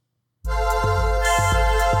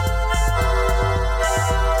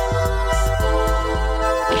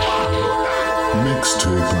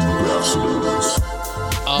Mixtape Ambassadors.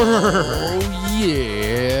 Oh,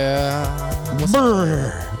 yeah.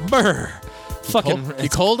 Brr. Fucking, You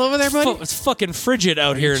cold over there, buddy? it's fucking frigid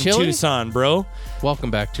out here in chilly? Tucson, bro.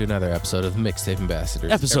 Welcome back to another episode of Mixtape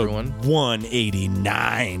Ambassadors. Episode everyone.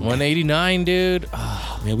 189. 189, dude.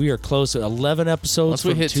 Oh, Man, we are close to 11 episodes. once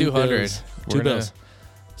we from hit 200. 200, Two bills.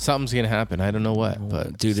 Something's going to happen. I don't know what,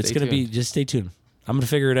 but Dude, it's stay going to be, tuned. just stay tuned. I'm going to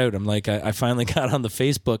figure it out. I'm like, I finally got on the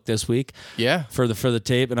Facebook this week Yeah. for the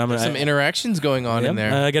tape, and I'm There's going some interactions going on in Yep.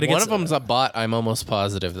 there. I gotta get One of some- them's a bot, I'm almost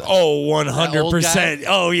positive. Though. Oh, That old 100%.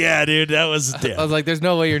 Oh, yeah, dude. That was... I was like, there's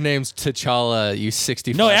no way your name's T'Challa, you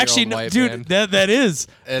 65 No, actually, no, white dude, man. that is.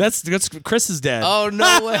 That's Chris's dad. Oh,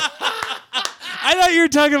 no way. I thought you were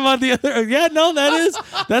talking about the other. Yeah, no, that is.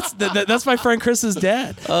 That's my friend Chris's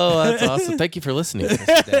dad. Oh, that's awesome. Thank you for listening.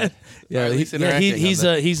 Mr. Dad. Or at least interacting on he's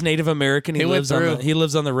that. he's Native American. He He went lives on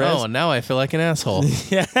through. the res. Oh, and now I feel like an asshole.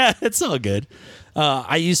 Yeah, it's all good.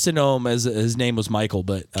 I used to know him as his name was Michael,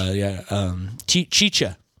 but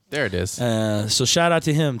Chicha. There it is. So shout out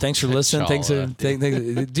to him. Thanks for listening. Thanks,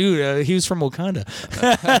 T'Challa, dude. He was from Wakanda.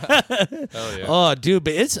 Oh, yeah. Oh, dude,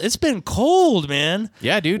 but it's been cold, man.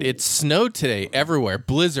 Yeah, dude, it snowed today everywhere.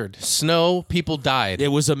 Blizzard, snow, people died. It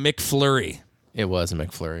was a McFlurry. It was a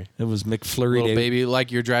McFlurry. It was McFlurry Little day. baby,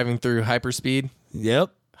 like you're driving through hyperspeed,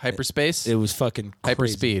 Yep. hyperspace, It was fucking crazy.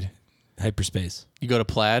 hyperspeed. Hyperspace. You go to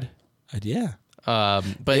Plaid. Yeah.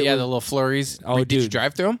 But It yeah, was- the little flurries. Oh, Did you dude.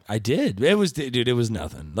 drive through them? I did. It was, dude. It was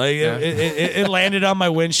nothing. Like Yeah. it landed on my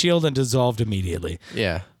windshield and dissolved immediately.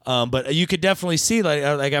 Yeah. But you could definitely see, like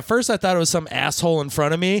at first I thought it was some asshole in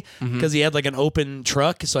front of me Mm-hmm. because he had like an open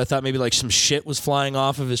truck, so I thought maybe like some shit was flying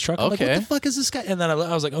off of his truck. I'm like, Okay. what the fuck is this guy? And then I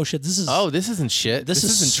was like, oh shit, this is This isn't shit. This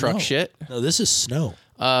isn't snow. truck shit. No, this is snow.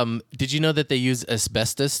 Did you know that they use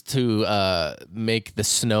asbestos to make the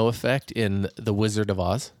snow effect in The Wizard of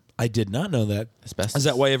Oz? I did not know that. Asbestos. Is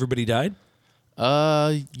that why everybody died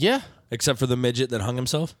Yeah. except for the midget that hung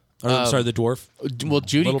himself? Or, I'm sorry, the dwarf. Well,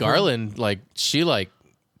 Judy Little Garland, she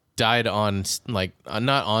died on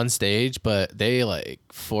not on stage, but they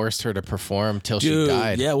forced her to perform till she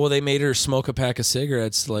died. Yeah, well, they made her smoke a pack of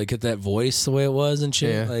cigarettes, like get that voice the way it was and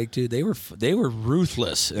shit. Yeah. Like, dude, they were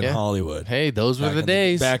ruthless in Yeah. Hollywood. Hey, those were Back the in the-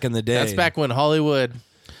 days. back in the day. That's back when Hollywood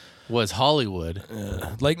was Hollywood.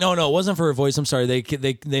 Like, no, it wasn't for her voice. I'm sorry.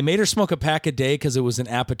 They made her smoke a pack a day because it was an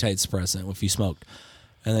appetite suppressant if you smoked.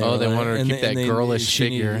 And Oh, they were wanted her to and keep they- that and girlish she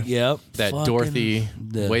figure. needed- yep. That fucking Dorothy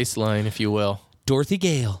the- waistline, if you will. Dorothy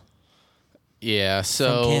Gale Yeah. from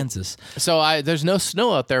So Kansas. there's no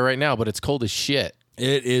snow out there right now, but it's cold as shit.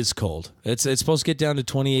 It is cold. It's supposed to get down to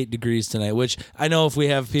 28 degrees tonight, which I know if we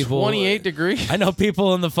have people 28 degrees. I know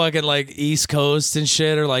people in the fucking like East Coast and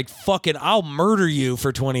shit are like, fucking, I'll murder you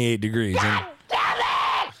for 28 degrees.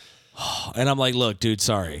 And I'm like, look, dude,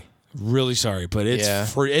 sorry. Really sorry, but it's Yeah.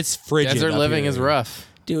 it's frigid. Desert up living here. is rough.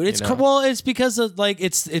 Dude, it's you know? well, it's because of like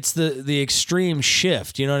it's the extreme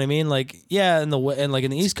shift, you know what I mean? Like, yeah, and like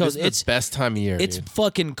in the East Coast, This is the best time of year. it's dude.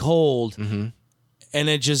 fucking cold. And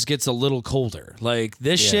it just gets a little colder. Like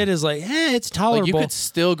this Yeah. shit is like, it's tolerable. You could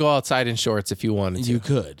still go outside in shorts if you wanted to. You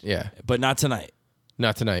could. Yeah. But not tonight.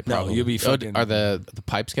 Not tonight, No, probably. you'll be fucking- Are the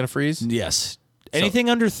pipes gonna freeze? Yes. Anything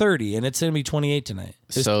under 30, and it's going to be 28 tonight.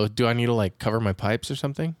 So do I need to cover my pipes or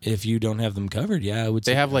something? If you don't have them covered, yeah, I would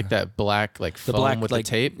say. They have that black the foam black with like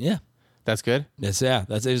the tape. Yeah. That's good. That's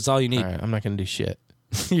it's all you need. All right, I'm not gonna do shit.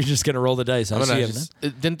 You're just going to roll the dice. Huh? I'm So gonna you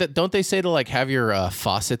have none? don't they say to have your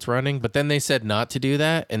faucets running? But then they said not to do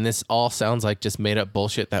that, and this all sounds like just made up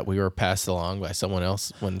bullshit that we were passed along by someone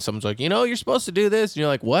else. When someone's like, you're supposed to do this, and you're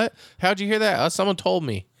like, what? How'd you hear that? Someone told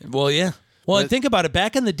me. Well, yeah. Well, and think about it.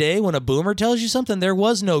 Back in the day, when a boomer tells you something, there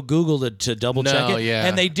was no Google to double check No, it, yeah.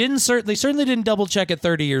 and they certainly didn't double check it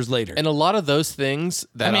 30 years later. And a lot of those things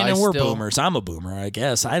that and we're still, boomers. I'm a boomer, I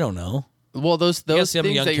guess. I don't know. Well, those guess some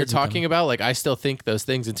things young that you're kids will talking about, I still think those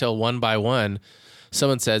things until one by one,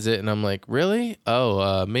 someone says it, and I'm like, really?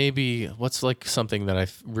 Oh, maybe. What's something that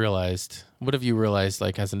I've realized? What have you realized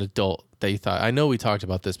as an adult that you thought? I know we talked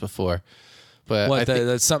about this before, but What?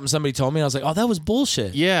 That's something somebody told me. I was like, oh, that was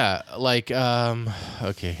bullshit. yeah,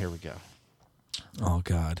 okay, here we go. Oh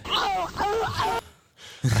God.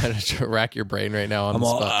 I had to rack your brain right now on the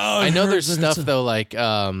all, spot. "Oh, it I know there's hurts, it stuff hurts."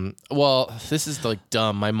 though, well, this is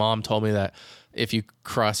dumb. My mom told me that if you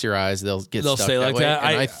cross your eyes, they'll They'll stuck stay that like way, that?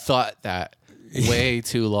 and I- I thought that way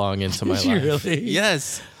too long into my Did you life. really?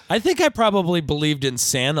 Yes. I think I probably believed in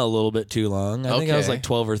Santa a little bit too long. I think I was Okay. like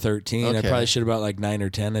 12 or 13. I Okay. probably should have about 9 or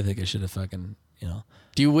 10. I think I should have fucking,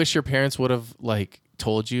 Do you wish your parents would have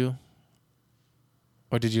told you?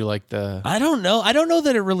 Or did you like the I don't know. I don't know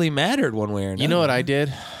that it really mattered one way or another. You know what I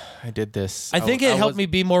did? I did this. I think it helped me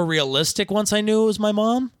be more realistic once I knew it was my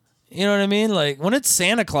mom. You know what I mean? Like when it's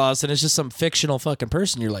Santa Claus and it's just some fictional fucking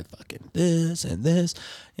person, you're like fucking this and this.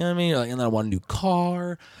 You know what I mean? You're like, and then I want a new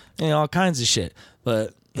car, all kinds of shit.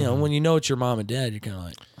 But you know, when you know it's your mom and dad, you're kind of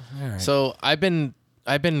like, all right. So I've been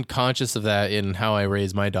conscious of that in how I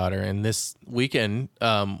raise my daughter. And this weekend,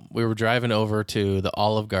 we were driving over to the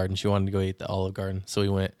Olive Garden. She wanted to go eat the Olive Garden, so we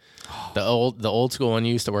went. The old school one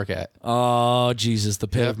you used to work at. Oh Jesus, the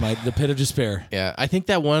pit the pit of despair. Yeah, I think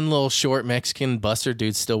that one little short Mexican buster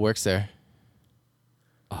dude still works there.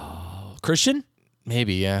 Oh, Christian?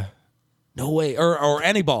 Maybe, yeah. No way, or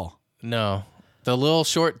Annibal. No, the little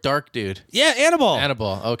short dark dude. Yeah, Annibal.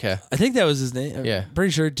 Annibal. Okay. I think that was his name. Yeah.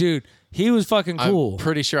 Pretty sure, dude. He was fucking cool. I'm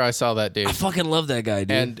pretty sure I saw that dude. I fucking love that guy,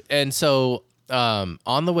 dude. And so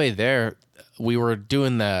on the way there, we were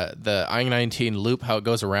doing the I-19 loop, how it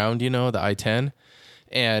goes around, the I-10.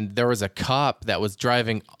 And there was a cop that was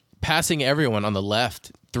passing everyone on the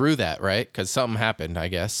left through that, right? Because something happened, I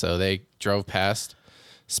guess. So they drove past,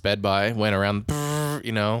 sped by, went around,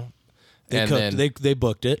 They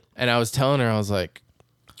booked it. And I was telling her,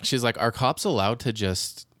 she's like, are cops allowed to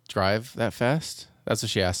just drive that fast? That's what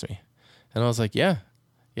she asked me. And I was like, yeah,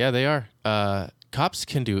 they are. Cops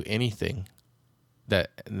can do anything that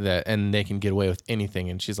and they can get away with anything.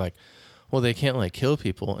 And she's like, well, they can't like kill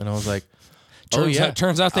people. And I was like,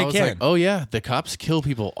 turns out they can. Like, oh yeah, the cops kill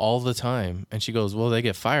people all the time. And she goes, well, they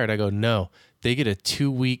get fired. I go, no, they get a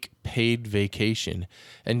 2-week paid vacation.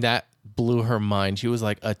 And that blew her mind. She was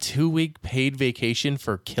like, a 2-week paid vacation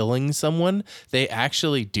for killing someone? They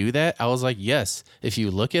actually do that? I was like, yes. If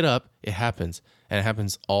you look it up, it happens. And it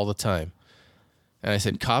happens all the time. And I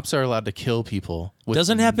said, cops are allowed to kill people.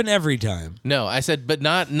 Doesn't happen every time. No, I said, but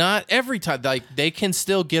not every time. Like, they can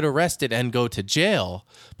still get arrested and go to jail,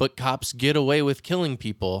 but cops get away with killing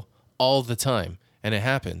people all the time. And it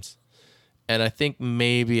happens. And I think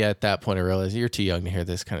maybe at that point I realized you're too young to hear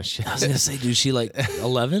this kind of shit. I was going to say, dude, she like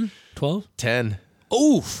 11, 12? 10.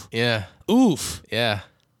 Oof. Yeah. Oof. Yeah.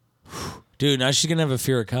 Dude, now she's going to have a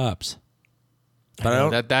fear of cops. But I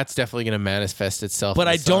don't, that's definitely going to manifest itself. But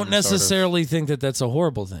I don't necessarily think that that's a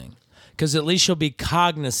horrible thing. Because at least she'll be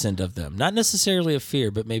cognizant of them. Not necessarily a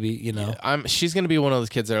fear, but maybe, she's going to be one of those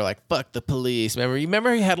kids that are like, fuck the police.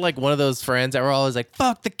 Remember you had like one of those friends that were always like,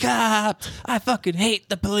 fuck the cops. I fucking hate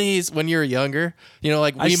the police when you were younger.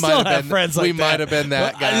 Like we might have been friends like that. We might have been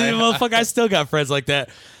that guy. Motherfucker, I still got friends like that.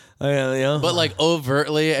 But like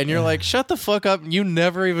overtly, and you're like, shut the fuck up. You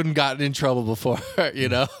never even gotten in trouble before,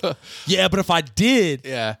 Yeah, but if I did.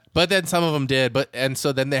 Yeah. But then some of them did. And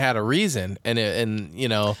so then they had a reason.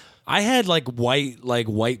 I had like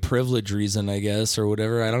white privilege reason, I guess, or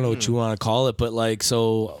whatever. I don't know what you want to call it, but like,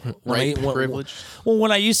 so privilege. Well,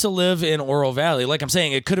 when I used to live in Oro Valley, like I'm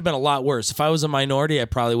saying, it could have been a lot worse. If I was a minority, I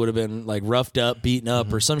probably would have been like roughed up, beaten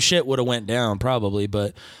up, or some shit would have went down probably.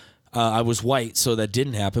 But I was white, so that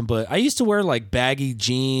didn't happen. But I used to wear like baggy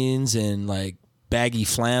jeans and like baggy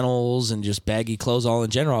flannels and just baggy clothes all in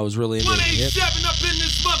general. I was really into it. Up in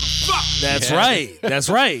this motherfucker. That's right. That's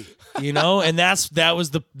right. And that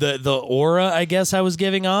was the aura I guess I was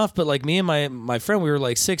giving off. But like me and my friend, we were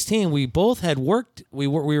like 16. We both had worked. We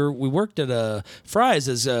worked at Fry's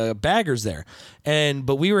as baggers there,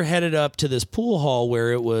 but we were headed up to this pool hall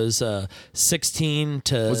where it was 16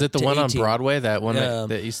 to. Was it the one 18. on Broadway? That one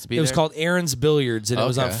that used to be. It was called Aaron's Billiards, and it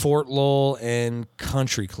was on Okay. Fort Lowell and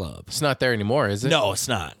Country Club. It's not there anymore, is it? No, it's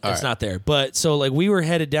not. It's right. not there. But so like we were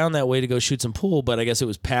headed down that way to go shoot some pool, but I guess it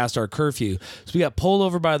was past our curfew. So we got pulled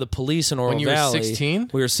over by the police in Oro When you Valley. were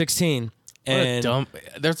 16? We were 16. What a dumb.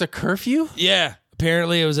 There's a curfew? Yeah.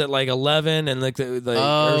 Apparently it was at like 11 and like Oh,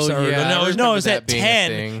 no, yeah, I it was remember at that being a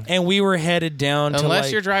 10 thing. and we were headed down to Unless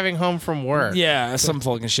like, you're driving home from work. yeah, some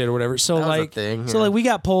fucking shit or whatever. So That was a like, thing, so yeah. like we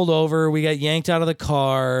got pulled over, we got yanked out of the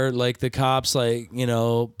car. Like the cops, like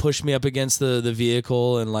pushed me up against the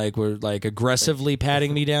vehicle and like were like aggressively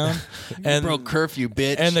patting me down. And Broke curfew,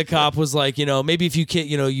 bitch. and the cop was like, maybe if you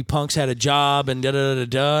you punks had a job and da da da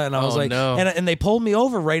da. And I was Oh, like, no. and they pulled me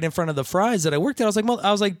over right in front of the Fry's that I worked at.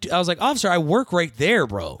 I was like, officer, I work right there,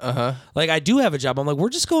 bro. Like I do have a job. I'm like, we're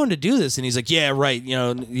just going to do this, and he's like, yeah, right. You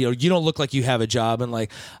don't look like you have a job, and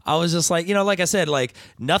like I was just like, like I said, like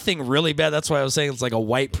nothing really bad. That's why I was saying it's like a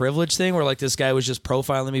white privilege thing, where like this guy was just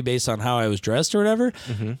profiling me based on how I was dressed or whatever.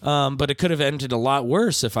 But it could have ended a lot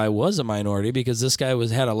worse if I was a minority, because this guy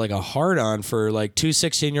had a hard on for like two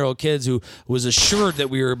 16-year-old kids who was assured that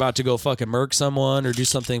we were about to go fucking murk someone or do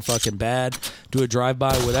something fucking bad, do a drive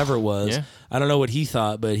by, whatever it was. Yeah. I don't know what he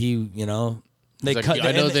thought, but he, They Like, cut.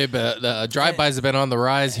 I know and- the drive-bys have been on the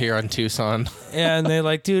rise here on Tucson. And they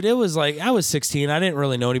like, dude, it was like I was 16. I didn't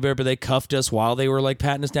really know any better, but they cuffed us while they were like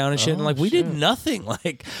patting us down and shit. And like we did nothing.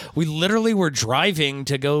 Like we literally were driving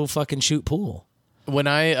to go fucking shoot pool. When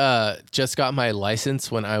I just got my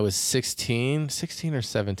license when I was 16 or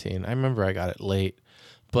 17, I remember I got it late,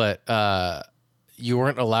 but you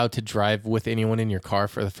weren't allowed to drive with anyone in your car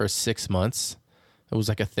for the first 6 months. It was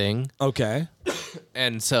like a thing. Okay.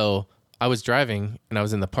 And so I was driving and I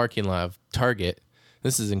was in the parking lot of Target.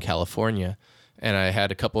 This is in California. And I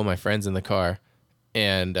had a couple of my friends in the car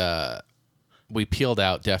and we peeled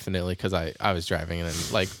out definitely because I was driving. And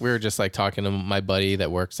then, like, we were just like talking to my buddy that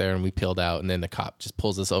works there and we peeled out. And then the cop just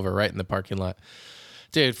pulls us over right in the parking lot.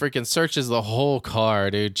 Dude, freaking searches the whole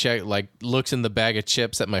car, dude. Check, like, looks in the bag of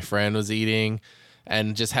chips that my friend was eating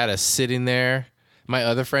and just had us sitting there. My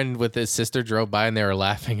other friend with his sister drove by and they were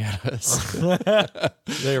laughing at us.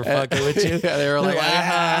 They were fucking with you. Yeah, they were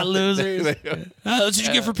like, losers. That's what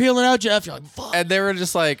you get for peeling out, Jeff. You're like, fuck. and they were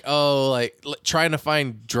just like, oh, like trying to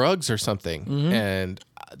find drugs or something. And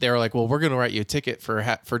they were like, well, we're going to write you a ticket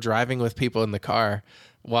for driving with people in the car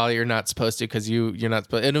while you're not supposed to because you're not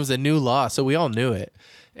supposed. And it was a new law, so we all knew it.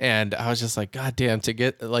 And I was just like, God damn,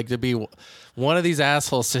 to be one of these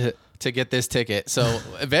assholes to get this ticket. So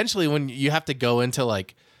eventually when you have to go into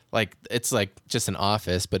like it's like just an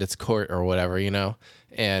office, but it's court or whatever, you know,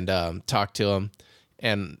 and talk to them.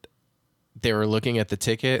 And they were looking at the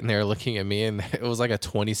ticket and they were looking at me and it was like a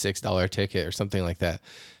 $26 ticket or something like that.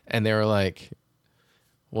 And they were like,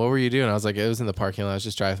 what were you doing? I was like, it was in the parking lot. I was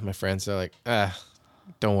just driving with my friends. They're like,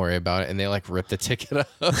 don't worry about it. And they like ripped the ticket up.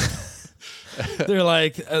 They're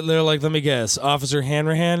like, let me guess, Officer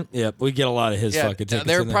Hanrahan. Yep, we get a lot of his fucking tickets.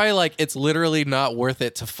 They're in there. probably like, it's literally not worth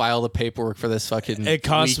it to file the paperwork for this fucking. It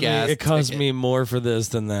cost ticket. me more for this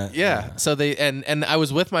than that. Yeah. So they and I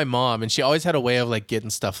was with my mom, and she always had a way of like getting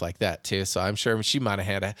stuff like that too. So I'm sure she might have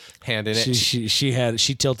had a hand in it.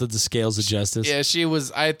 She tilted the scales of justice. Yeah, she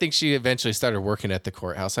was. I think she eventually started working at the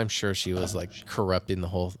courthouse. I'm sure she was like corrupting the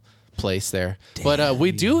whole place there. But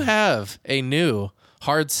we do have a new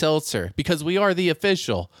hard seltzer because we are the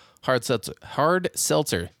official hard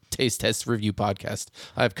seltzer taste test review podcast.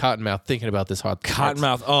 I have Cottonmouth thinking about this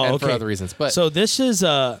Cottonmouth. Oh, and okay. for other reasons. But so this is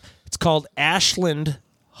it's called Ashland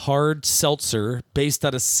Hard Seltzer, based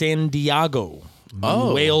out of San Diego,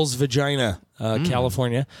 Wales, Vagina,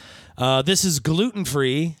 California. This is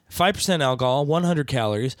gluten-free, 5% alcohol, 100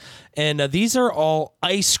 calories, and these are all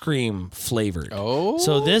ice cream flavored. Oh.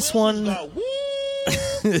 So this one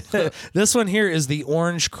this one here is the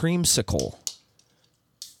orange creamsicle.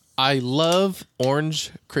 I love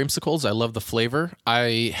orange creamsicles. I love the flavor.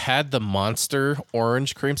 I had the Monster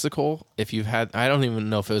orange creamsicle. If you've had, I don't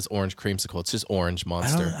even know if it was orange creamsicle. It's just orange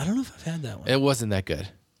Monster. I don't know if I've had that one. It wasn't that good.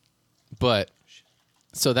 But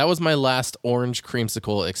so that was my last orange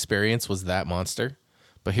creamsicle experience, was that Monster.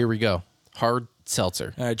 But here we go. Hard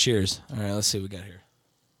seltzer. All right, cheers. All right, let's see what we got here.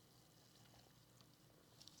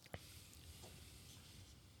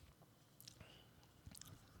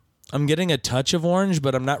 I'm getting a touch of orange,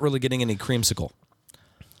 but I'm not really getting any creamsicle.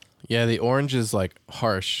 Yeah, the orange is like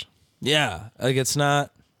harsh. Yeah, like it's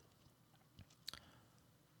not.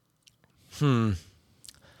 It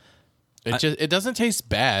doesn't taste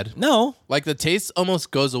bad. No. Like the taste almost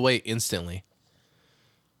goes away instantly.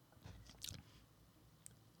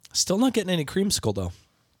 Still not getting any creamsicle though.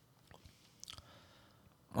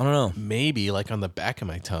 I don't know. Maybe like on the back of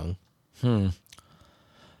my tongue.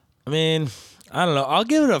 I mean, I don't know. I'll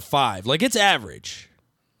give it a 5. Like it's average.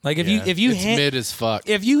 Like if you it's mid as fuck.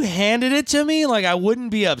 if you handed it to me, like I wouldn't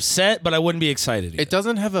be upset, but I wouldn't be excited either. It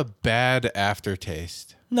doesn't have a bad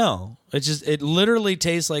aftertaste. No, it literally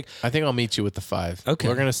tastes like. I think I'll meet you with the 5. Okay.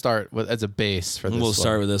 We're gonna start with as a base for this. We'll one.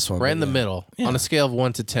 start with this one, right but in the yeah. middle Yeah. on a scale of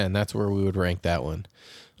 1 to 10. That's where we would rank that one.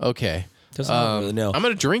 Okay. Doesn't really know. I'm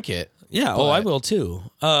gonna drink it. Yeah. Oh, I will too.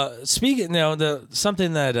 Speaking now,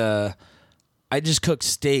 something that I just cooked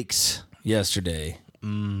steaks yesterday.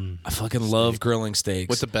 I fucking love grilling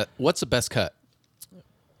steaks. What's the best cut?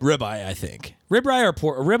 Ribeye, I think.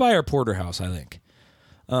 Ribeye or porterhouse, I think.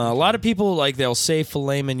 A lot of people they'll say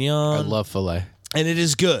filet mignon. I love filet, and it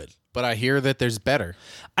is good. but I hear that there's better.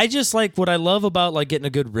 I just like what I love about getting a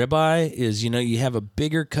good ribeye is, you have a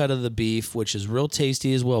bigger cut of the beef, which is real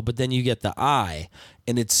tasty as well, but then you get the eye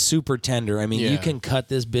and it's super tender. I mean, you can cut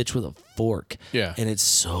this bitch with a fork. Yeah. And it's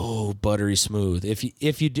so buttery smooth if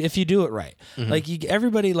you do it right.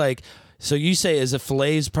 Mm-hmm. So you say is a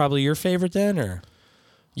fillets probably your favorite then, or?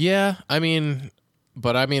 Yeah, I'm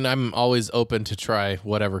always open to try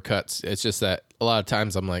whatever cuts. It's just that a lot of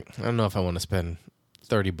times I'm like, I don't know if I want to spend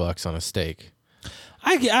 $30 on a steak.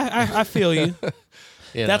 I feel you.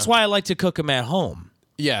 You That's know? why I like to cook them at home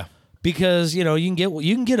Yeah. because you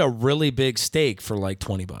can get a really big steak for like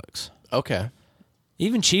 $20. Okay.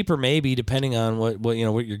 Even cheaper, maybe, depending on what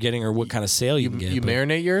you're getting or what kind of sale you can get. You but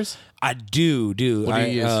marinate yours? I do. What do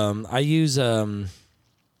you use? I use a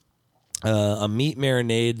meat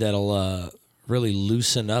marinade that'll really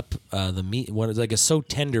loosen up the meat. When it's like it's so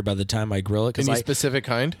tender by the time I grill it. Any specific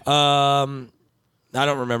kind? I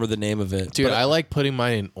don't remember the name of it, Dude, but- I like putting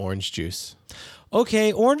mine in orange juice.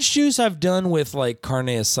 Okay, orange juice I've done with like carne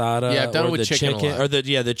asada. Yeah, I've done it or with the chicken a lot. or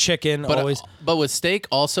the chicken But always. but with steak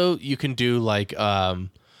also you can do like some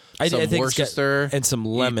I think it's got- Worcester and some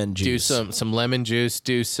lemon You juice. Do some lemon juice.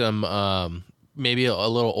 Do some maybe a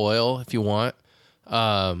little oil if you want.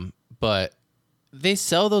 But they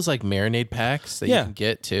sell those like marinade packs that you Yeah. can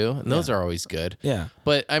get too, and those are always good. Yeah.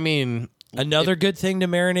 But I mean, Another good thing to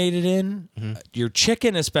marinate it in, your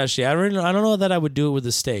chicken especially. I don't know that I would do it with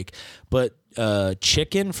a steak, but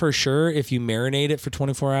chicken for sure. If you marinate it for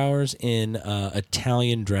 24 hours in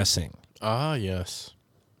Italian dressing, yes.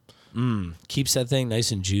 keeps that thing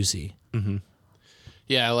nice and juicy.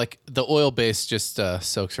 Yeah, like the oil base just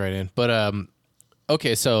soaks right in. But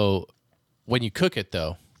okay, so when you cook it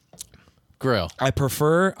though, grill. I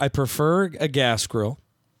prefer a gas grill.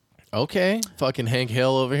 Okay, fucking Hank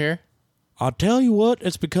Hill over here. I'll tell you what,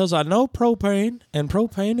 it's because I know propane and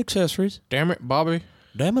propane accessories. Damn it, Bobby.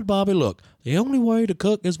 Damn it, Bobby, look, the only way to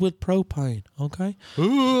cook is with propane, okay?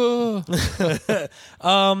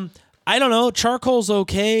 I don't know, charcoal's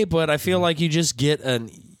okay, but I feel like you just get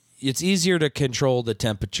it's easier to control the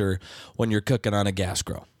temperature when you're cooking on a gas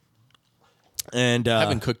grill. And I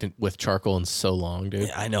haven't cooked it with charcoal in so long,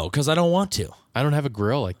 dude. I know, because I don't want to. I don't have a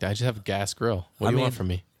grill like that. I just have a gas grill. What do you want from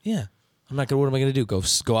me? Yeah. What am I going to do?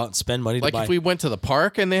 Go out and spend money Like to buy? if we went to the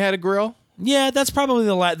park and they had a grill? Yeah, that's probably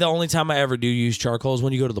the only time I ever do use charcoal is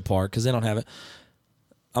when you go to the park because they don't have it.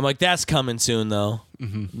 I'm like, that's coming soon, though.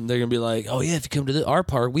 Mm-hmm. They're going to be like, oh, yeah, if you come to our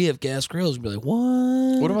park, we have gas grills. And be like,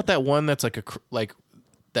 what? What about that one that's like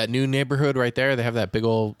that new neighborhood right there? They have that big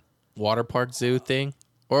old water park zoo thing.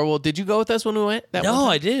 Or, well, did you go with us when we went? No,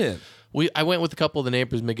 I didn't. I went with a couple of the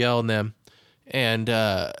neighbors, Miguel and them, and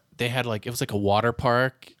they had it was like a water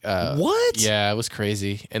park. What? Yeah, it was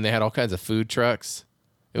crazy, and they had all kinds of food trucks.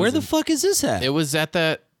 Where the fuck is this at? It was at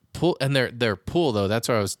that pool, and their pool though. That's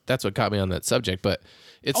what got me on that subject. But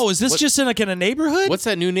it's is this just in a neighborhood? what's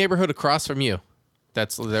that new neighborhood across from you?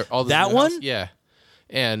 That's all That new one? house- yeah.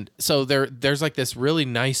 And so there's like this really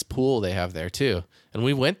nice pool they have there too, and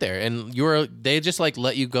we went there, and they just like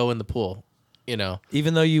let you go in the pool, you know.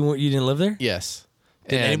 Even though you didn't live there? Yes.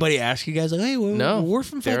 Did And- anybody ask you guys like, hey, No. we're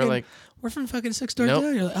from They were fucking like- we're from fucking 6 doors Nope.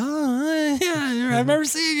 down. You're like, oh yeah, I've never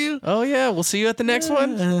seen you. Oh yeah, we'll see you at the next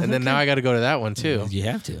one. And then now I got to go to that one too. You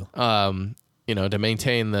have to. To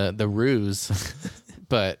maintain the ruse.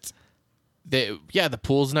 But the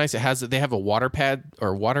pool's nice. They have a water pad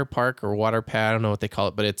or water park or water pad. I don't know what they call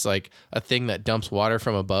it, but it's like a thing that dumps water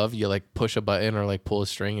from above. You like push a button or like pull a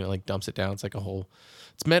string and it like dumps it down. It's like a whole.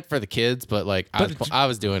 It's meant for the kids, but like I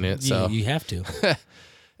was doing it. So you have to.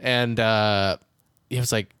 and it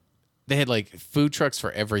was like they had like food trucks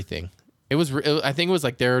for everything. I think it was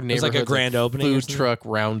like their neighborhood like a grand opening or food something? truck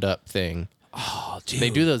roundup thing. Oh, dude. They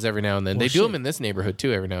do those every now and then. Well, they do shit. them in this neighborhood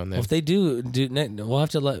too every now and then. Well, if they do, we'll have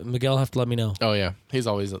to let Miguel me know. Oh yeah, he's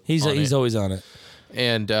always He's on it. always on it.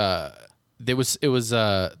 And the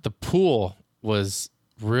pool was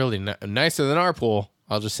really nicer than our pool.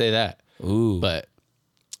 I'll just say that. Ooh. But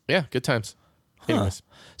yeah, good times. Anyways,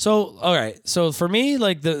 So, all right. So for me,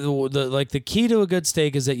 like the key to a good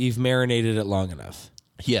steak is that you've marinated it long enough.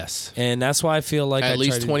 yes, And that's why I feel like at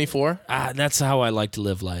least 24. That's how I like to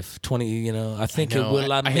live life. 20, I think it No,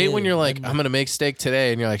 will. I hate when you're like, I'm gonna make steak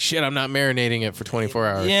today, and you're like, shit, I'm not marinating it for 24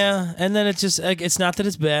 hours. Yeah, and then it's just like it's not that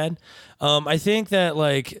it's bad. I think that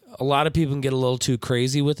like a lot of people can get a little too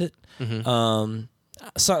crazy with it.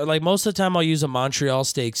 So like most of the time, I'll use a Montreal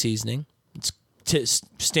steak seasoning. It's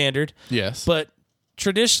standard, Yes, but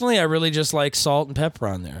traditionally, I really just like salt and pepper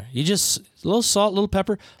on there. You just a little salt, little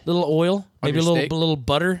pepper, little oil, maybe a your little steak?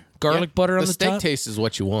 butter, garlic butter on the steak top. taste is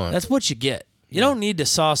what you want. That's what you get. You don't need to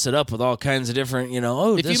sauce it up with all kinds of different, if you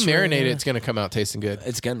marinate it, it's gonna come out tasting good.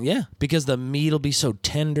 it's gonna because the meat will be so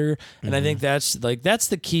tender, and I think that's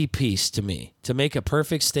the key piece to me to make a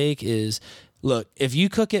perfect steak is look, if you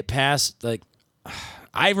cook it past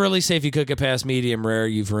I really say if you cook it past medium rare,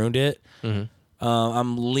 you've ruined it.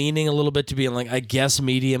 I'm leaning a little bit to being like I guess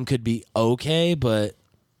medium could be okay, but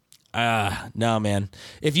no, man.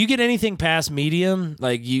 If you get anything past medium,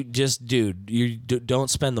 like you just, dude, you don't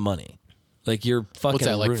spend the money. Like you're fucking. What's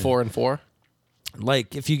that like ruining it. 4 and 4?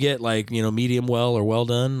 Like if you get like, medium well or well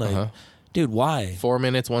done, like, dude, why? 4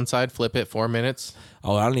 minutes one side, flip it, 4 minutes.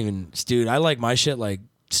 Oh, I don't even, dude, I like my shit like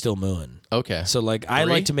still mooing. Okay. So like I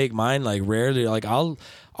like to make mine like rarely, like I'll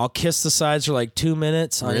kiss the sides for like 2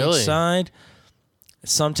 minutes on each side.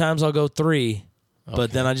 Sometimes I'll go 3,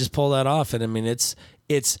 but then I just pull that off. And I mean, it's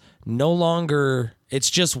no longer, it's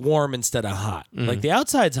just warm instead of hot. Like the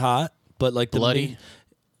outside's hot, but like the bloody.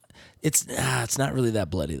 It's not really that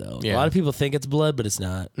bloody though. Yeah. A lot of people think it's blood, but it's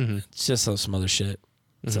not. It's just some other shit.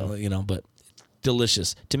 So but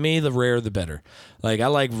delicious. To me, the rare the better. Like I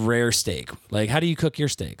like rare steak. Like how do you cook your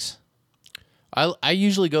steaks? I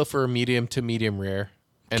usually go for a medium to medium rare,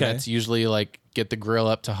 and that's usually like get the grill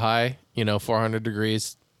up to high, 400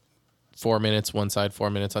 degrees, 4 minutes one side, 4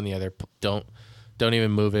 minutes on the other. Don't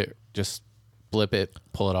even move it. Just blip it,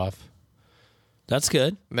 pull it off. That's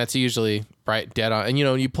good. And that's usually right dead on. And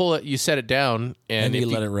you pull it, you set it down, and you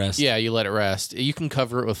let it rest. Yeah, you let it rest. You can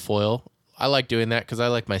cover it with foil. I like doing that because I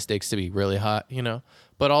like my steaks to be really hot,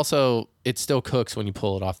 But also, it still cooks when you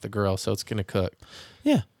pull it off the grill, so it's gonna cook.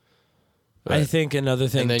 Yeah. But I think another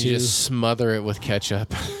thing and then too. you just smother it with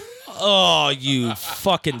ketchup. Oh, you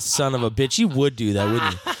fucking son of a bitch! You would do that,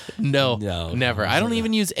 wouldn't you? No, never. I don't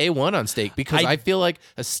even use A1 on steak because I feel like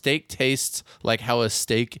a steak tastes like how a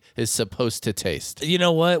steak is supposed to taste. You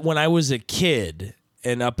know what? When I was a kid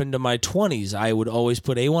and up into my 20s, I would always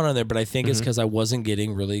put A1 on there, but I think it's because I wasn't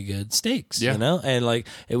getting really good steaks, And like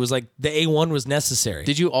it was like the A1 was necessary.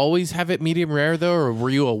 Did you always have it medium rare though, or were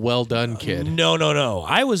you a well done kid? No.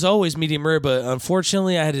 I was always medium rare, but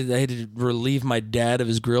unfortunately, I had to relieve my dad of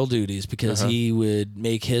his grill duties because he would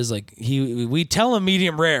make his we'd tell him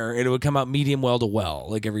medium rare, and it would come out medium well to well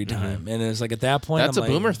like every time, and it's like at that point that's a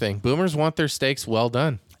boomer thing. Boomers want their steaks well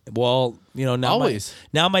done. Well, now always.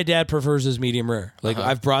 Now my dad prefers his medium rare. Like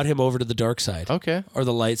I've brought him over to the dark side, okay, or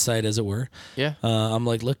the light side, as it were. Yeah, I'm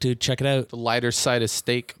like, look, dude, check it out. The lighter side of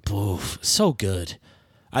steak. Oof, so good.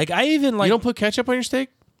 I even like. You don't put ketchup on your steak?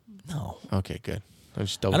 No. Okay, good. I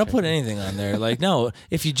don't put anything on there. Like no,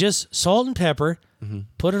 if you just salt and pepper,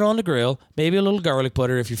 put it on the grill, maybe a little garlic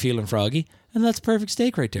butter if you're feeling froggy, and that's perfect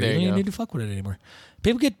steak right there. You don't need to fuck with it anymore.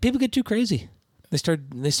 People get too crazy. They start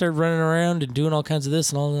running around and doing all kinds of this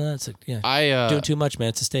and all of that. It's like, doing too much, man.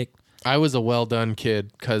 It's a steak. I was a well done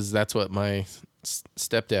kid because that's what my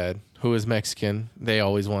stepdad, who is Mexican, they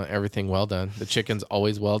always want everything well done. The chicken's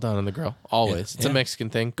always well done on the grill. Always. It's a Mexican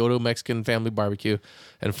thing. Go to a Mexican family barbecue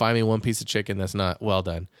and find me one piece of chicken that's not well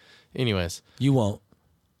done. Anyways. You won't.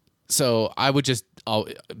 So I would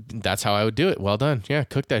that's how I would do it. Well done. Yeah,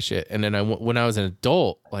 cook that shit. And then when I was an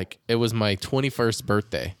adult, like it was my 21st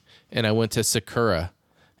birthday. And I went to Sakura.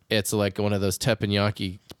 It's like one of those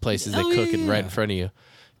teppanyaki places that cook it right in front of you.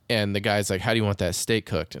 And the guy's like, how do you want that steak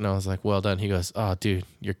cooked? And I was like, well done. He goes, oh, dude,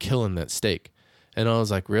 you're killing that steak. And I was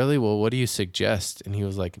like, really? Well, what do you suggest? And he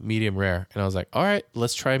was like, medium rare. And I was like, all right,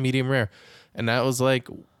 let's try medium rare. And that was like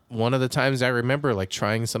one of the times I remember like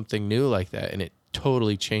trying something new like that. And it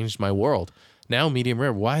totally changed my world. Now medium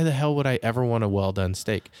rare. Why the hell would I ever want a well done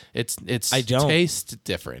steak? I don't taste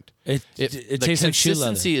different. It tastes like shoe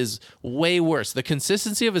leather. The consistency is way worse. The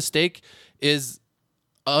consistency of a steak is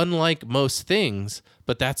unlike most things,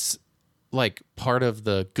 but that's like part of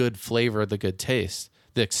the good flavor, the good taste,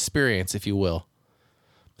 the experience, if you will.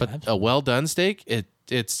 But a well done steak,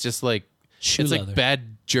 it's just like shoe leather. Like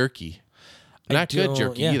bad jerky. Not good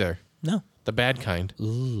jerky either. No, the bad kind.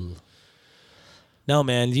 Ooh. No,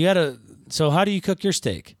 man, you gotta. So how do you cook your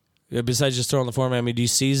steak? Besides just throwing the format, I mean, do you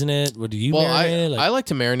season it? What do you marinate it? I like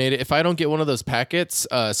to marinate it. If I don't get one of those packets,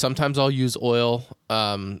 sometimes I'll use oil.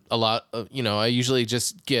 A lot, I usually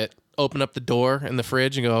just open up the door in the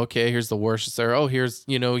fridge and go, okay, here's the Worcester. Oh, here's,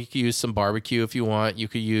 you can use some barbecue if you want. You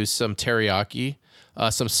could use some teriyaki.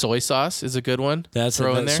 Some soy sauce is a good one.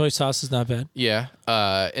 Throw in there. Soy sauce is not bad. Yeah.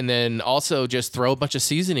 And then also just throw a bunch of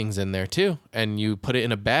seasonings in there too. And you put it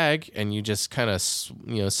in a bag and you just kind of,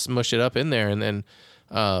 smush it up in there. And then,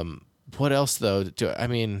 what else though?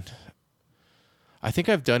 I think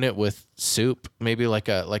I've done it with soup, maybe like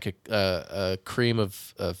a cream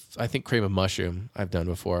of I think cream of mushroom I've done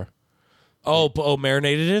before. Oh,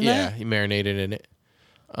 marinated in that? Yeah, you marinated in it.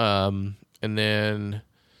 And then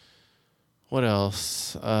what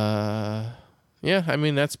else? Yeah, I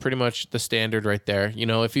mean that's pretty much the standard right there.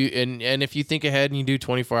 If you and if you think ahead and you do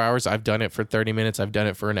 24 hours, I've done it for 30 minutes, I've done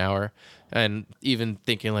it for an hour, and even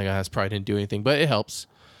thinking like I probably didn't do anything, but it helps.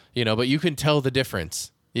 But you can tell the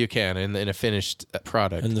difference. You can in a finished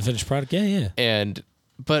product. In the finished product, yeah.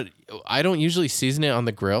 But I don't usually season it on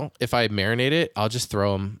the grill. If I marinate it, I'll just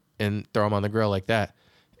throw them on the grill like that,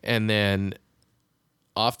 and then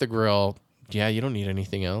off the grill, Yeah, you don't need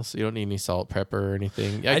anything else. You don't need any salt, pepper, or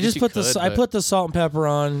anything. Yeah, I just put I put the salt and pepper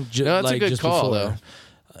on. No, that's like, a good just call, before.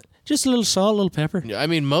 though. Just a little salt, a little pepper. I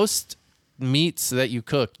mean, most meats that you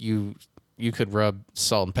cook, you could rub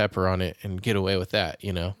salt and pepper on it and get away with that,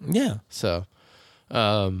 you know. Yeah. So,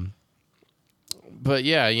 but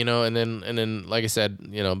yeah, you know, and then like I said,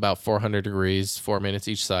 you know, about 400 degrees, 4 minutes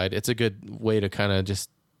each side. It's a good way to kind of just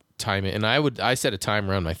time it. And I set a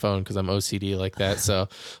timer on my phone because I'm OCD like that. So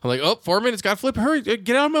I'm like, oh, 4 minutes, gotta flip, hurry, get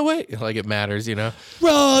out of my way. Like it matters, you know.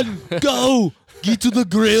 Run, go, get to the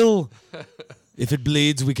grill. If it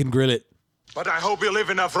bleeds, we can grill it. But I hope you leave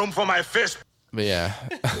enough room for my fist. But yeah,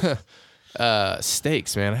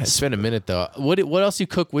 steaks, man. It's been a minute though. What else you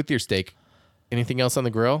cook with your steak? Anything else on the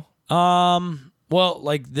grill? Well,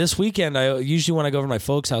 like this weekend, I usually when I go over to my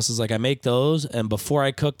folks' houses, like I make those, and before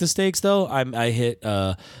I cook the steaks, though, I hit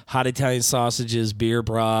hot Italian sausages, beer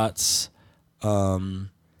brats,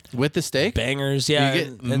 With the steak? bangers, yeah,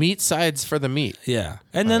 You get meat sides for the meat. yeah,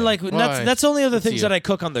 and then like Why? that's the only other That's things you. that I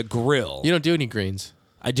cook on the grill. You don't do any greens.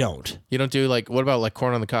 I don't. You don't do like, what about like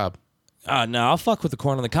corn on the cob? No, I'll fuck with the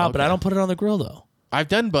corn on the cob, but I don't put it on the grill though. I've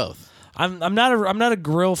done both. I'm not a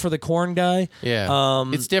grill for the corn guy. Yeah.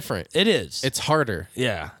 It's different. It is. It's harder.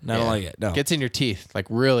 yeah. I don't like it. No, Gets in your teeth, like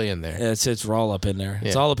really in there. it's all up in there.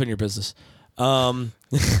 It's Yeah. all up in your business.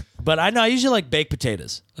 But I usually like baked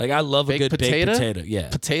potatoes. Like I love a good baked potato. Yeah,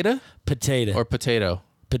 Potato potato or potato?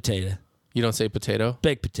 potato, You don't say potato?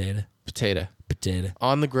 baked potato, Potato. potato.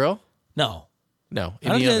 On the grill? No, No. I In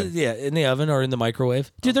don't the do- oven? Yeah, in the oven or in the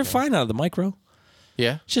microwave. Dude, they're fine out of the micro.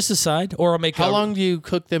 Yeah. It's just a side, or I'll make. How long do you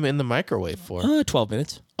cook them in the microwave for? 12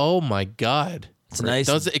 minutes. Oh my God. It's nice.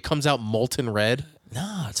 Does it comes out molten red?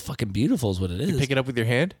 No, it's fucking beautiful, is what it is. Pick it up with your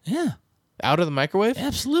hand? Yeah, Out of the microwave?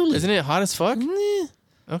 absolutely. Isn't it hot as fuck? Eh.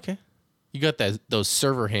 Okay. You got those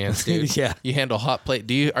server hands, dude. Yeah. You handle hot plate.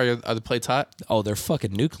 Are the plates hot? Oh, they're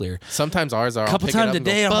fucking nuclear. Sometimes ours are. A couple times a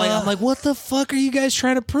day, I'm like, what the fuck are you guys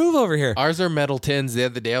trying to prove over here? Ours are metal tins. The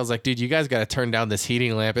other day, I was like, dude, you guys got to turn down this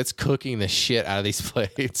heating lamp. It's cooking the shit out of these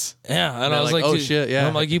plates. Yeah, and they're I was like, like, oh, dude, shit, yeah.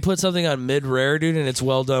 I'm like, you put something on mid rare, dude, and it's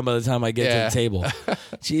well done by the time I get Yeah. to the table.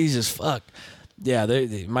 Jesus fuck. Yeah,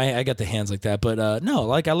 I got the hands like that, but no,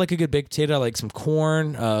 like I like a good baked potato. I like some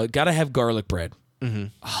corn. Gotta have garlic bread. Mm-hmm.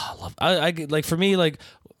 Oh, I love. I like for me like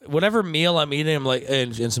whatever meal I'm eating, I'm like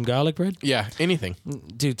and some garlic bread. Yeah, anything.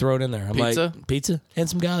 Dude, throw it in there. I'm Pizza? like pizza and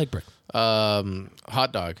some garlic bread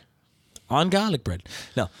Hot dog. on garlic bread.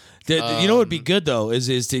 No. You know what would be good though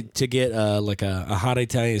is to get like a hot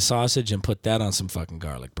Italian sausage and put that on some fucking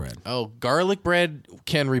garlic bread. Oh, garlic bread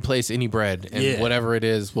can replace any bread, and Yeah. whatever it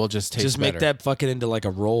is will just taste Just better. make that fucking into like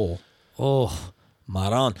a roll. Oh,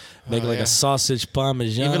 maron. Make like yeah. a sausage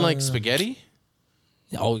parmesan. Even like spaghetti.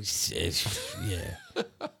 Oh, yeah.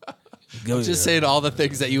 Go Just saying all the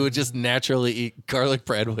things that you would just naturally eat garlic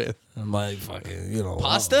bread with. I'm like fucking, you know,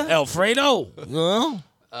 Pasta? Alfredo. You know?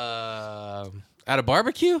 At a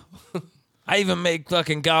barbecue? I even make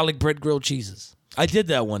fucking garlic bread grilled cheeses. I did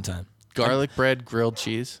that one time. Garlic bread, grilled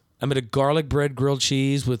cheese. I made a garlic bread grilled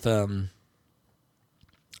cheese with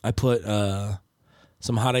I put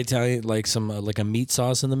some hot Italian, like some like a meat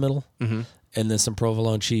sauce in the middle, and then some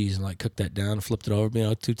provolone cheese, and like cooked that down, flipped it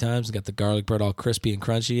over, 2 times, and got the garlic bread all crispy and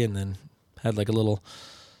crunchy, and then had like a little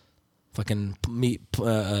fucking meat,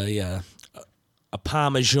 a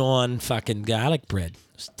Parmesan fucking garlic bread.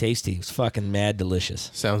 It was tasty. It was fucking mad delicious.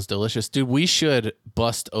 Sounds delicious. Dude, we should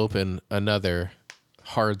bust open another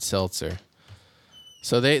hard seltzer.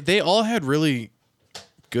 So they all had really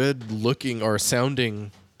good looking or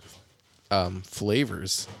sounding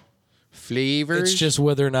flavors. It's just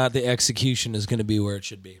whether or not the execution is going to be where it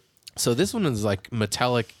should be. So this one is like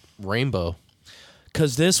metallic rainbow.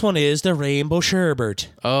 Because this one is the rainbow sherbet.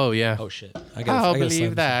 Oh yeah. Oh shit! I'll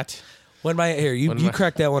believe that. When my here, you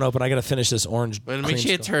crack that one open. I gotta finish this orange. When my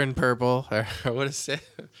shit turned purple, or what is it?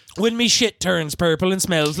 When me shit turns purple and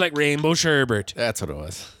smells like rainbow sherbet. That's what it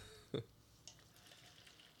was.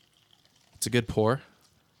 It's a good pour.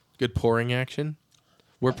 Good pouring action.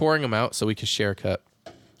 We're pouring them out so we can share a cup.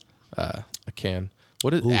 A can.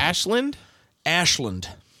 What is Ashland? Ashland.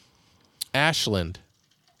 Ashland.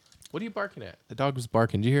 What are you barking at? The dog was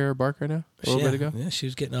barking. Did you hear her bark right now? A little bit ago? Yeah, she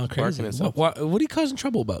was getting all Barking crazy. at something. What are you causing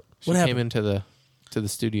trouble about? She What came happened? into the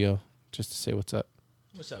studio just to say what's up.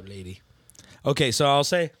 What's up, lady? Okay, so I'll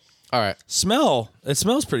say All right. smell. It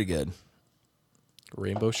smells pretty good.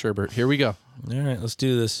 Rainbow sherbet. Here we go. All right, let's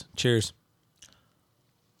do this. Cheers.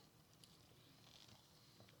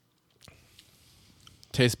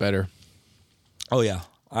 Tastes better. Oh yeah,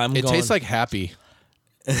 It tastes like happy.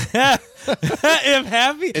 If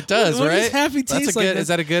happy, It does, what right? does happy That's taste a good. like? Is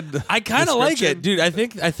that a good? I kind of like it, description?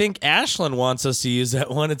 dude. I think Ashland wants us to use that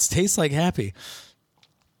one. It tastes like happy.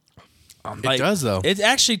 It does though. It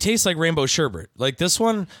actually tastes like rainbow sherbet. Like this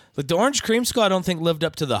one, like the orange creamsicle, I don't think lived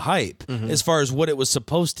up to the hype as far as what it was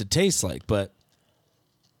supposed to taste like. But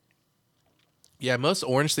Yeah, most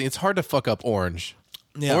orange things. It's hard to fuck up orange.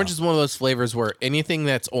 yeah. Orange is one of those flavors where anything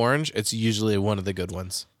that's orange, it's usually one of the good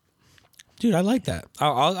ones. Dude, I like that.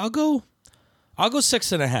 I'll go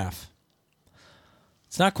 6.5.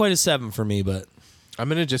 It's not quite a 7 for me, but I'm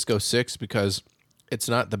gonna just go 6 because it's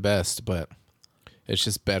not the best, but it's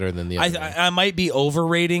just better than the other. one. I might be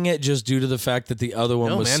overrating it just due to the fact that the other one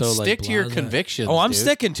No, was man, so stick like to your blasé. convictions, Oh, I'm dude.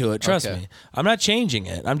 sticking to it. Trust Okay. me. I'm not changing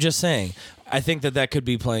it. I'm just saying. I think that could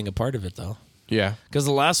be playing a part of it though, Yeah, because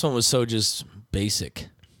the last one was so just basic.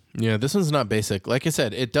 yeah. This one's not basic. Like I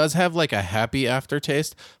said, it does have like a happy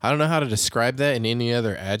aftertaste. I don't know how to describe that in any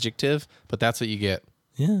other adjective, but that's what you get.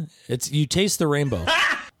 Yeah, it's you taste the rainbow.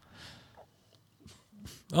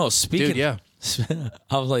 Oh, speaking. Dude, yeah.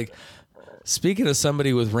 I was like, speaking of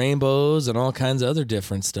somebody with rainbows and all kinds of other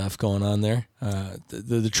different stuff going on there,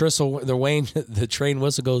 the tristle, the train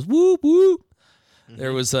whistle goes whoop whoop.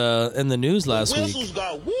 There was in the news last week.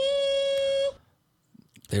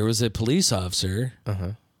 There was a police officer,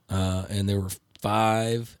 and there were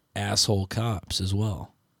 5 asshole cops as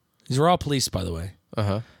well. These were all police, by the way.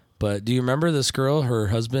 But do you remember this girl? Her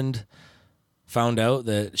husband found out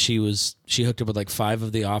that she hooked up with like 5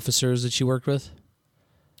 of the officers that she worked with.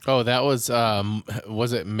 Oh, that was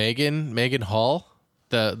it Megan Hall,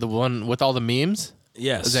 the one with all the memes?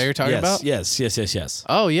 Yes. Is that what you're talking about? Yes.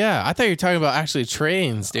 Oh yeah, I thought you were talking about actually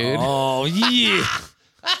trains, dude. Oh yeah.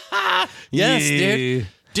 Yes, Yeah. dude.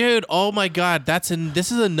 Dude, oh my God, this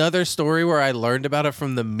is another story where I learned about it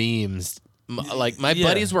from the memes. Like my Yeah.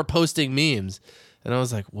 buddies were posting memes, and I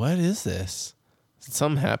was like, "What is this? Did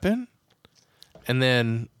something happen?" And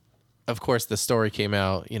then, of course, the story came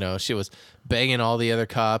out. You know, she was banging all the other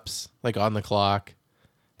cops like on the clock.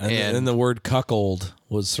 And then the word cuckold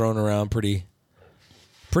was thrown around pretty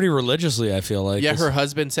religiously, I feel like. Yeah, her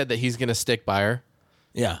husband said that he's gonna stick by her,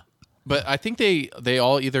 Yeah. but I think they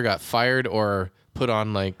all either got fired or put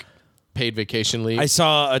on like paid vacation leave. I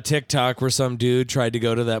saw a TikTok where some dude tried to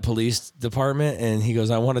go to that police department and he goes,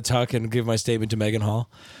 I want to talk and give my statement to Megan Hall.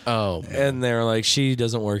 Oh, And they're like, she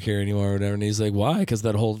doesn't work here anymore or whatever. And he's like, why? Because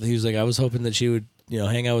he was like, I was hoping that she would,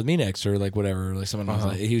 hang out with me next or like whatever. Like someone was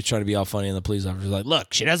like, he was trying to be all funny and the police officer was like,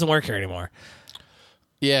 look, she doesn't work here anymore.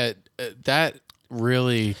 yeah, that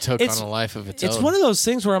really took It's- on a life of its It's own. one of those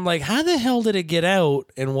things where I'm like, how the hell did it get out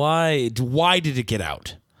and why did it get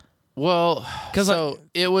out? Well, 'Cause, so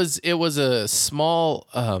it was a small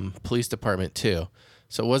police department too,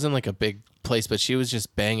 so it wasn't like a big place. But she was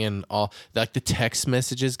just banging all like the text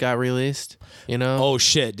messages got released. You know? Oh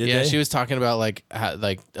shit, did yeah. they? She was talking about like how,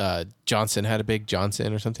 Johnson had a big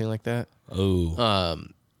Johnson or something like that. Oh.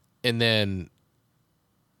 And then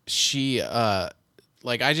she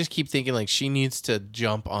like I just keep thinking like she needs to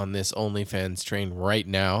jump on this OnlyFans train right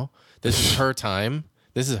now. This is her time.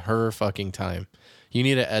 This is her fucking time. You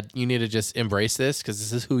need to just embrace this because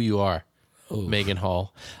this is who you are, Megan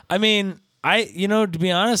Hall. I mean, to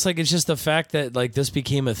be honest, like it's just the fact that like this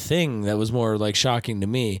became a thing that was more like shocking to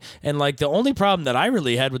me. And like the only problem that I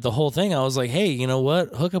really had with the whole thing, I was like, hey, you know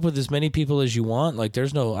what? Hook up with as many people as you want. Like I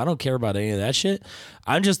don't care about any of that shit.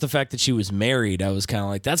 I'm just the fact that she was married. I was kind of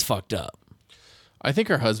like, that's fucked up. I think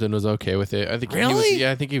her husband was okay with it. I think Really? He was,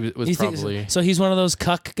 yeah, I think he was You think- probably. so he's one of those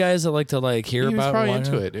cuck guys that like to like hear He was about. probably why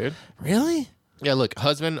into not? it, dude. Really? Yeah, look,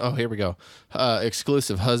 husband. Oh, here we go.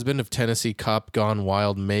 Exclusive husband of Tennessee cop gone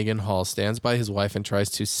wild Megan Hall stands by his wife and tries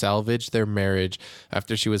to salvage their marriage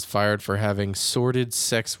after she was fired for having sordid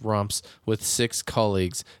sex romps with 6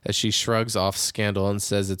 colleagues as she shrugs off scandal and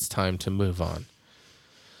says it's time to move on.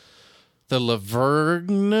 The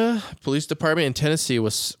Laverne Police Department in Tennessee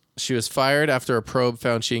she was fired after a probe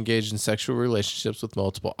found she engaged in sexual relationships with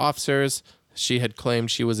multiple officers. She had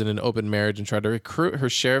claimed she was in an open marriage and tried to recruit her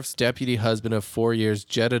sheriff's deputy husband of 4 years,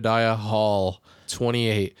 Jedediah Hall,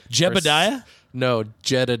 28. Jebediah? No,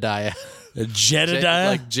 Jedediah. Jedediah?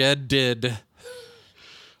 Like Jed did.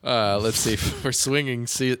 Let's see. For swinging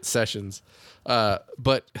sessions.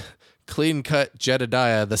 But clean-cut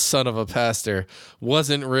Jedediah, the son of a pastor,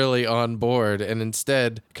 wasn't really on board and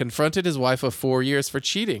instead confronted his wife of 4 years for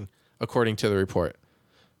cheating, according to the report.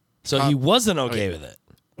 So he wasn't okay with it.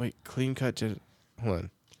 Wait, clean cut. Hold on.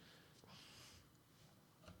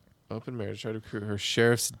 Open marriage. Tried to recruit her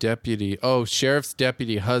sheriff's deputy. Oh, sheriff's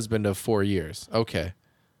deputy husband of 4 years. Okay.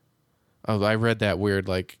 Oh, I read that weird.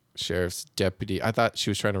 Like sheriff's deputy. I thought she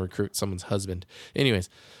was trying to recruit someone's husband. Anyways,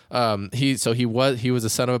 he was a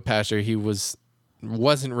son of a pastor. He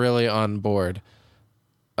wasn't really on board.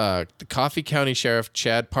 The Coffee County Sheriff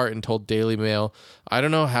Chad Parton told Daily Mail, "I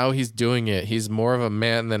don't know how he's doing it. He's more of a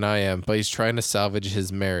man than I am, but he's trying to salvage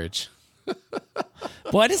his marriage."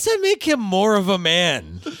 Why does that make him more of a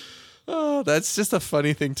man? Oh, that's just a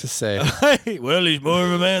funny thing to say. Well, he's more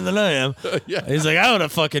of a man than I am. Yeah. He's like, I would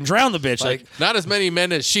have fucking drowned the bitch. Like, not as many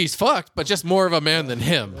men as she's fucked, but just more of a man than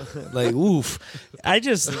him. Like, oof.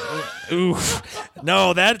 Oof.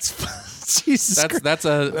 No, that's Jesus Christ.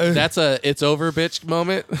 That's a it's over bitch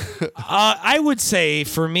moment. I would say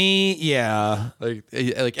for me, yeah.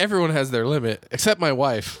 Like everyone has their limit except my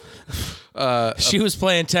wife. She was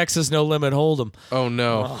playing Texas No Limit Hold'em. Oh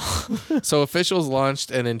no. So officials launched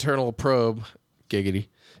an internal probe, giggity,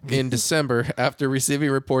 in December after receiving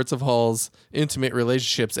reports of Hall's intimate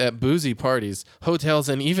relationships at boozy parties, hotels,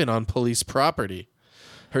 and even on police property.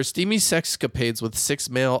 Her steamy sexcapades with 6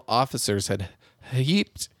 male officers had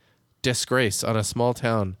heaped disgrace on a small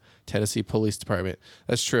town Tennessee police department.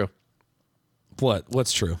 That's true.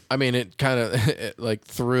 What's true? I mean, it kind of like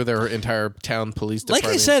threw their entire town police department.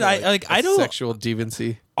 Like I said, I don't sexual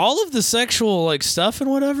deviancy. All of the sexual like stuff and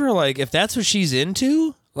whatever. Like if that's what she's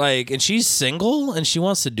into, like, and she's single and she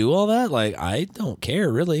wants to do all that, like I don't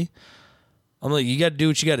care really. I'm like, you got to do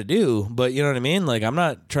what you got to do, but you know what I mean. Like I'm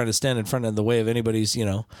not trying to stand in front of the way of anybody's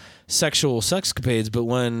sexual sexcapades. But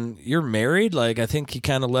when you're married, like I think you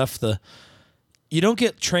kind of left you don't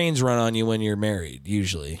get trains run on you when you're married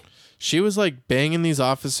usually. She was like banging these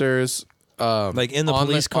officers, like in the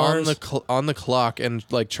police cars on the clock, and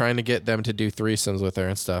like trying to get them to do threesomes with her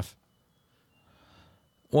and stuff.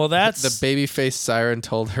 Well, that's the babyface siren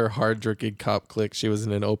told her hard-drinking cop clique she was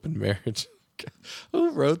in an open marriage. Who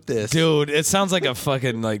wrote this, dude? It sounds like a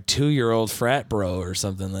fucking like 2-year-old frat bro or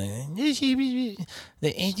something like. The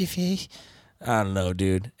I don't know,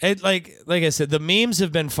 dude. It like I said, the memes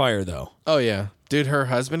have been fire though. Oh yeah, dude. Her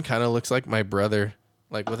husband kind of looks like my brother.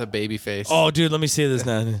 Like with a baby face. Oh, dude, let me see this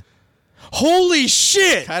now. Holy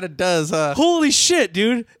shit! Kind of does, huh? Holy shit,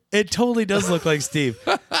 dude. It totally does look like Steve.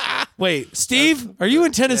 Wait, Steve? Are you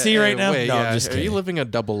in Tennessee right now? Wait, no, yeah. I'm just kidding. Are you living a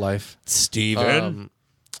double life? Steven?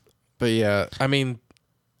 But yeah, I mean,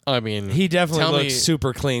 he definitely looks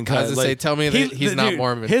super clean cut. I was gonna say, tell me that he's not dude,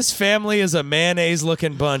 Mormon. His family is a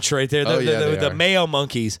mayonnaise-looking bunch right there. The mayo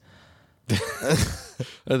monkeys.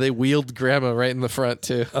 They wheeled Grandma right in the front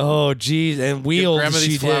too. Oh, geez, and wheeled. Grandma she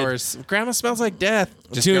these flowers. Did. Grandma smells like death.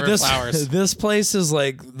 Just dude, give her flowers. This place is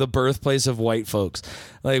like the birthplace of white folks.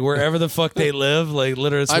 Like wherever the fuck they live, like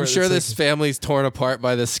literally. I'm sure this family's torn apart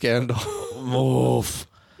by this scandal. Oof.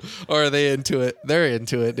 Or are they into it? They're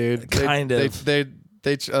into it, dude. Kind of. They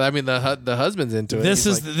I mean, the husband's into it.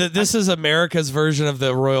 This is America's version of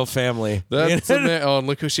the royal family. That's oh, and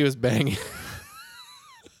look who she was banging.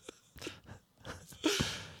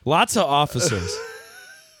 Lots of officers.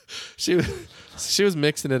 She was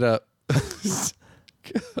mixing it up. Look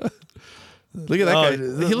at that guy.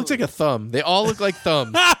 He looks like a thumb. They all look like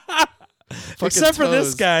thumbs. Except for toes.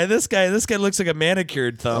 this guy. This guy looks like a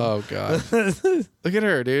manicured thumb. Oh god. Look at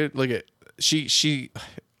her, dude. Look at she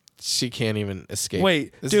can't even escape.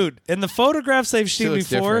 Wait, dude, in the photographs they've seen looks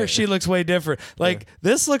before, different. she looks way different. Like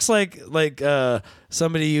this looks like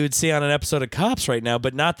somebody you would see on an episode of Cops right now,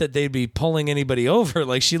 but not that they'd be pulling anybody over.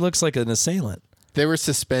 Like she looks like an assailant. They were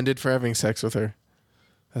suspended for having sex with her.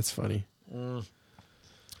 That's funny.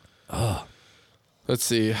 Let's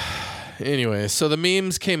see. Anyway, so the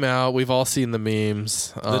memes came out. We've all seen the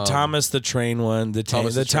memes. The Thomas the Train one, the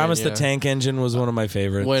Thomas the Tank Engine was one of my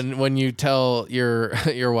favorites. When you tell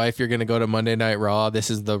your wife you're going to go to Monday Night Raw,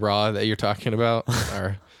 this is the Raw that you're talking about.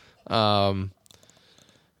 Or,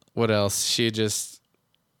 what else? She's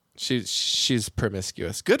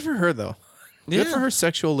promiscuous. Good for her though. Good for her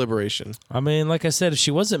sexual liberation. I mean, like I said, if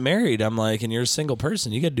she wasn't married, I'm like, and you're a single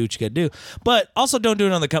person, you got to do what you got to do. But also don't do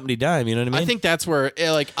it on the company dime, you know what I mean? I think that's where,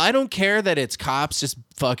 like, I don't care that it's cops just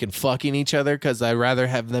fucking each other because I'd rather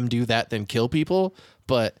have them do that than kill people.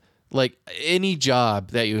 But, like, any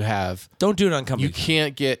job that you have, don't do it on company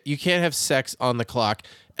you can't have sex on the clock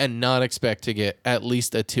and not expect to get at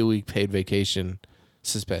least a 2-week paid vacation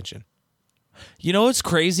suspension. You know what's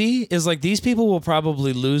crazy is like these people will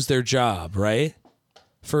probably lose their job, right?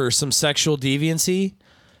 For some sexual deviancy.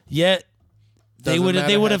 Yet they would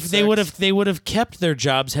have kept their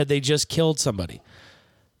jobs had they just killed somebody.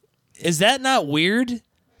 Is that not weird?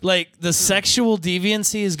 Like the sexual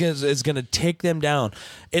deviancy is gonna take them down.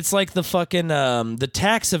 It's like the fucking the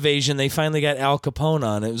tax evasion they finally got Al Capone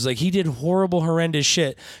on. It was like he did horrible, horrendous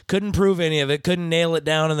shit. Couldn't prove any of it. Couldn't nail it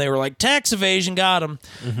down, and they were like, tax evasion got him.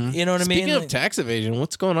 You know what I mean? Speaking of tax evasion,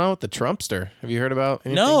 what's going on with the Trumpster? Have you heard about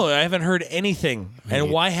anything? No, I haven't heard anything. And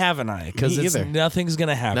why haven't I? Because nothing's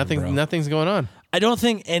gonna happen. Bro. Nothing's going on. I don't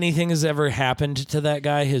think anything has ever happened to that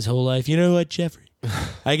guy his whole life. You know what, Jeffrey?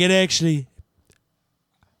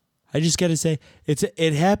 I just gotta say,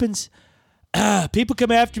 it happens. People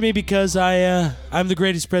come after me because I'm the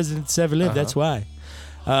greatest president that's ever lived. That's why.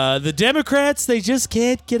 The Democrats, they just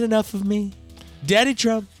can't get enough of me. Daddy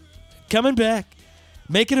Trump, coming back,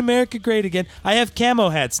 making America great again. I have camo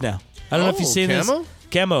hats now. I don't know if you've seen camo? this.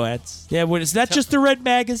 Camo hats. Yeah, it's not just the red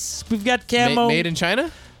magas. We've got camo. Made in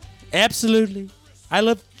China? Absolutely. I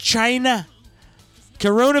love China.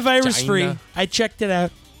 Coronavirus free. I checked it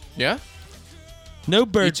out. Yeah? No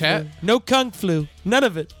bird flu. No kung flu. None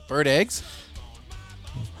of it. Bird eggs?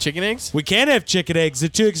 Chicken eggs? We can't have chicken eggs. They're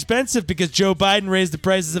too expensive because Joe Biden raised the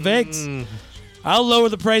prices of eggs. I'll lower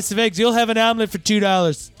the price of eggs. You'll have an omelet for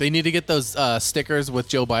 $2. They need to get those stickers with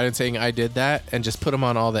Joe Biden saying I did that and just put them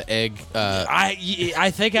on all the egg.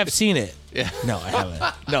 I think I've seen it. Yeah. No, I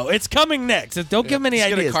haven't. No, it's coming next. Don't give me any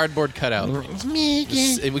Just ideas. get a cardboard cutout. And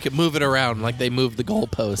we could move it around like they moved the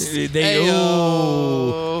goalposts.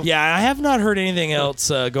 Yeah, I have not heard anything else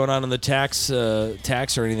going on in the tax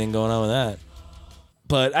or anything going on with that.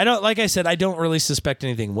 But I don't. Like I said, I don't really suspect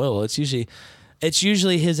anything will. It's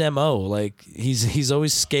usually his MO. Like he's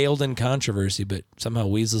always scaled in controversy, but somehow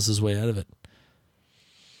weasels his way out of it.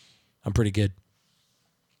 I'm pretty good.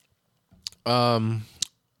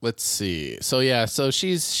 Let's see. So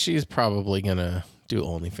she's probably gonna do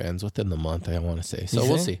OnlyFans within the month. I want to say. So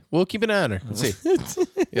we'll see. We'll keep an eye on her. Let's see.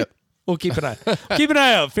 Yep. We'll keep an eye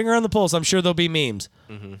out. Finger on the pulse. I'm sure there'll be memes.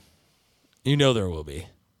 You know there will be.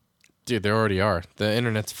 Dude, there already are. The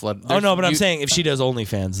internet's flooded. Oh no, but I'm saying if she does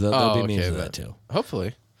OnlyFans, there'll be memes of but that too.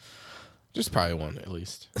 Hopefully, there's probably one at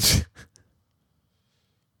least.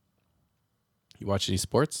 You watch any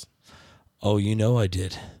sports? Oh, you know I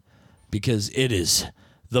did, because it is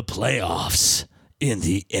the playoffs in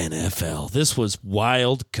the NFL. This was not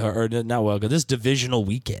wild card. This divisional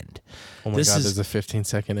weekend. Oh my God, there's a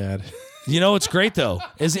 15-second ad. You know what's great though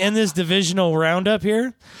is in this divisional roundup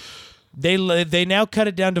here. They now cut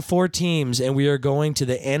it down to 4 teams, and we are going to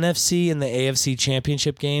the NFC and the AFC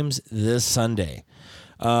championship games this Sunday.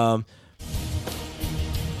 NFL.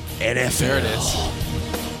 There it is.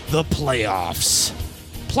 The playoffs.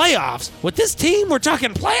 Playoffs? With this team, we're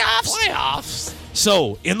talking playoffs? Playoffs.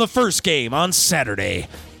 So, in the first game on Saturday,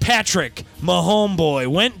 Patrick Mahomeboy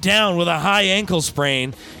went down with a high ankle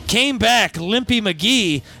sprain, came back, Limpy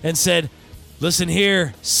McGee, and said, listen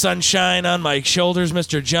here, sunshine on my shoulders,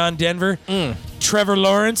 Mr. John Denver. Trevor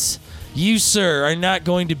Lawrence, you, sir, are not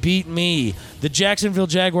going to beat me. The Jacksonville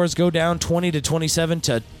Jaguars go down 20-27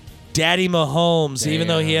 to Daddy Mahomes, even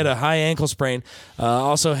though he had a high ankle sprain.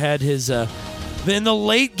 Also had his... in the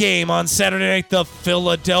late game on Saturday night, the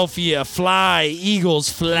Philadelphia Eagles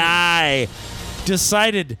fly,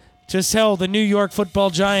 decided to tell the New York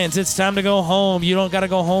Football Giants, it's time to go home. You don't got to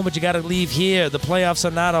go home, but you got to leave here. The playoffs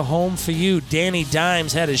are not a home for you. Danny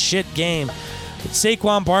Dimes had a shit game.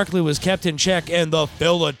 Saquon Barkley was kept in check, and the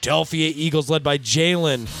Philadelphia Eagles, led by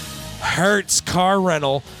Jalen Hurts car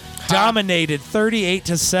rental, dominated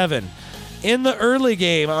 38-7. In the early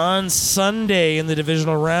game on Sunday in the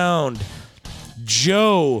divisional round,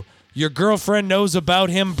 Joe, your girlfriend knows about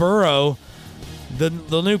him, Burrow, the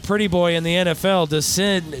new pretty boy in the NFL,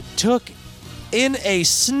 took in a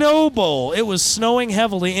snow bowl. It was snowing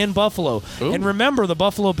heavily in Buffalo. Ooh. And remember, the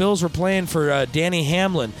Buffalo Bills were playing for Danny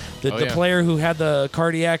Hamlin, the player who had the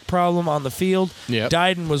cardiac problem on the field,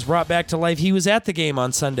 died and was brought back to life. He was at the game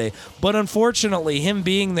on Sunday. But unfortunately, him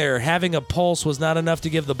being there, having a pulse, was not enough to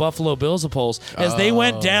give the Buffalo Bills a pulse, as they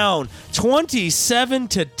went down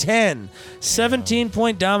 27-10.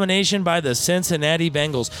 17-point domination by the Cincinnati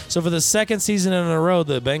Bengals. So for the second season in a row,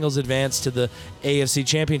 the Bengals advanced to the AFC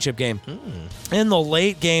Championship game. In the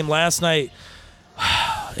late game last night,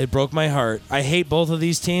 it broke my heart. I hate both of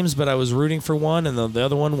these teams, but I was rooting for one, and the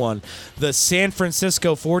other one won. The San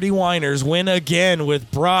Francisco 49ers win again with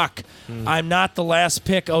Brock. I'm not the last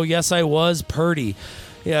pick. Oh, yes, I was. Purdy.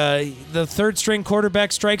 The third-string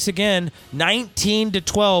quarterback strikes again,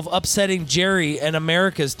 19-12, upsetting Jerry and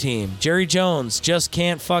America's team. Jerry Jones just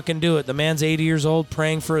can't fucking do it. The man's 80 years old,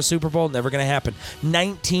 praying for a Super Bowl. Never going to happen.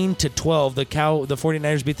 19-12, the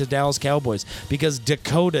 49ers beat the Dallas Cowboys because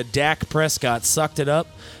Dak Prescott sucked it up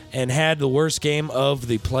and had the worst game of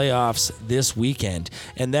the playoffs this weekend.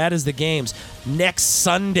 And that is the games. Next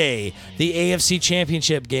Sunday, the AFC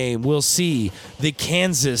Championship game will see the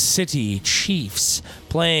Kansas City Chiefs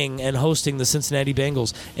playing and hosting the Cincinnati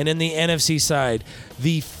Bengals. And in the NFC side,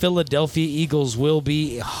 the Philadelphia Eagles will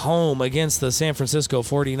be home against the San Francisco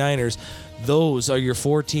 49ers. Those are your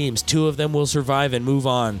 4 teams. 2 of them will survive and move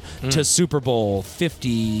on to Super Bowl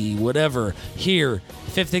 50, whatever. Here, I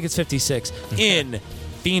think it's 56, in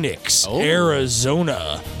Phoenix,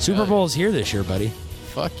 Arizona. Super Bowl is here this year, buddy.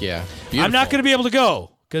 Fuck yeah. I'm not going to be able to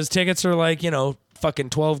go because tickets are like, fucking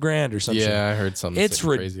 $12,000 or something. Yeah, I heard something. It's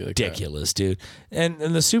crazy ridiculous, like dude. And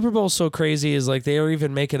the Super Bowl's so crazy is like they are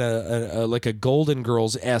even making a Golden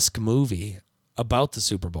Girls-esque movie about the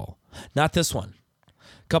Super Bowl. Not this one.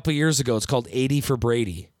 A couple years ago, it's called 80 for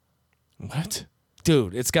Brady. What?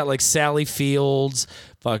 Dude, it's got like Sally Fields,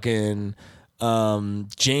 fucking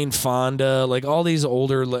Jane Fonda, like all these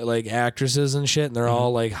older like actresses and shit, and they're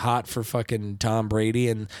all like hot for fucking Tom Brady,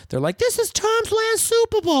 and they're like, this is Tom's last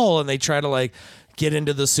Super Bowl, and they try to like get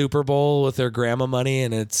into the Super Bowl with their grandma money,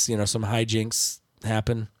 and it's some hijinks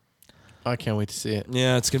happen. I can't wait to see it.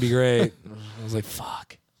 Yeah, it's gonna be great. I was like,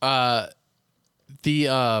 fuck.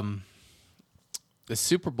 The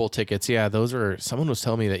Super Bowl tickets, yeah, those are. Someone was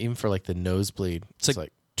telling me that even for like the nosebleed, it's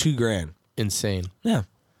like $2,000. insane. Yeah.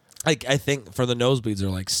 I think for the nosebleeds, they're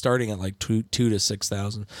like starting at like two to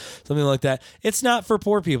 6,000, something like that. It's not for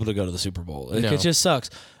poor people to go to the Super Bowl. Like, No. It just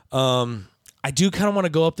sucks. I do kind of want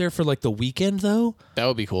to go up there for like the weekend though, That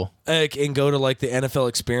would be cool. and go to like the NFL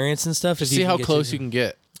experience and stuff. See how close you can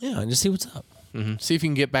get. Yeah, and just see what's up. See if you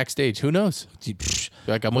can get backstage. Who knows?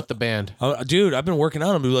 Like I'm with the band. Dude, I've been working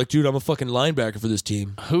out. I'm like, dude, I'm a fucking linebacker for this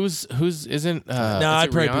team. Who's isn't? No,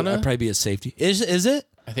 I'd I'd probably be a safety. Is it?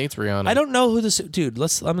 I think it's Rihanna. I don't know who dude.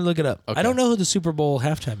 Let me look it up. Okay. I don't know who the Super Bowl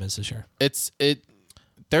halftime is this year.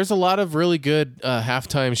 There's a lot of really good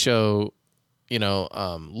halftime show,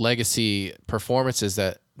 legacy performances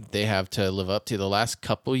that they have to live up to. The last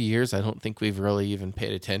couple years, I don't think we've really even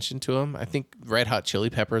paid attention to them. I think Red Hot Chili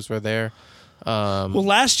Peppers were there. Well,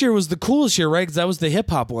 last year was the coolest year, right? Because that was the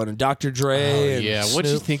hip hop one, and Dr. Dre. And Yeah, what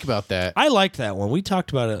did you Snoop. think about that? I liked that one. We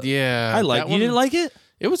talked about it. Yeah, I liked. that You one- didn't like it?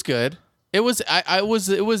 It was good. It was.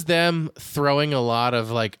 It was them throwing a lot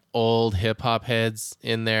of like old hip hop heads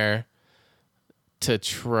in there to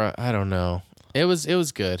try. I don't know. It was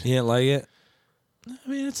good. You didn't like it? I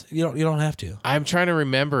mean, it's you don't have to. I'm trying to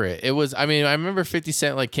remember it. It was. I mean, I remember 50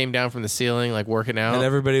 Cent like came down from the ceiling like working out. And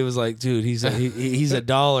everybody was like, "Dude, he's he's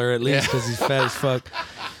 $1 at least because he's fat as fuck.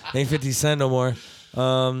 Ain't 50 Cent no more."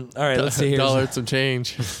 All right, let's see here. $1 and some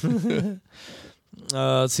change.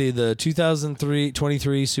 Let's see. The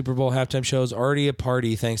 2023 Super Bowl halftime show is already a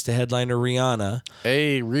party thanks to headliner Rihanna.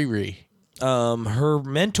 Hey, Riri. Her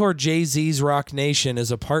mentor Jay-Z's Rock Nation is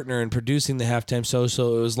a partner in producing the halftime show,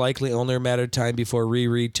 so it was likely only a matter of time before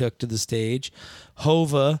Riri took to the stage.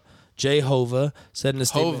 Jay Hova, said in a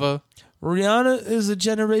statement, Hova. Rihanna is a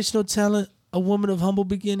generational talent, a woman of humble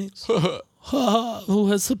beginnings. Who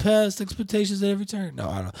has surpassed expectations at every turn. No,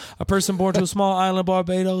 I don't know. A person born to a small island,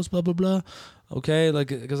 Barbados, blah, blah, blah. Okay, like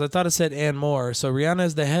because I thought it said and more. So Rihanna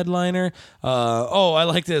is the headliner. I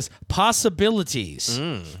like this. Possibilities.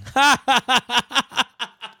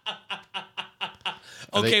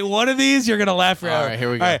 Okay, one of these you're gonna laugh forever. All right,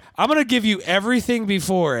 here we go. All right, I'm gonna give you everything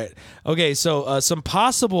before it. Okay, so some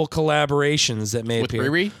possible collaborations that may With appear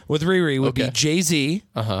Riri? with Riri would be Okay. Jay-Z.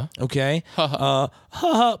 Okay, Paul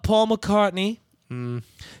McCartney,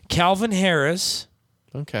 Calvin Harris,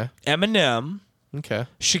 Okay. Eminem, Okay.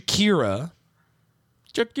 Shakira,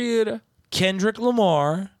 Kendrick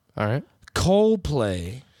Lamar, All right.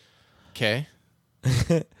 Coldplay, Okay.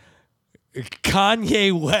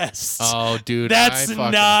 Kanye West. Oh, dude, That's I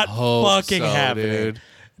fucking not hope fucking so, happening.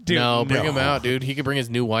 Dude, no, bring no. him out, dude. He could bring his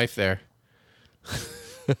new wife there.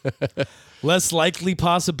 Less likely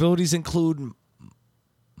possibilities include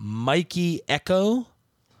Mikey Echo,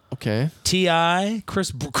 Okay. T.I.,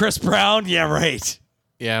 Chris Brown. Yeah, right.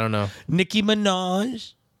 Yeah, I don't know. Nicki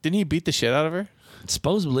Minaj. Didn't he beat the shit out of her?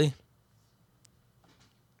 Supposedly.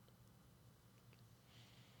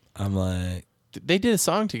 I'm like, They did a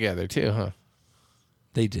song together too, huh?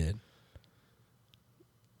 they did.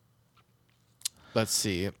 Let's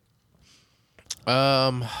see.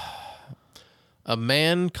 A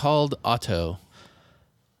Man Called Otto.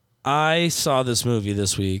 I saw this movie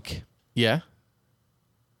this week, Yeah.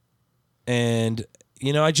 and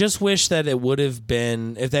I just wish that it would have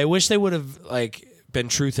been. I wish they would have like been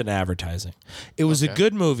truth in advertising. It was a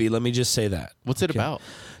good movie. Let me just say that. What's it about?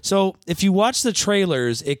 So if you watch the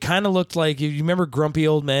trailers, it kind of looked like, you remember Grumpy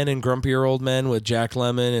Old Men and Grumpier Old Men with Jack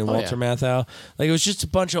Lemmon and Walter Matthau? Like, it was just a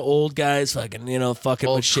bunch of old guys fucking, fucking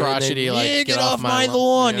Old with shit. crotchety, like, get off my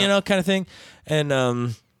lawn, yeah. kind of thing.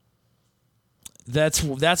 And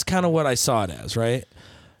that's kind of what I saw it as, right?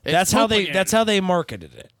 That's how they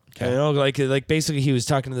marketed it. Okay. Like basically he was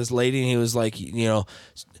talking to this lady and he was like,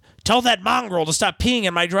 tell that mongrel to stop peeing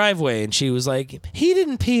in my driveway. And she was like, he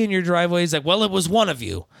didn't pee in your driveway. He's like, well, it was one of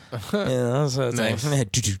you. So it's Nice.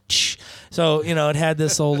 like, so, it had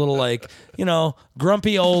this whole little like,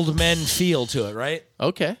 grumpy old men feel to it, right?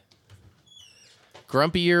 Okay.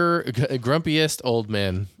 Grumpiest old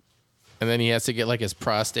man. And then he has to get like his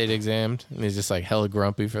prostate examined, and he's just like hella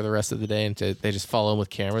grumpy for the rest of the day. And they just follow him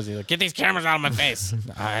with cameras. He's like, "Get these cameras out of my face!"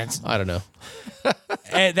 I don't know.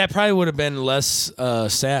 And that probably would have been less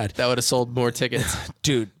sad, That would have sold more tickets.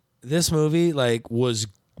 dude. This movie like was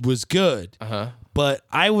good, but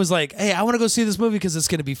I was like, hey, I want to go see this movie because it's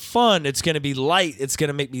going to be fun. It's going to be light. It's going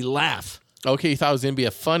to make me laugh. Okay, you thought it was gonna be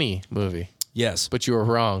a funny movie, Yes, but you were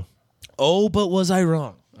wrong. oh, but was I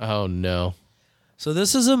wrong? Oh no. So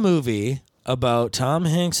this is a movie about Tom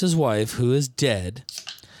Hanks' wife who is dead.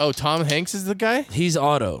 Oh, Tom Hanks is the guy. He's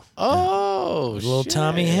Otto. Oh, Little shit.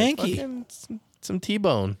 Tommy Hanky. Fucking some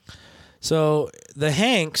T-bone. So the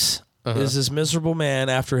Hanks is this miserable man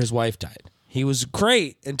after his wife died. He was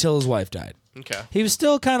great until his wife died. Okay. He was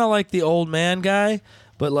still kind of like the old man guy,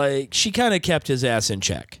 but like she kind of kept his ass in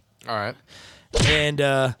check. All right.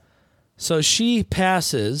 And so she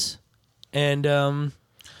passes, and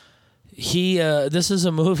this is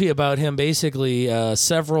a movie about him basically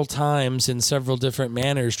several times in several different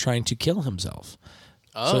manners trying to kill himself.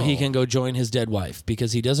 So he can go join his dead wife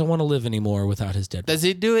because he doesn't want to live anymore without his dead wife. Does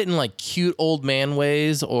he do it in like cute old man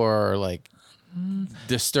ways or like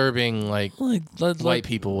disturbing like white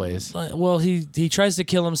people ways? Well, he tries to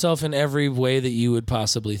kill himself in every way that you would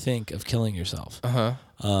possibly think of killing yourself.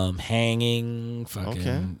 Hanging,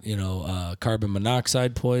 fucking, carbon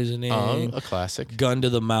monoxide poisoning, A classic. gun to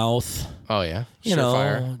the mouth. Oh yeah.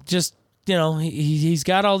 Surefire. Just he's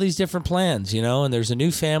got all these different plans, and there's a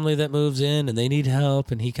new family that moves in and they need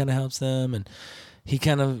help, and he kind of helps them, and he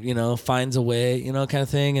kind of finds a way, kind of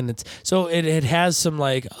thing. And it's so it has some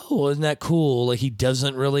like, oh, isn't that cool? Like he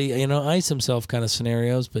doesn't really ice himself kind of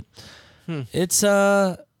scenarios, but it's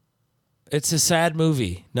a sad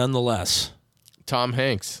movie nonetheless. Tom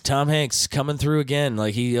Hanks coming through again.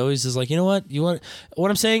 Like he always is like,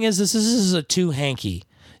 what I'm saying is this is a too hanky.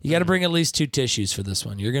 You got to bring at least 2 tissues for this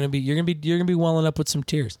one. You're gonna be welling up with some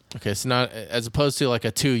tears. Okay, so not as opposed to like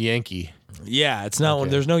a 2 Yankee. Yeah, it's not one.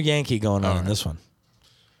 There's no Yankee going on in this one.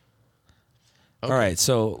 Okay. All right,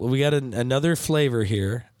 so we got another flavor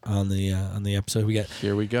here on the episode.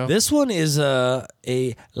 Here we go. This one is a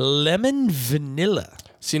lemon vanilla.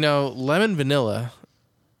 See now, lemon vanilla,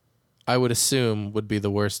 I would assume would be the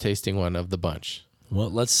worst tasting one of the bunch. Well,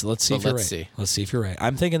 let's see if you're right. Let's see if you're right.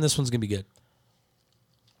 I'm thinking this one's gonna be good.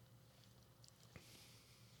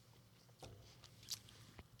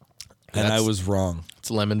 And I was wrong.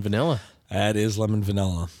 It's lemon vanilla. That is lemon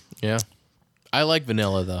vanilla. Yeah. I like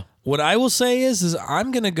vanilla though. What I will say is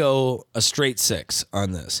I'm going to go a straight 6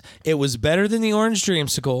 on this. It was better than the orange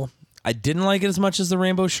dreamsicle. I didn't like it as much as the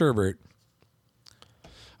rainbow sherbet.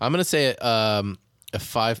 I'm going to say a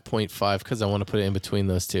 5.5 because I want to put it in between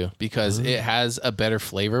those two because it has a better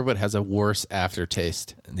flavor but has a worse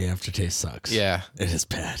aftertaste. The aftertaste sucks. Yeah. It is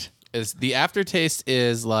bad. The aftertaste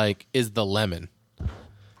is the lemon.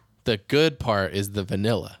 The good part is the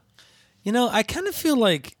vanilla. I kind of feel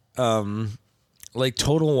like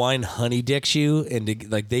Total Wine honey dicks you,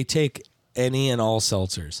 and like they take any and all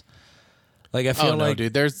seltzers. Like I feel like,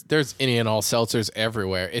 dude, there's any and all seltzers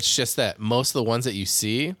everywhere. It's just that most of the ones that you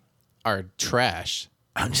see are trash.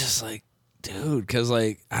 I'm just like, dude, because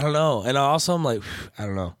like I don't know, and also I'm like, I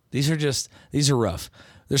don't know. These are rough.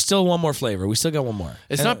 There's still one more flavor. We still got one more.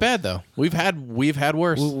 It's not bad though. We've had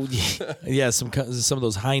worse. Yeah, some of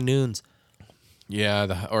those high noons. Yeah,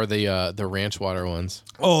 the ranch water ones.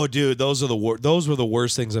 Oh, dude, those were the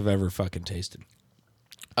worst things I've ever fucking tasted.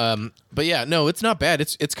 But yeah, no, it's not bad.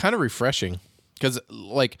 It's kind of refreshing because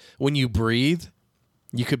like when you breathe,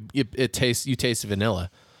 you taste vanilla,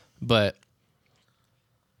 but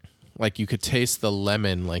like you could taste the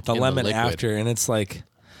lemon, like the in lemon the liquid. after, and it's like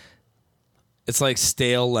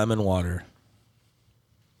stale lemon water.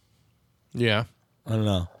 Yeah, I don't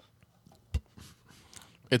know.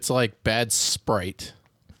 it's like bad Sprite.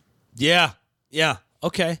 Yeah.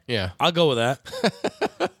 Okay. Yeah, I'll go with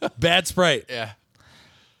that. Bad Sprite. yeah.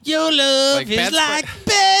 Your love Like is bad like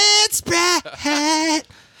bad bad Sprite.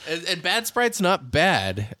 And bad Sprite's not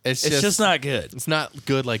bad. It's just not good. It's not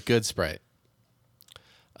good like good Sprite.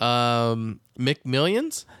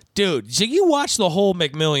 McMillions? Dude, so you watched the whole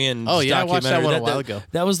McMillions Oh, yeah, I watched that documentary. one a while ago.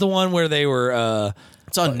 That was the one where they were...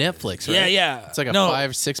 It's on Netflix, right? Yeah. It's like a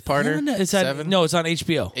 5-6-parter. No, it's seven. No, it's on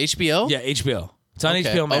HBO. HBO? Yeah, HBO. It's on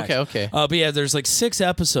Okay, HBO Max. okay. But yeah, there's like 6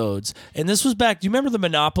 episodes, and this was back. Do you remember the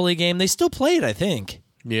Monopoly game? They still play it, I think.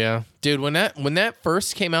 Yeah, dude. When that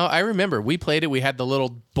first came out, I remember we played it. We had the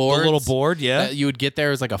little board. The little board, yeah. That you would get there.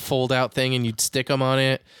 It was like a fold out thing, and you'd stick them on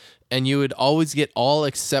it, and you would always get all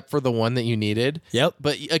except for the one that you needed. Yep.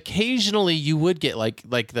 But occasionally you would get like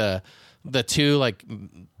the 2 like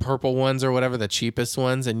purple ones or whatever, the cheapest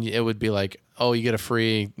ones, and it would be like, oh, you get a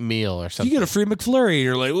free meal or something. You get a free McFlurry.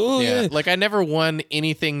 You're like, oh yeah. Like I never won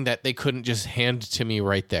anything that they couldn't just hand to me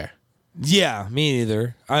right there. Yeah, me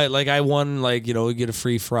neither. I won you get a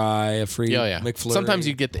free fry, a free McFlurry. Sometimes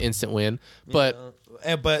you get the instant win, but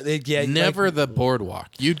never the boardwalk.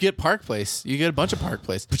 You'd get Park Place. You get a bunch of Park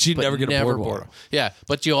Place, but you'd never get a boardwalk. Yeah,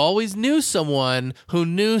 but you always knew someone who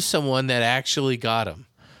knew someone that actually got them.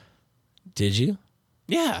 Did you?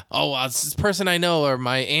 Yeah. Oh, well, it's this person I know, or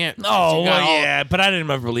my aunt. Oh, well, yeah, but I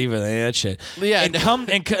didn't ever believe in that shit. Yeah, and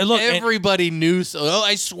look, everybody knew. Oh,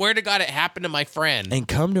 I swear to God, it happened to my friend. And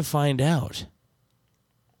come to find out,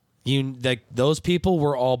 those people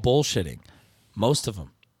were all bullshitting, most of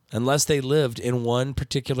them, unless they lived in one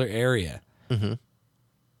particular area,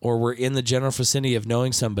 or were in the general vicinity of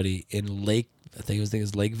knowing somebody in I think it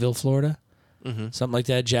was Lakeville, Florida, something like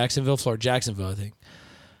that, Jacksonville, I think.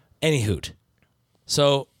 Any hoot.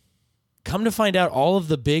 So, come to find out, all of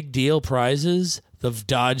the big deal prizes, the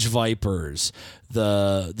Dodge Vipers,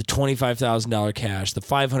 the $25,000 cash, the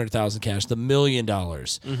 $500,000 cash, the $1 million,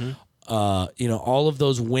 all of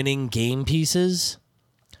those winning game pieces,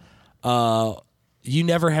 you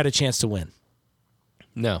never had a chance to win.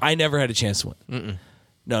 No, I never had a chance to win.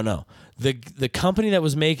 No. The company that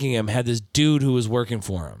was making them had this dude who was working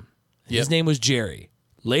for him. His name was Jerry,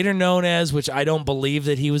 later known as, which I don't believe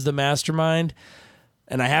that he was the mastermind.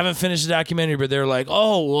 And I haven't finished the documentary, but they're like,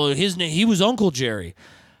 oh, well, he was Uncle Jerry.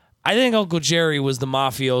 I think Uncle Jerry was the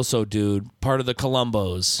mafioso dude, part of the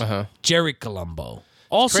Colombos. Jerry Colombo.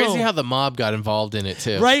 Also, crazy how the mob got involved in it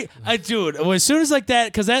too. Right? Dude, as soon as like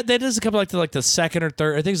that, because that doesn't come like the second or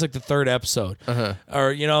third, I think it's like the third episode.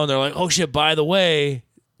 Or, and they're like, oh shit, by the way,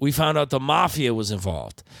 we found out the mafia was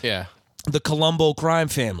involved. Yeah. The Colombo crime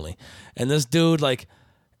family. And this dude, part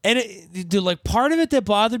of it that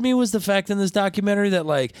bothered me was the fact in this documentary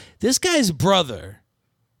that this guy's brother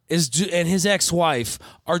and his ex-wife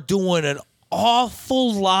are doing an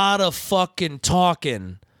awful lot of fucking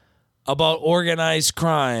talking about organized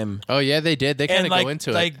crime. Oh yeah, they did. They kind of go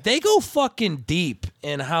into it. They go fucking deep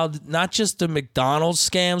in how not just the McDonald's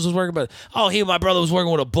scams was working, but my brother was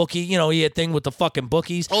working with a bookie. He had a thing with the fucking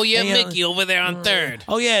bookies. Oh yeah, Mickey over there on Third.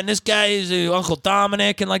 Oh yeah, and this guy is Uncle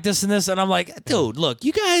Dominic and this and this, and I'm like, dude, look,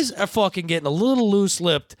 you guys are fucking getting a little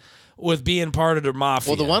loose-lipped with being part of the mafia.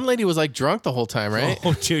 Well, the one lady was drunk the whole time, right?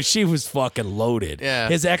 Oh, dude, she was fucking loaded. Yeah.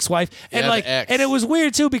 His ex-wife. And the ex. and it was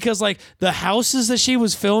weird too because the houses that she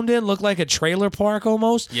was filmed in looked like a trailer park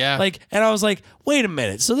almost. Yeah. And I was like, wait a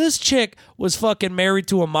minute. So this chick was fucking married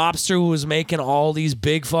to a mobster who was making all these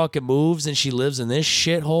big fucking moves and she lives in this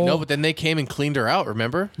shithole? No, but then they came and cleaned her out,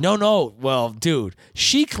 remember? No. Well, dude,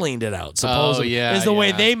 she cleaned it out, supposedly. Oh, yeah. Is the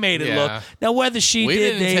way they made it look. Now, whether she we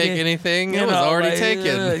did... didn't take anything. It was already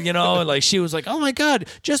taken. And she was like, oh my God,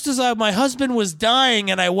 just as my husband was dying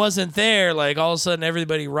and I wasn't there, all of a sudden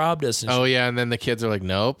everybody robbed us. Oh, yeah, and then the kids are like,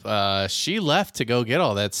 nope, she left to go get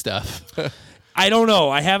all that stuff. I don't know.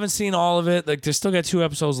 I haven't seen all of it. They still got 2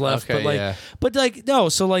 episodes left. Okay, but no.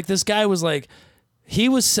 So this guy was he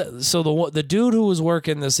was the dude who was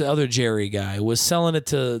working this other Jerry guy was selling it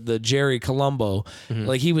to the Jerry Colombo.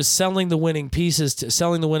 He was selling the winning pieces to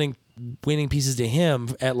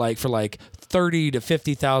him at for $30,000 to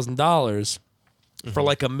 $50,000. For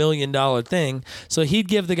 $1 million thing. So he'd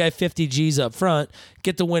give the guy 50 G's up front,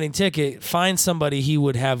 get the winning ticket, find somebody he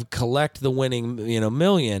would have collect the winning,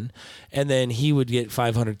 million, and then he would get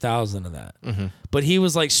 500,000 of that. But he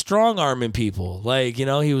was strong arming people.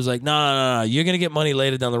 He was like, no, you're going to get money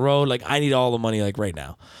later down the road. I need all the money right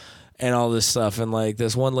now. And all this stuff. And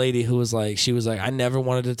this one lady who was she was I never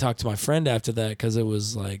wanted to talk to my friend after that because it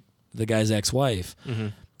was the guy's ex-wife.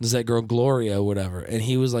 There's that girl Gloria or whatever, and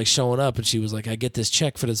he was showing up, and she was like, I get this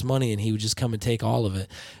check for this money, and he would just come and take all of it.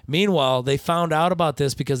 Meanwhile, they found out about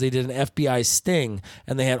this because they did an FBI sting,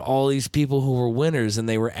 and they had all these people who were winners, and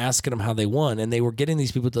they were asking them how they won, and they were getting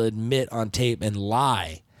these people to admit on tape and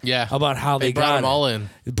lie Yeah. about how they brought got them it. all in.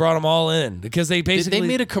 It brought them all in because they basically They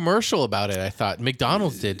made a commercial about it. I thought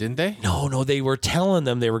McDonald's did, didn't they? No, they were telling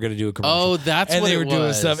them they were going to do a commercial. Oh, that's and what they it were doing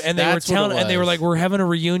was. stuff, and That's they were what it telling, and they were was. like, "We're having a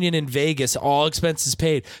reunion in Vegas, all expenses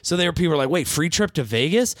paid." So people were like, "Wait, free trip to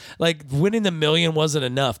Vegas?" Like winning the $1 million wasn't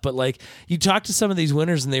enough, but like you talk to some of these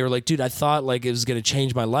winners, and they were like, "Dude, I thought like it was going to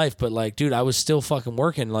change my life, but like, dude, I was still fucking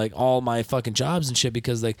working like all my fucking jobs and shit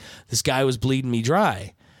because like this guy was bleeding me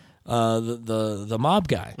dry, the mob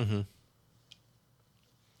guy." Mm-hmm.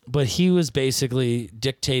 But he was basically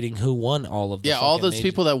dictating who won all of the Yeah, all fucking those major-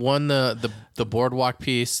 people that won the boardwalk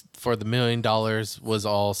piece for the $1 million was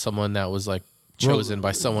all someone that was like chosen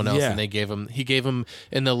by someone else, Yeah. and he gave him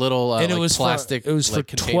in the little and it like was plastic. it was for like,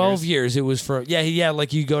 12 containers. years. It was for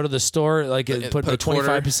like you go to the store, like it put the put a quarter.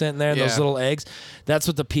 25% in there, those Yeah. little eggs. That's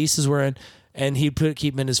what the pieces were in, and he'd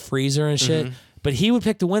keep them in his freezer and shit. Mm-hmm. But he would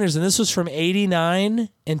pick the winners, and this was from 89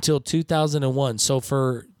 until 2001. So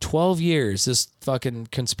for 12 years, this fucking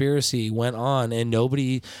conspiracy went on, and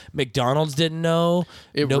McDonald's didn't know.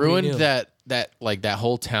 It Nobody ruined knew. that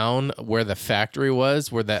whole town where the factory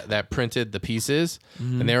was, where that printed the pieces,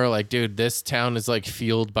 Mm-hmm. and they were like, dude, this town is like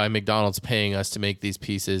fueled by McDonald's paying us to make these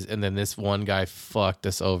pieces, and then this one guy fucked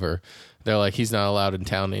us over. They're like, he's not allowed in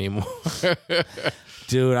town anymore.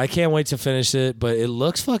 Dude, I can't wait to finish it, but it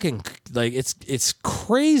looks fucking like it's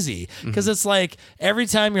crazy because it's like every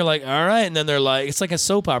time you're like, all right, and then they're like, it's like a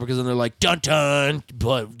soap opera because then they're like, dun dun,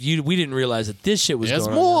 but we didn't realize that this shit was There's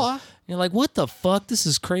going more. on. You're like, what the fuck? This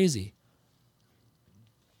is crazy.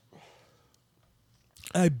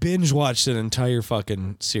 I binge watched an entire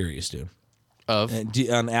fucking series, dude, Of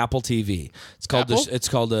on Apple TV. It's called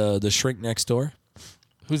Apple? The Shrink Next Door.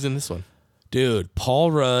 who's in this one? Dude,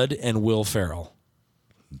 Paul Rudd and Will Ferrell.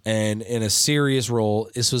 And in a serious role,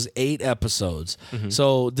 this was 8 episodes.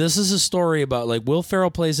 So this is a story about like Will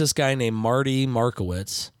Ferrell plays this guy named Marty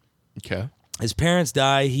Markowitz. Okay. His parents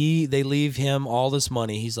die. They leave him all this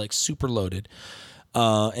money. He's like super loaded,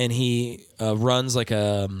 and he runs like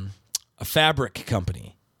a fabric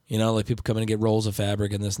company. You know, like people come in and get rolls of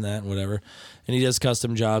fabric and this and that and whatever. And he does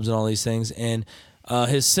custom jobs and all these things. And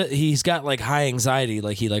he's got like high anxiety.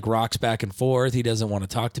 Like he like rocks back and forth. He doesn't want to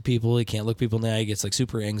talk to people. He can't look people in the eye. He gets like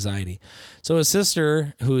super anxiety. So his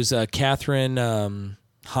sister, who's Catherine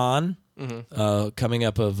Hahn, coming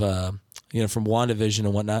up of from WandaVision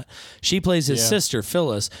and whatnot, she plays his sister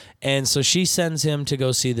Phyllis, and so she sends him to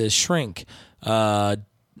go see this shrink that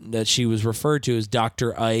she was referred to as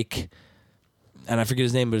Dr. Ike, and I forget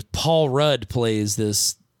his name, but Paul Rudd plays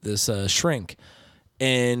this shrink,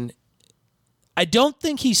 and I don't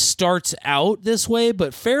think he starts out this way,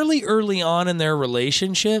 but fairly early on in their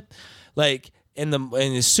relationship, like and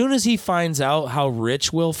as soon as he finds out how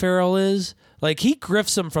rich Will Ferrell is, like he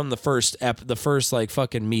grifts him from the first like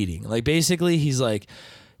fucking meeting. Like basically he's like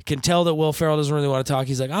can tell that Will Ferrell doesn't really want to talk.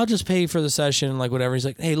 He's like, I'll just pay for the session, like whatever. He's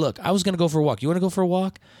like, hey, look, I was gonna go for a walk. You want to go for a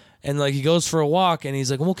walk? And like he goes for a walk, and he's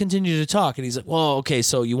like, we'll continue to talk. And he's like, well, okay,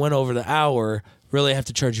 so you went over the hour. Really have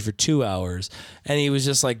to charge you for 2 hours. And he was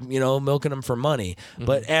just like, milking him for money.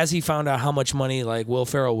 But as he found out how much money like Will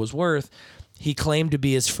Ferrell was worth, he claimed to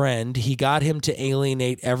be his friend. He got him to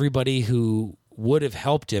alienate everybody who would have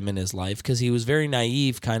helped him in his life because he was very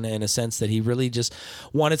naive, kind of in a sense that he really just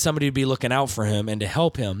wanted somebody to be looking out for him and to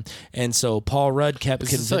help him. And so Paul Rudd kept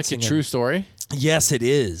Is this convincing like a him. true story? Yes, it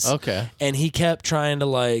is. Okay. And he kept trying to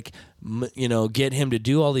like, get him to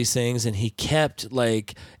do all these things. And he kept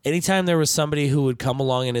like, anytime there was somebody who would come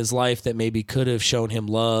along in his life that maybe could have shown him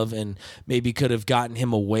love and maybe could have gotten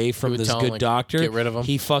him away from would this tell him, good like, doctor, get rid of him?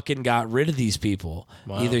 he fucking got rid of these people.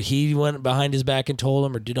 Wow. Either he went behind his back and told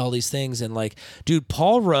him or did all these things. And like, dude,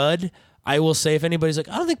 Paul Rudd, I will say, if anybody's like,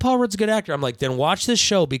 I don't think Paul Rudd's a good actor, I'm like, then watch this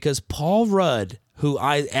show because Paul Rudd, who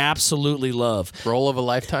I absolutely love, Role of a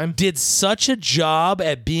lifetime? did such a job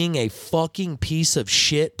at being a fucking piece of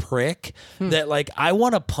shit prick that like I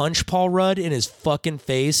want to punch Paul Rudd in his fucking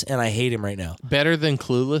face, and I hate him right now. Better than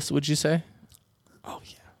Clueless, would you say? Oh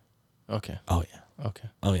yeah. Okay. Oh yeah. Okay.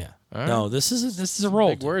 Oh yeah. right. No, this is a role.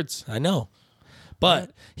 Big words. I know.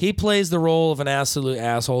 But he plays the role of an absolute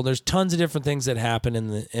asshole. There's tons of different things that happen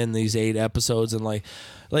in these 8 episodes, and like,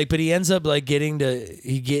 but he ends up like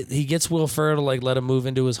he gets Will Ferrell to like let him move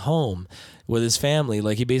into his home with his family.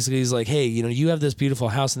 Like he basically is like, hey, you have this beautiful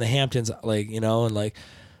house in the Hamptons, like and like.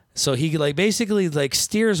 So he like basically like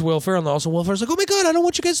steers Will Ferrell, and also Will Ferrell's like, oh my god, I don't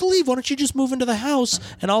want you guys to leave. Why don't you just move into the house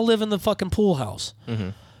and I'll live in the fucking pool house,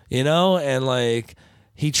 and like.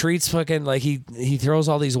 He treats fucking like he throws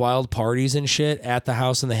all these wild parties and shit at the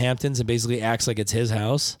house in the Hamptons and basically acts like it's his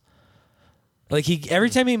house. Like every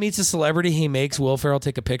time he meets a celebrity, he makes Will Ferrell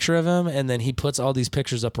take a picture of him, and then he puts all these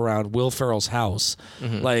pictures up around Will Ferrell's house,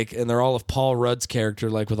 like, and they're all of Paul Rudd's character,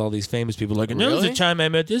 like with all these famous people. Like, and there was a time I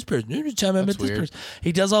met this person. There was a time I met this person.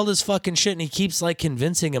 He does all this fucking shit, and he keeps like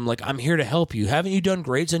convincing him, like, I'm here to help you. Haven't you done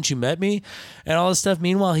great since you met me? And all this stuff.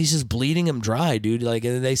 Meanwhile, he's just bleeding him dry, dude. Like,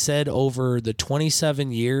 and they said over the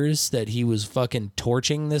 27 years that he was fucking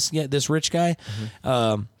torching this rich guy,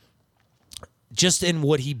 just in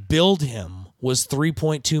what he billed him was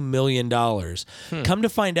 $3.2 million. Come to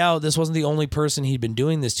find out, this wasn't the only person he'd been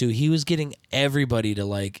doing this to. He was getting everybody to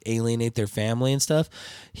like alienate their family and stuff.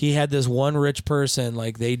 He had this one rich person,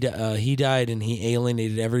 like he died and he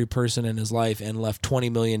alienated every person in his life and left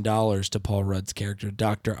 $20 million to Paul Rudd's character,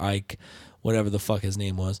 Dr. Ike, whatever the fuck his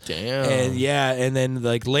name was. Damn. And yeah, and then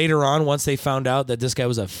like later on, once they found out that this guy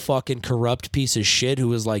was a fucking corrupt piece of shit who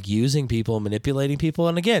was like using people and manipulating people.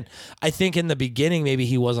 And again, I think in the beginning maybe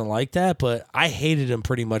he wasn't like that, but I hated him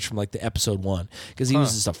pretty much from like the episode 1 because he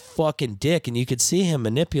was just a fucking dick, and you could see him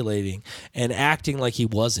manipulating and acting like he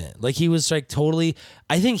wasn't. Like he was like totally.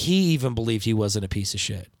 I think he even believed he wasn't a piece of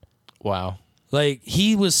shit. Wow. Like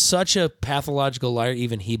he was such a pathological liar.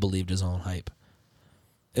 Even he believed his own hype.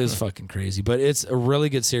 It was fucking crazy, but it's a really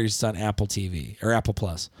good series. It's on Apple TV or Apple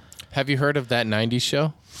Plus. Have you heard of That 90s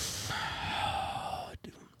Show?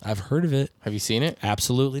 I've heard of it. Have you seen it?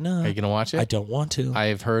 Absolutely not. Are you going to watch it? I don't want to. I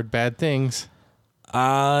have heard bad things.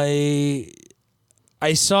 I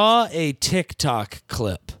saw a TikTok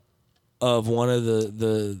clip of one of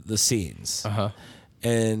the scenes.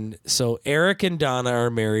 And so Eric and Donna are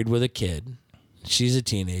married with a kid. She's a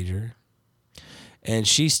teenager. And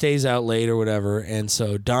she stays out late or whatever. And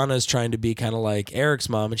so Donna's trying to be kind of like Eric's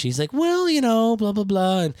mom. And she's like, well, you know, blah, blah,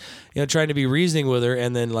 blah. And, you know, trying to be reasoning with her.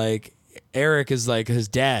 And then, like, Eric is like his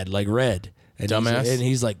dad, like Red. And Dumbass.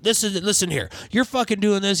 He's like, listen here. You're fucking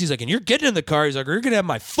doing this. He's like, and you're getting in the car. He's like, you're going to have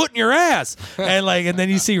my foot in your ass. And like, and then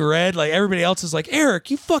you see Red, like everybody else is like,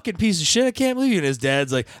 Eric, you fucking piece of shit. I can't believe you. And his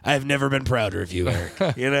dad's like, I've never been prouder of you,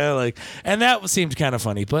 Eric. You know, like, and that seemed kind of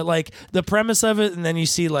funny. But like the premise of it, and then you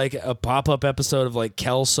see like a pop-up episode of like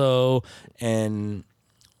Kelso and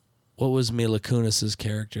what was Mila Kunis's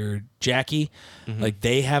character? Jackie. Like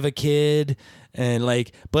they have a kid. And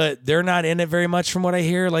like, but they're not in it very much from what I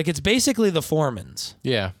hear. Like, it's basically the Foremans.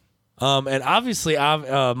 Yeah. And obviously,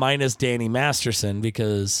 minus Danny Masterson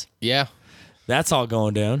because that's all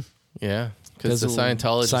going down. Yeah. Because the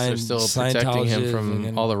Scientologists are still protecting him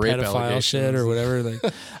from all the rape allegations. Shit or whatever.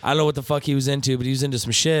 Like, I don't know what the fuck he was into, but he was into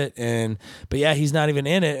some shit. But yeah, he's not even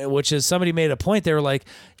in it, which is somebody made a point. They were like,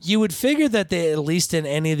 you would figure that they, at least in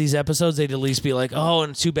any of these episodes, they'd at least be like, oh,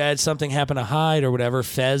 and too bad something happened to Hyde or whatever.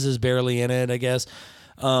 Fez is barely in it, I guess.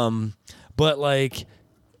 But like,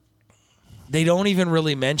 they don't even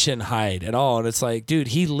really mention Hyde at all. And it's like, dude,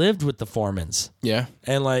 he lived with the Foremans. Yeah.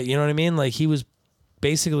 And like, you know what I mean? Like, he was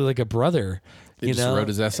basically like a brother. They just wrote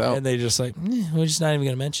his ass out. And they just like, we're just not even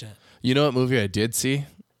going to mention it. You know what movie I did see?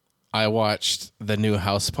 I watched the new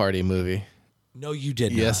House Party movie. No, you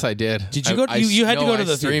did not. Yes, I did. Did you go? You had to go to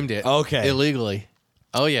the I streamed it. Okay. Illegally.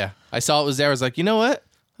 Oh, yeah. I saw it was there. I was like, you know what?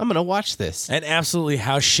 I'm going to watch this. And absolutely,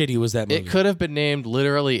 how shitty was that movie? It could have been named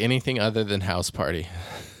literally anything other than House Party.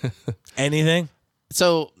 Anything?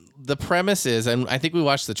 So the premise is, and I think we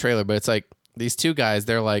watched the trailer, but it's like these two guys,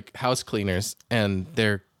 they're like house cleaners, and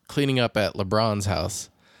they're cleaning up at LeBron's house.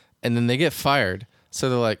 And then they get fired. So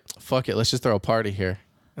they're like, fuck it, let's just throw a party here.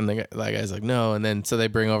 And that guy's like, no. And then so they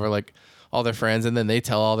bring over like all their friends, and then they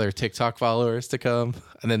tell all their TikTok followers to come.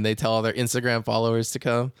 And then they tell all their Instagram followers to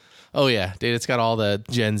come. Oh, yeah, dude, it's got all the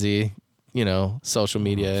Gen Z, social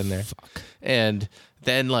media in there. Fuck. And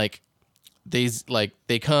then like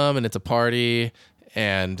they come and it's a party,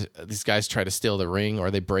 and these guys try to steal the ring,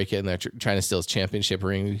 or they break it and they're trying to steal his championship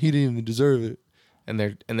ring. He didn't even deserve it. And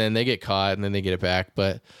then they get caught, and then they get it back.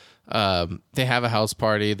 But they have a house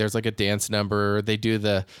party. There's like a dance number. They do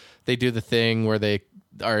the thing where they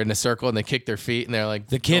are in a circle and they kick their feet, and they're like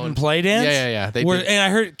the kid and play dance. Yeah. And I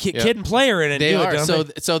heard kid and play are in it. They do are.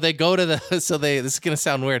 It, so they go to the. So they. This is gonna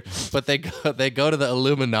sound weird, but they go to the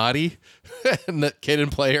Illuminati, and the kid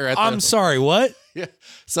and play are at. I'm sorry. What? Yeah.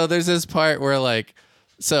 So there's this part where like,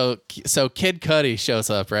 so Kid Cudi shows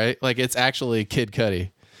up, right? Like it's actually Kid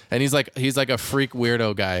Cudi. And he's like a freak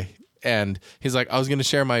weirdo guy. And he's like, I was going to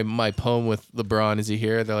share my poem with LeBron. Is he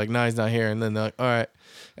here? They're like, no, he's not here. And then they're like, all right.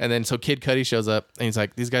 And then so Kid Cudi shows up, and he's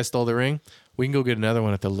like, these guys stole the ring. We can go get another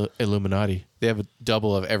one at the Illuminati. They have a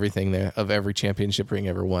double of everything there, of every championship ring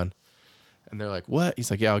ever won. And they're like, what?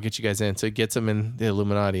 He's like, yeah, I'll get you guys in. So he gets them in the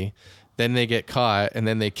Illuminati. Then they get caught, and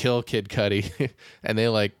then they kill Kid Cudi. And they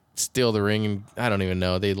like steal the ring, and I don't even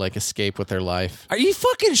know. They like escape with their life. Are you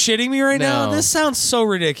fucking shitting me right now? No. This sounds so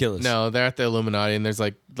ridiculous. No, they're at the Illuminati, and there's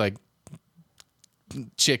like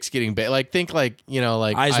chicks getting like think like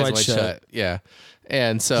like Eyes Wide Shut. Yeah,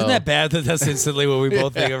 and so Isn't that bad that that's instantly what we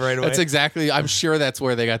both think of right away? that's exactly. I'm sure that's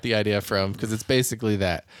where they got the idea from because it's basically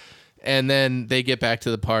that. And then they get back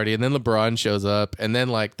to the party, and then LeBron shows up, and then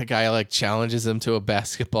like the guy like challenges him to a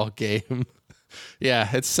basketball game. Yeah,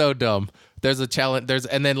 it's so dumb. There's a challenge.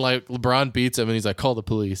 And then like LeBron beats him, and he's like, "Call the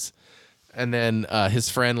police." And then his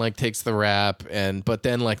friend like takes the rap, but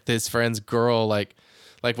then like his friend's girl like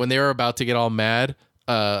when they were about to get all mad,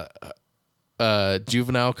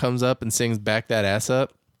 Juvenile comes up and sings "Back That Ass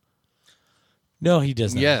Up." No, he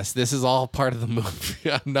doesn't. Yes, this is all part of the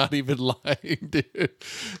movie. I'm not even lying, dude.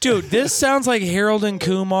 Dude, this sounds like Harold and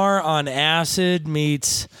Kumar on acid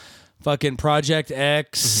meets fucking Project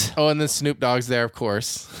X. Oh, and then Snoop Dogg's there, of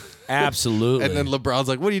course. Absolutely. And then LeBron's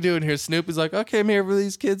like, "What are you doing here, Snoop?" He's like, "I came here for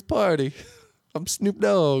these kids' party. I'm Snoop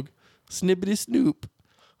Dogg. Snippity Snoop."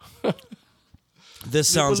 This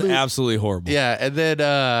sounds absolutely horrible. Yeah, and then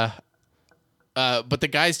but the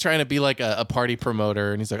guy's trying to be like a party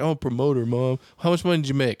promoter, and he's like, "I'm a promoter, Mom. How much money did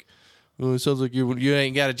you make?" "Oh, it sounds like you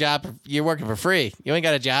ain't got a job. You're working for free. You ain't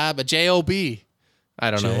got a job. A job.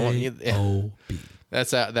 I don't know. J-O-B.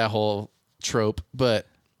 That's that whole trope. But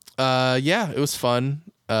yeah, it was fun.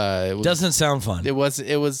 It was, Doesn't sound fun. It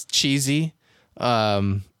was cheesy.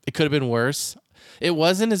 It could have been worse. It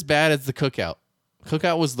wasn't as bad as the Cookout.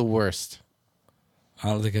 Cookout was the worst. I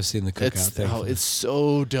don't think I've seen the Cookout thing. It's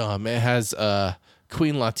so dumb. It has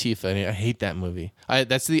Queen Latifah in it. I hate that movie.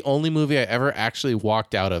 That's the only movie I ever actually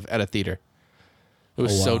walked out of at a theater. It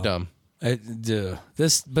was so dumb.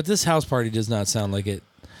 This house party does not sound like it.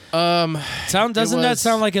 Doesn't that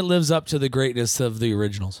sound like it lives up to the greatness of the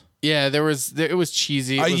originals? Yeah, it was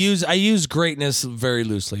cheesy. I use greatness very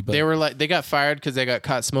loosely, but they got fired because they got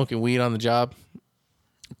caught smoking weed on the job.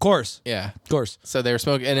 Of course. Yeah, of course. So they were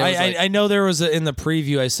smoking. And I know there was in the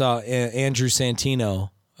preview I saw Andrew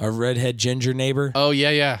Santino, a redhead ginger neighbor. Oh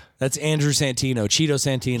yeah. That's Andrew Santino, Cheeto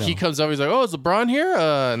Santino. He comes over. He's like, "Oh, is LeBron here?"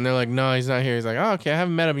 And they're like, "No, he's not here." He's like, "Oh, okay. I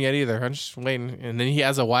haven't met him yet either. I'm just waiting." And then he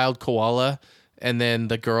has a wild koala, and then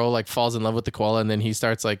the girl like falls in love with the koala, and then he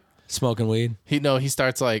starts like smoking weed. He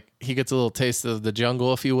starts like he gets a little taste of the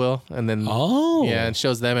jungle, if you will, and then and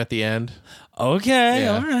shows them at the end. Okay,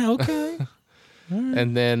 Yeah. all right, okay.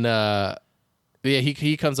 And then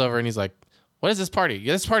he comes over and he's like, "What is this party?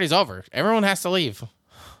 This party's over. Everyone has to leave."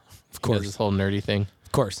 Of course, this whole nerdy thing.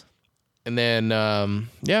 Of course. And then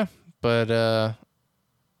but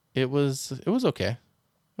it was okay.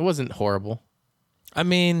 It wasn't horrible. I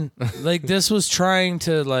mean, like this was trying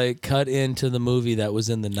to like cut into the movie that was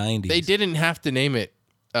in the 90s. They didn't have to name it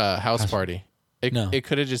House Party. It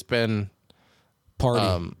could have just been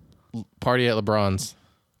Party. Party at LeBron's.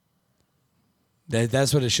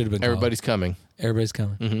 That's what it should have been. Everybody's coming. Everybody's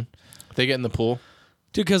coming. Mm-hmm. They get in the pool,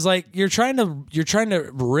 dude. Because like you're trying to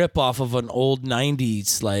rip off of an old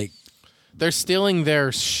 90s like. They're stealing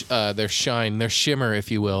their shine, their shimmer, if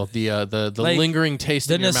you will, the like, lingering taste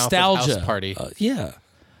the in your nostalgia. mouth of House Party. Yeah,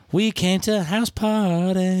 we came to House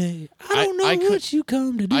Party. I don't know what you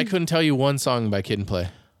come to do. I couldn't tell you one song by Kid and Play.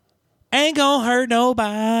 Ain't gonna hurt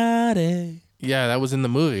nobody. Yeah, that was in the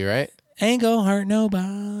movie, right? Ain't gonna hurt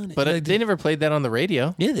nobody. But they never played that on the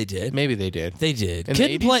radio. Yeah, they did. Maybe they did. They did. In Kid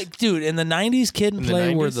the and 80s? Play, dude. In the 90s, Kid and Play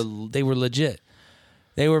they were legit.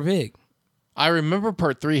 They were big. I remember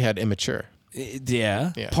Part 3 had Immature.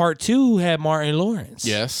 Yeah. Yeah. Part 2 had Martin Lawrence.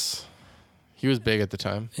 Yes, he was big at the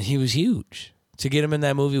time. He was huge. To get him in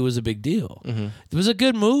that movie was a big deal. Mm-hmm. It was a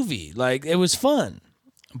good movie. Like it was fun.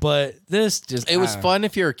 But it was fun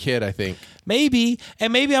if you're a kid, I think. Maybe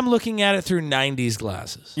I'm looking at it through 90s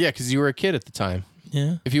glasses. Yeah, because you were a kid at the time.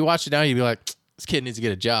 Yeah. If you watch it now, you'd be like, "This kid needs to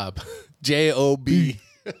get a job." Job.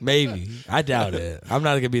 Maybe. I doubt it. I'm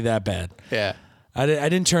not gonna be that bad. Yeah. I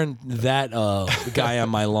didn't turn that guy on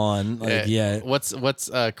my lawn yet. What's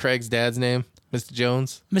Craig's dad's name? Mr.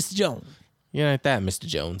 Jones? Mr. Jones. You're not that, Mr.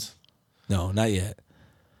 Jones. No, not yet.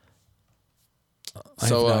 I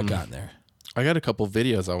So, have not gotten there. I got a couple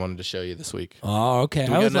videos I wanted to show you this week. Oh, okay.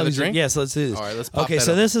 Do we got another drink? Yes, let's do this. All right, let's pop Okay, that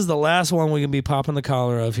so up. this is the last one we can be popping the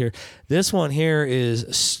collar of here. This one here is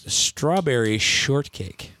strawberry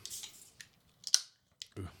shortcake.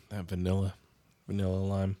 Ooh, that vanilla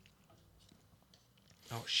lime.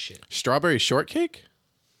 Oh shit. Strawberry shortcake?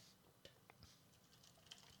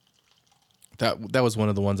 That was one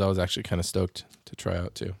of the ones I was actually kind of stoked to try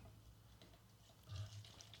out too.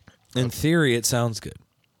 In theory, it sounds good.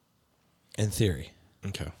 In theory.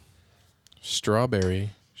 Okay.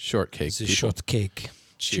 Strawberry shortcake. It's a people. shortcake.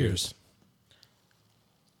 Cheers.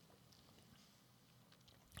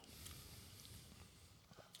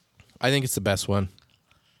 I think it's the best one.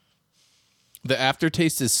 The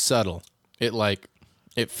aftertaste is subtle.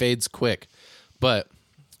 It fades quick, but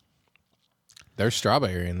there's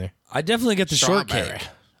strawberry in there. I definitely get the Strawberry. shortcake.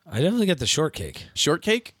 I definitely get the shortcake.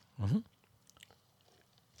 Shortcake? Mm-hmm.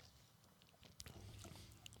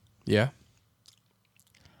 Yeah.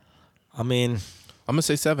 I mean, I'm going to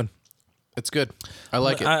say 7. It's good. I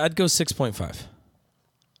like it. I'd go 6.5.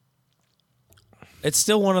 It's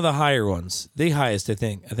still one of the higher ones. The highest, I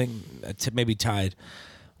think. I think maybe tied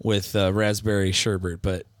with raspberry sherbet,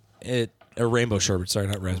 but or rainbow sherbet. Sorry,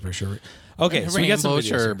 not raspberry sherbet. Okay, so we got some videos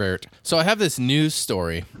here. sherbet. So I have this news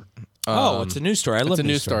story. It's a news story. I love It's a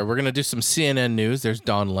news story. We're going to do some CNN news. There's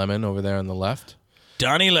Don Lemon over there on the left.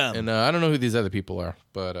 Donnie Lemon. And I don't know who these other people are,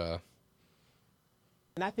 but...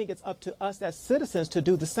 And I think it's up to us as citizens to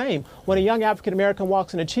do the same. When a young African American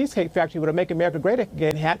walks in a Cheesecake Factory with a Make America Great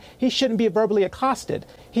Again hat, he shouldn't be verbally accosted.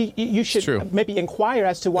 You should maybe inquire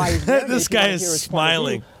as to why he's wearing This it if you guy wanna is hear his point of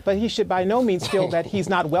smiling. view. But he should by no means feel that he's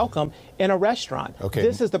not welcome in a restaurant. Okay.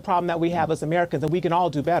 This is the problem that we have as Americans, and we can all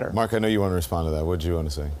do better. Mark, I know you want to respond to that. What did you want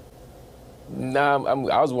to say? Nah,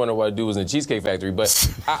 I was wondering what a dude was in the Cheesecake Factory, but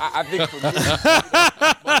I think for me,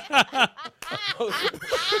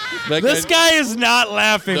 This guy is not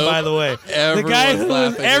laughing, by the way. The guy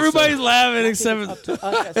everybody's laughing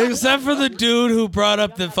except for the dude who brought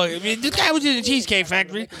up the fucking. I mean, this guy was in the Cheesecake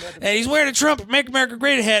Factory and he's wearing a Trump Make America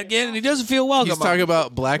Great hat again, and he doesn't feel welcome. He's talking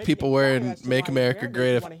about black people wearing Make America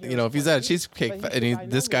Great. If he's at a cheesecake,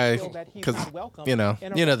 and this guy, because you know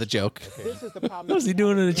the joke. What's he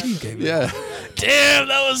doing in the Cheesecake Factory? Yeah. Damn,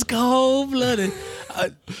 that was cold-blooded.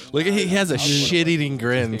 Look at he has a shit-eating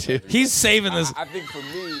grin too. He's saving this. I think for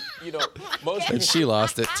me, most And she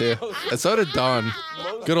lost it too. And so did Don.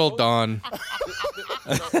 Good old Don.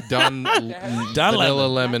 Don Vanilla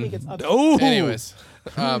Lemon. Oh, Anyways,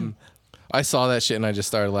 I saw that shit and I just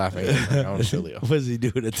started laughing. I want to show Leo. What's he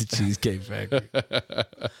doing at the Cheesecake Factory?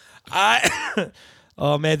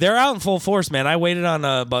 Oh man, they're out in full force, man. I waited on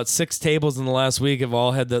about 6 tables in the last week. Have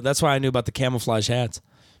all had that's why I knew about the camouflage hats.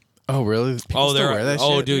 Oh really? People still wear that shit?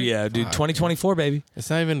 Oh dude, yeah, dude. 2024, baby. It's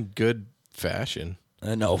not even good fashion.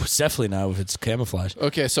 No, it's definitely not if it's camouflage.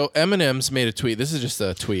 Okay, so M&M's made a tweet. This is just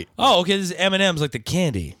a tweet. Oh, okay. This is M&M's, like the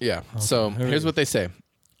candy. Yeah. So here's what they say.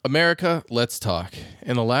 America, let's talk.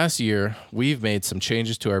 In the last year, we've made some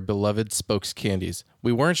changes to our beloved Spokes candies.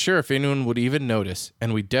 We weren't sure if anyone would even notice,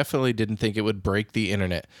 and we definitely didn't think it would break the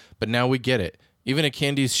internet. But now we get it. Even a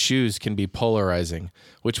candy's shoes can be polarizing,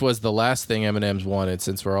 which was the last thing M&M's wanted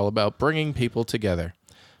since we're all about bringing people together.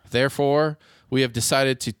 Therefore, we have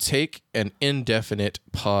decided to take an indefinite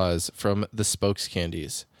pause from the Spokes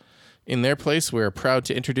candies. In their place, we are proud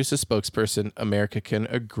to introduce a spokesperson America can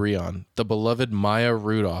agree on, the beloved Maya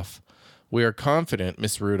Rudolph. We are confident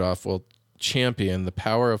Miss Rudolph will champion the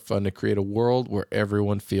power of fun to create a world where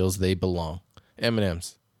everyone feels they belong.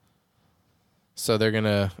 M&M's. So they're going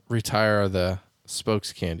to retire the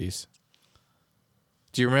Spokes candies.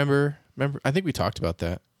 Do you remember? I think we talked about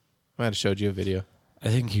that. I might have showed you a video. I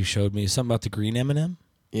think you showed me something about the green M&M.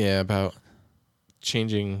 Yeah, about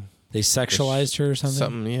changing. They sexualized her or something.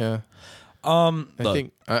 Something, yeah. I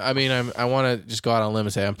think. I mean, I want to just go out on a limb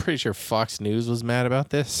and say I'm pretty sure Fox News was mad about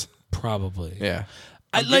this. Probably. Yeah,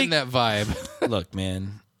 I I'm getting that vibe. Look,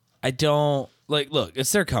 man, I don't Look,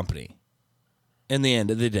 it's their company. In the end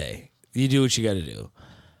of the day, you do what you got to do.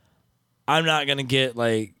 I'm not gonna get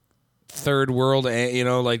third world,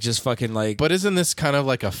 just fucking like. But isn't this kind of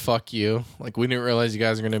like a fuck you? Like we didn't realize you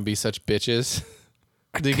guys are gonna be such bitches.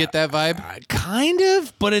 Do you get that vibe? Kind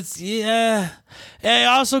of, but it's yeah. I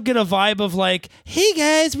also get a vibe of hey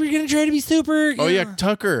guys, we're gonna try to be super. Oh yeah,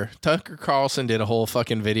 Tucker Carlson did a whole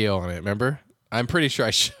fucking video on it. Remember? I'm pretty sure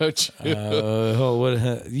I showed you.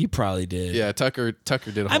 You probably did. Yeah, Tucker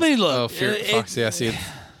did. A whole, I mean, look, Fox. Yeah, see it.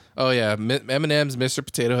 Oh yeah, M&M's, Mr.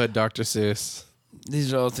 Potato Head, Dr. Seuss.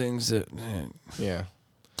 These are all things that. Yeah.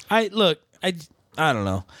 I don't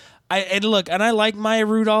know. And I like Maya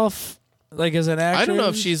Rudolph. As an actress, I don't know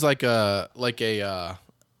if she's like a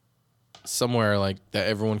somewhere that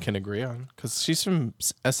everyone can agree on because she's from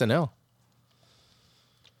SNL,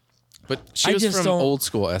 but she was from old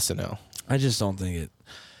school SNL. I just don't think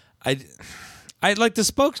it. I like the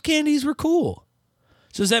Spokes candies were cool.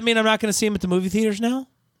 So does that mean I'm not going to see them at the movie theaters now?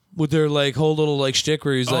 With their whole little shtick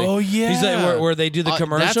where he's like, oh yeah, he's where they do the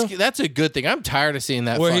commercial. That's a good thing. I'm tired of seeing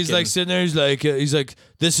that. Where he's sitting there, he's like,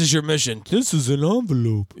 this is your mission. This is an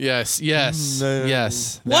envelope. Yes. What?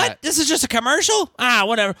 That. This is just a commercial?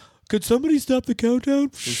 Whatever. Could somebody stop the countdown?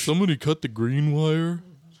 Did somebody cut the green wire?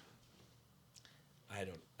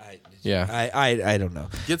 I don't know.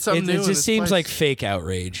 Get something new. It just seems like fake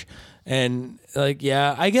outrage. And like,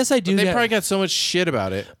 yeah, I guess I do. They probably got so much shit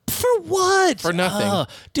about it. For what? For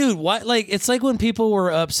nothing. Dude, what? Like, it's like when people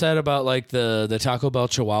were upset about like the Taco Bell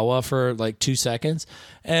Chihuahua for like 2 seconds,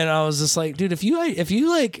 and I was just like, dude, if you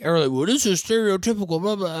like are like, well, this is stereotypical,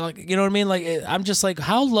 blah blah, like, you know what I mean? Like, I'm just like,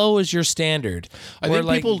 how low is your standard? I think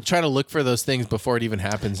people try to look for those things before it even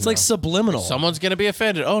happens. It's like subliminal. Someone's gonna be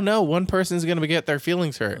offended. Oh no, one person's gonna get their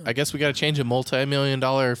feelings hurt. I guess we got to change a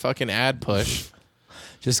multi-million-dollar fucking ad push.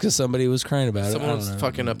 Just because somebody was crying about it. Someone was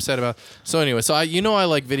fucking upset about it. So anyway, so I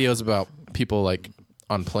like videos about people like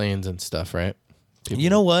on planes and stuff, right? People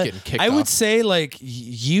you know what? I would say like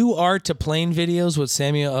you are to plane videos what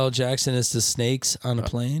Samuel L. Jackson is to snakes on a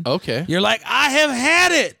plane. Okay. You're like, I have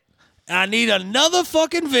had it. I need another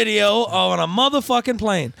fucking video on a motherfucking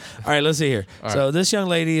plane. All right, let's see here. So this young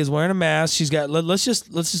lady is wearing a mask. She's got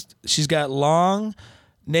she's got long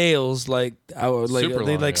nails, like Super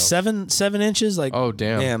long like nails. 7 inches. Like, oh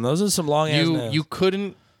damn, those are some long ass nails. You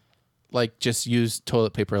couldn't like just use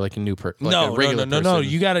toilet paper like a new person. Like no.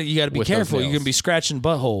 You gotta be with careful. those You're gonna be scratching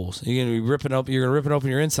buttholes. You're gonna be ripping up. You're gonna rip it open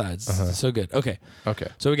your insides. So good. Okay.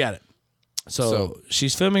 So we got it. So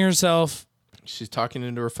she's filming herself. She's talking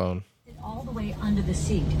into her phone. All the way under the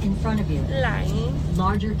seat in front of you. Lying.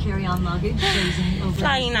 Larger carry-on luggage raising over.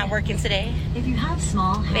 Flying not working today. If you have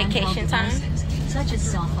small vacation time, such as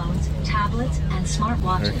cell phones, tablets, and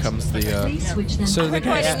smartwatches. Here comes the. Please switch them. So the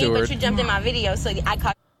guy me, but you jumped in my video, so I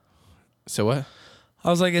caught. So what? I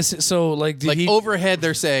was like, so like, did he overhead?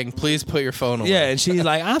 They're saying, please put your phone away. Yeah, and she's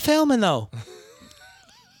like, I'm filming though.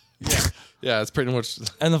 Yeah, it's pretty much.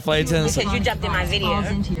 And the flight attendant. Because you jumped in my video.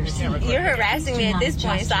 You're harassing me at this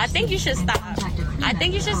point, so I think you should stop. I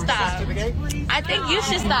think you should stop. I think you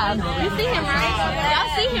should stop. You see him, right?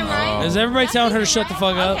 Y'all see him, right? Is everybody telling her to shut the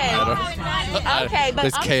fuck up? Okay, but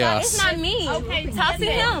There's chaos. It's not me. Talk to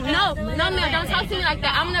him. No, ma'am, don't talk to me like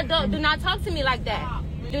that. I'm an adult. Do not talk to me like that.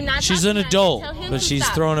 Do not. She's an adult, but she's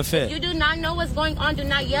throwing a fit. If you do not know what's going on, do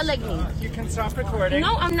not yell at me. You can stop recording.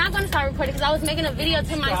 No, I'm not going to stop recording because I was making a video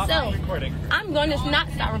to myself. I'm going to not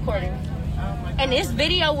stop recording. And this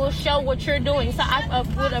video will show what you're doing, so I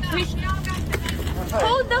would appreciate.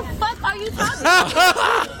 Who the fuck are you talking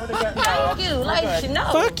to? Thank you. Like,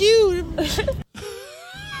 no. Fuck you.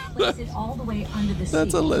 Place it all the way under the seat.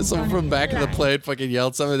 That's Alyssa from back of the plane fucking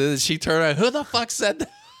yelled something, and then she turned around. Who the fuck said that?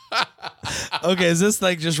 Okay, is this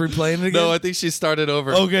like just replaying it again? No, I think she started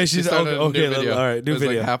over. Okay, she started okay. a new video. All right, new it was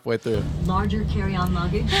video. Like halfway through. Larger carry-on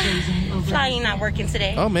luggage raising over. Flying not working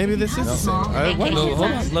today. Oh, maybe this is the same. No,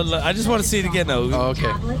 hold on. I just want to see it again though. Oh, okay.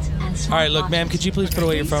 All right, look, ma'am, could you please put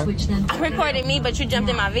away your phone? I recorded me, but you jumped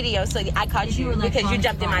in my video, so I caught you because you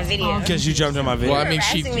jumped in my video. Because you jumped in my video. Well, I mean,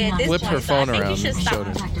 she flipped her phone around and showed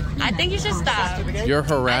her. I think you should stop. You're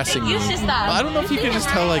harassing me. You should stop. I don't know if you can just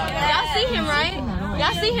tell like. Y'all see him, right?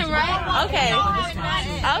 Y'all see him, right?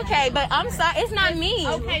 Okay, but I'm sorry, it's not me.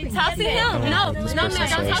 Talk to him. No, ma'am, don't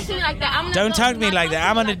talk to me like that. Don't talk to me like that.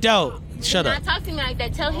 I'm an adult. Shut up. Don't talk to me like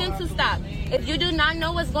that. Tell him to stop. If you do not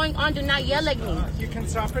know what's going on, do not yell at me. You can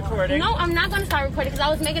stop recording. No, I'm not going to stop recording because I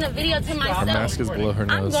was making a video to myself. Her mask is below her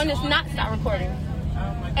nose. I'm going to not stop recording.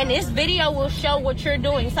 And this video will show what you're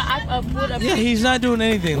doing. So I would appreciate. Yeah, he's not doing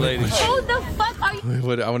anything, lady. Who the fuck are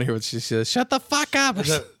you? I want to hear what she says. Shut the fuck up.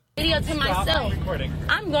 Video to myself.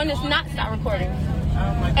 I'm going to not stop recording.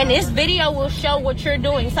 And this video will show what you're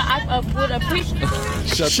doing. So I would appreciate.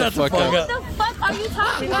 Shut the fuck up. What the fuck are you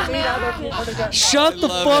talking about, man? Shut the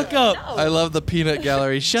fuck up. I love the peanut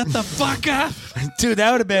gallery. Shut the fuck up. Dude,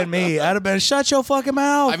 that would have been me. I'd have been, shut your fucking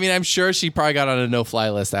mouth. I mean, I'm sure she probably got on a no-fly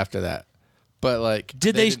list after that. But like,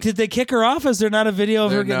 did they kick her off? Is there not a video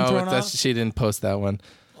of her getting thrown off? She didn't post that one.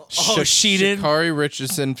 Oh, she did? Sha'Carri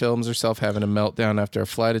Richardson films herself having a meltdown after a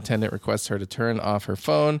flight attendant requests her to turn off her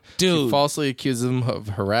phone. Dude. She falsely accuses him of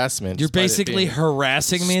harassment. You're basically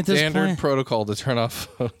harassing me at this point? Standard protocol to turn off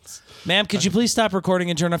phones. Ma'am, could you please stop recording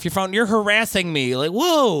and turn off your phone? You're harassing me. Like,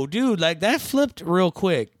 whoa, dude, like that flipped real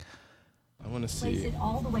quick. I want to Place see. it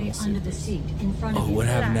all the way under the seat in front of you. What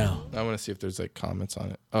happened now? I want to see if there's like comments on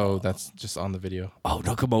it. Oh, that's just on the video. Oh,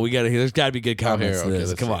 no, come on. We got to hear. There's got to be good comments to this.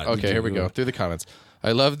 let's Come see. on. Okay, here we go. Through the comments.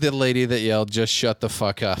 I love the lady that yelled, "Just shut the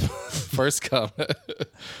fuck up." First comment.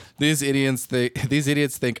 These idiots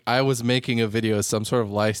think I was making a video as some sort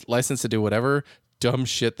of license to do whatever dumb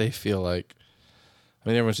shit they feel like. I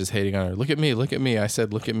mean, everyone's just hating on her. Look at me. Look at me. I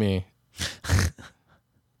said, look at me.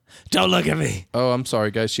 Don't look at me. Oh, I'm sorry,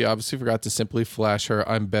 guys. She obviously forgot to simply flash her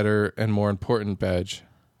 "I'm better and more important" badge.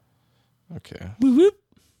 Okay. Whoop, whoop.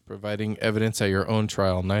 Providing evidence at your own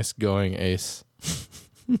trial. Nice going, Ace.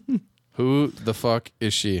 Who the fuck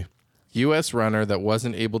is she? U.S. runner that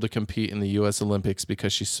wasn't able to compete in the U.S. Olympics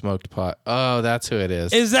because she smoked pot. Oh, that's who it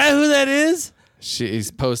is. Is that who that is?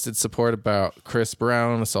 She's posted support about Chris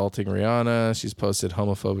Brown assaulting Rihanna. She's posted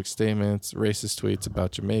homophobic statements, racist tweets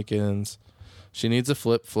about Jamaicans. She needs a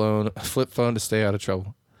flip phone to stay out of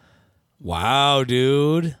trouble. Wow,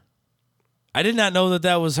 dude. I did not know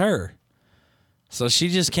that was her. So she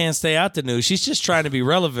just can't stay out the news. She's just trying to be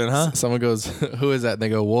relevant, huh? Someone goes, who is that? And they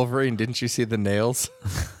go, Wolverine. Didn't you see the nails?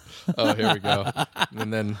 Oh, here we go.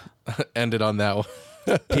 And then ended on that one.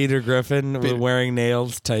 Peter Griffin wearing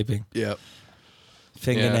nails, typing. Yep.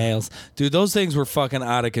 Fingernails. Yeah. Dude, those things were fucking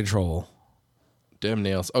out of control. Damn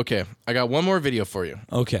nails. Okay, I got one more video for you.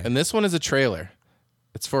 Okay. And this one is a trailer.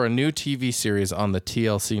 It's for a new TV series on the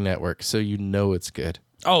TLC network, so you know it's good.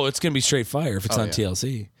 Oh, it's going to be straight fire if it's on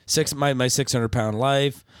TLC. My 600-pound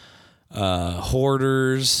life,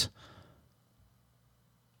 Hoarders,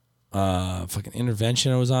 fucking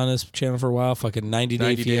Intervention. I was on this channel for a while. Fucking 90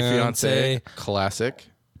 Day Fiance. Classic.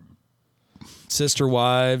 Sister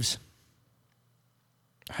Wives.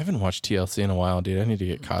 I haven't watched TLC in a while, dude. I need to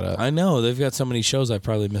get caught up. I know. They've got so many shows I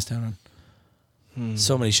probably missed out on.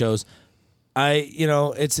 So many shows.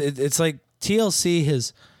 It's like TLC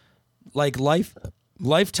has, like,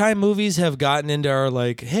 Lifetime movies have gotten into our,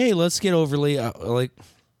 like, hey, let's get overly, like,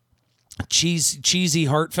 cheesy,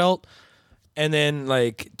 heartfelt. And then,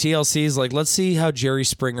 like, TLC's like, let's see how Jerry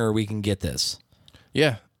Springer we can get this.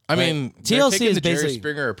 Yeah. I mean, TLC is the basically Jerry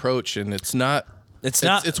Springer approach, and it's not.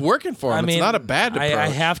 It's working for him. I mean, it's not a bad approach. I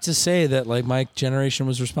have to say that, like, my generation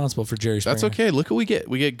was responsible for Jerry Springer. That's okay. Look what we get.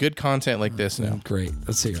 We get good content like this now. Great.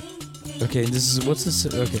 Let's see it. Okay, what's this?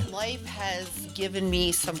 Okay. Life has given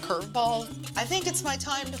me some curveballs. I think it's my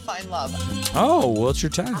time to find love. Oh, well, it's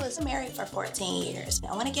your time. I was married for 14 years.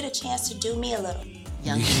 I want to get a chance to do me a little.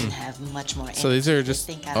 Young men have much more. So these are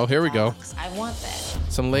just. Oh, here we go. I want that.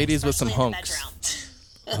 Some ladies with some hunks.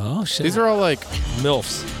 Oh shit. These are all like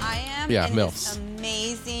MILFs. I am in MILFs. This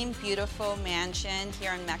amazing, beautiful mansion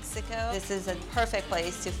here in Mexico. This is a perfect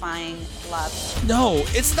place to find love. No,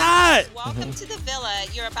 it's not. Welcome to the villa.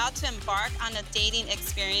 You're about to embark on a dating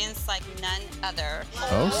experience like none other.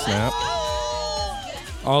 Oh snap!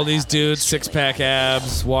 All these dudes, six-pack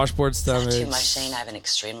abs, washboard stomachs. Too much saying I have an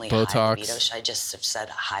extremely Botox. high libido. Should I just have said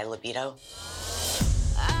high libido?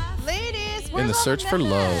 Ladies, in the search for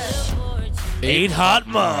love. 8 hot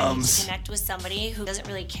moms. Connect with somebody who doesn't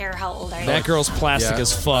really care how old I am. That girl's plastic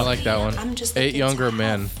as fuck. I like that one. I'm just 8 younger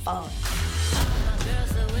men.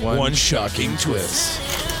 One shocking twist.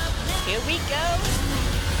 Here we go.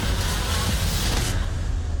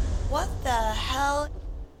 What the hell?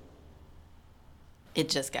 It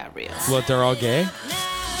just got real. What, they're all gay?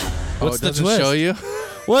 What's the doesn't twist? Show you?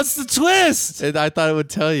 What's the twist? I thought it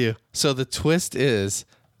would tell you. So the twist is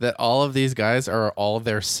that all of these guys are all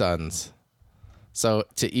their sons. So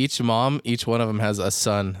to each mom, each one of them has a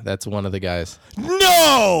son that's one of the guys.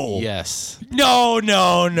 No. Yes. No.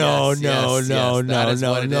 No. That's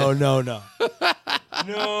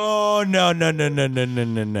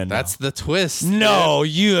the twist. No,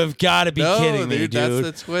 you have got to be kidding me, dude.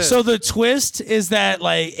 That's the twist. So the twist is that,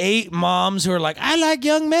 like, 8 moms who are like, I like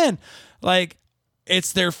young men. Like,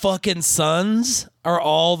 it's their fucking sons are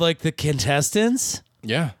all, like, the contestants?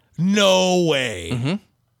 Yeah. No way. Mm-hmm.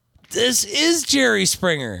 This is Jerry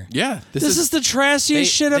Springer. Yeah. This is the trashiest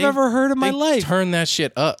shit I've ever heard in my life. Turn that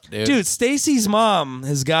shit up, dude. Dude, Stacy's mom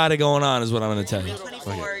has got it going on, is what I'm going to tell you.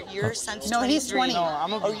 24, your son's No, 23. he's 20. No,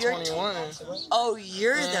 I'm going to be 21. Oh,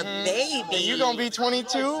 you're the baby. And you going to be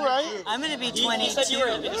 22, right? I'm going to be 22. You said you were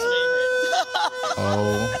his favorite.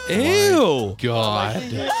 Oh. Ew. God.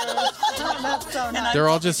 They're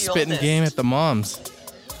all just spitting game at the moms.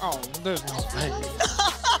 Oh, there's no way.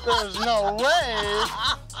 There's no way.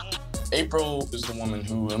 April is the woman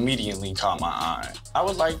who immediately caught my eye. I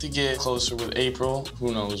would like to get closer with April.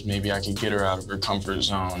 Who knows, maybe I could get her out of her comfort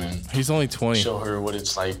zone and he's only 20. Show her what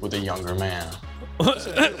it's like with a younger man. It's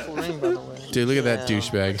a beautiful ring, by the way. Dude, look at that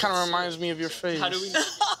douchebag. Kind of reminds me of your face. How do we know?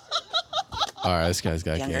 All right, this guy's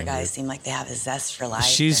got Younger game, guys dude. seem like they have a zest for life.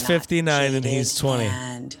 She's They're not 59 and jaded, he's 20.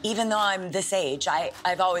 And even though I'm this age,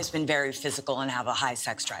 I've always been very physical and have a high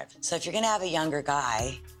sex drive. So if you're gonna have a younger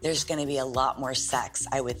guy, there's gonna be a lot more sex,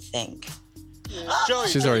 I would think.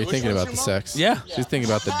 She's already thinking about the sex. Yeah. She's thinking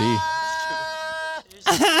about the D.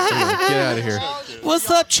 Get out of here.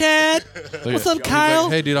 What's up, Chad? What's up, Kyle?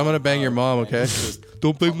 Like, hey, dude, I'm going to bang your mom, okay?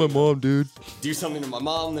 Don't bang my mom, dude. Do something to my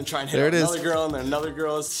mom, then try and hit There on it is. another girl and then another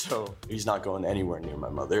girl. So he's not going anywhere near my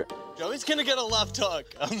mother. Joey's going to get a left hook.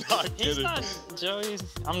 I'm not kidding.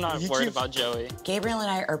 I'm not worried about Joey. Gabriel and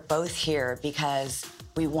I are both here because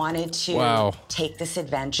We wanted to take this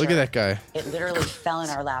adventure. Look at that guy. It literally fell in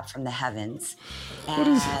our lap from the heavens.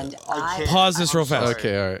 And Pause this real fast.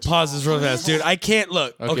 Okay, all right. Pause this real fast, dude. I can't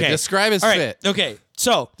look. Okay. Describe his All right, fit. Okay.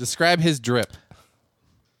 So Describe his drip.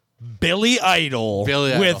 Billy Idol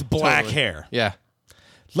with black Totally. hair. Yeah.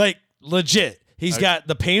 Like legit. He's got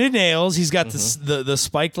the painted nails. He's got the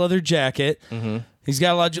spiked leather jacket. He's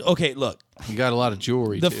got a lot of okay, look. He got a lot of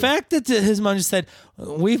jewelry The too. fact that his mom just said,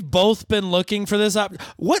 we've both been looking for this.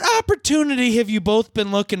 What opportunity have you both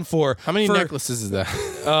been looking for? How many necklaces is that?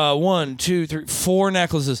 1, 2, 3, 4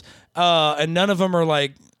 necklaces. And none of them are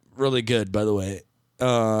like really good, by the way.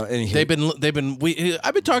 I've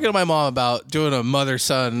been talking to my mom about doing a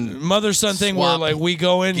mother-son thing where like we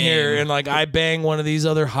go in here and like I bang one of these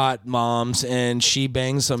other hot moms and she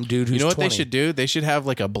bangs some dude who's You know what 20. they should do? They should have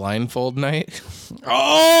like a blindfold night.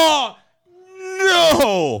 Oh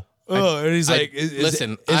no! And he's like,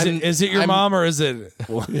 is it your mom or is it?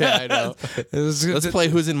 Yeah, I know. Let's play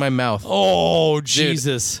Who's in My Mouth. Oh,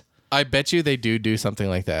 Jesus. Dude, I bet you they do something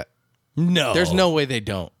like that. No. There's no way they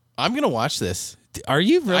don't. I'm going to watch this. Are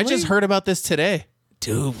you really? I just heard about this today.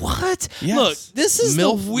 Dude, what? Yes. Look, this is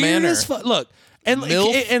MILF the weirdest. Look, and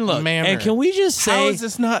look, Manor. and can we just say, how has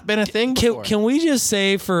this not been a thing before? Can we just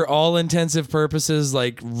say, for all intensive purposes,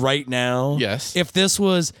 like right now, yes, if this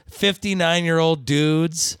was 59-year-old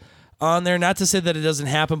dudes on there, not to say that it doesn't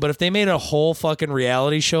happen, but if they made a whole fucking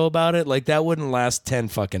reality show about it, like that wouldn't last 10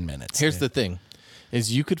 fucking minutes. Here's the thing,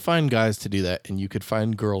 is you could find guys to do that, and you could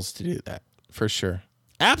find girls to do that for sure.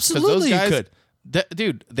 Absolutely, those guys, you could.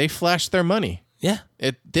 Dude, they flash their money. Yeah.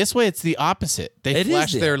 This way, it's the opposite. They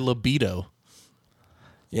flash their libido.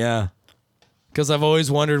 Yeah. Because I've always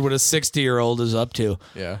wondered what a 60-year-old is up to.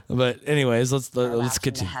 Yeah. But anyways, let's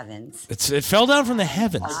continue. Heavens. It fell down from the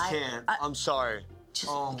heavens. I can't. I'm sorry.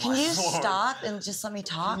 Can you stop and just let me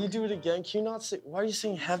talk? Can you do it again? Can you not say? Why are you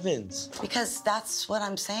saying heavens? Because that's what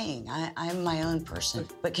I'm saying. I'm my own person.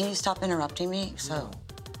 But can you stop interrupting me? So.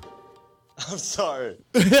 I'm sorry.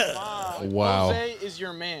 Wow. Jose is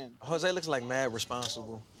your man. Jose looks like mad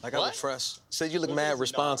responsible. Like I What? look fresh. Said you look mad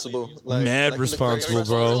responsible. Like, Mad like you look responsible, very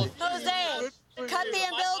bro. Jose, cut the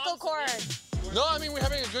umbilical cord. No, I mean we're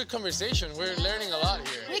having a good conversation. We're learning a lot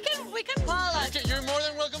here. We can Paula. You're more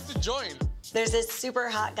than welcome to join. There's this super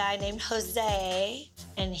hot guy named Jose,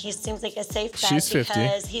 and he seems like a safe bet She's 50.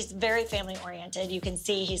 because he's very family oriented. You can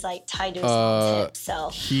see he's like tied to his mom's hip. So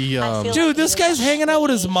He, I feel Dude, like this he would guy's hanging out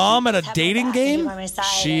with his mom at a have my dating back and be game? by my side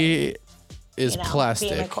She is and, plastic.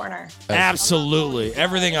 be in my corner. Absolutely.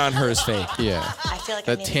 Everything on her is fake. Yeah. I feel like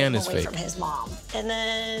I That need tan to is move away fake. from his mom, and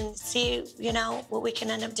then see, what we can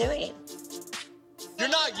end up doing. You're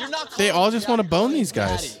not. They all just want to bone these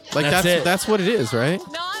guys. Like That's it. that's what it is, right?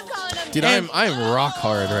 No, I'm calling him. Dude, I'm rock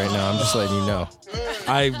hard right now. I'm just letting you know.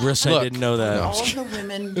 I wish I Look, didn't know that. no. All of the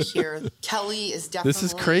women here, Kelly is definitely This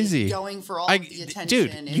is crazy. going for all of the attention. Dude,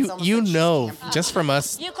 It's almost you like she's know campaigning. just from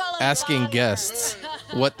us asking guests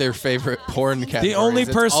what their favorite porn category The only is.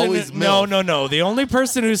 It's person, always MILF. no. The only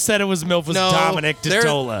person who said it was MILF was Dominic there-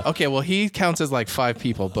 Totola. Okay, well he counts as like 5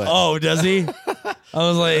 people, but Oh, does he? I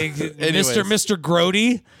was like, Anyways. Mr.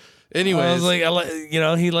 Grody. anyways, I was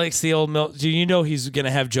like, he likes the old MILF. Do you know he's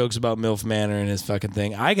gonna have jokes about MILF Manor and his fucking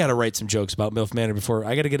thing? I gotta write some jokes about MILF Manor before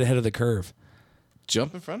I gotta get ahead of the curve.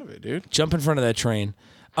 jump in front of it, dude. Jump in front of that train.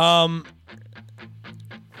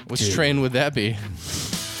 Which Dude. train would that be?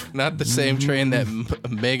 Not the same train that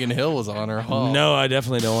Megan Hill was on her haul. No, I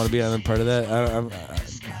definitely don't want to be on a part of that.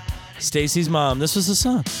 Stacy's mom. This was a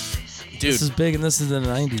song. Dude, This is big, and this is the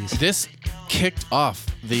 90s. this kicked off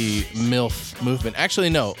the MILF movement. Actually,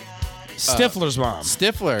 no. Stifler's mom.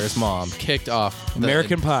 Stifler's mom kicked off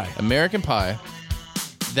American Pie. American Pie.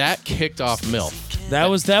 That kicked off MILF. That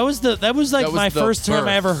was my the first time birth.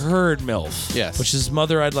 I ever heard MILF. Yes. Which is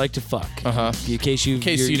Mother I'd Like to Fuck. Uh-huh. In case you you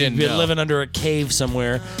didn't you've been know. living under a cave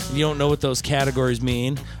somewhere, and you don't know what those categories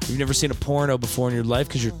mean. You've never seen a porno before in your life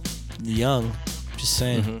because you're young. Just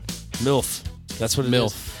saying. MILF. That's what it is.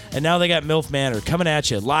 MILF. And now they got MILF Manor coming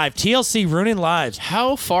at you live. TLC ruining lives.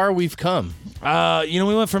 How far we've come. We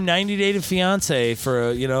went from 90 Day to Fiance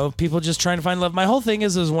for, people just trying to find love. My whole thing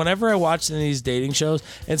is whenever I watch any of these dating shows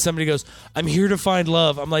and somebody goes, I'm here to find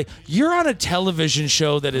love, I'm like, you're on a television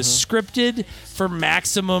show that is scripted for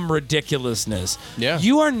maximum ridiculousness. Yeah.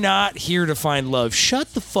 You are not here to find love.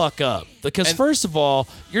 Shut the fuck up. Because first of all,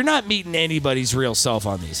 you're not meeting anybody's real self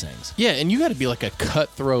on these things. Yeah, and you got to be like a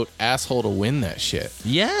cutthroat asshole to win that shit.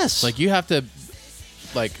 Yes. Like you have to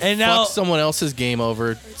and now, fuck someone else's game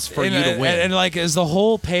over for you to win. And is the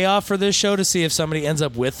whole payoff for this show to see if somebody ends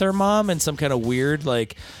up with their mom in some kind of weird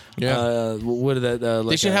Yeah. What are that?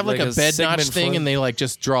 They should have like a bed notch Sigmund thing, Freud. and they like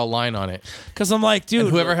just draw a line on it. Because I'm like, dude, And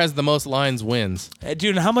whoever has the most lines wins.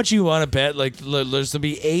 dude, how much you want to bet? Like, there's gonna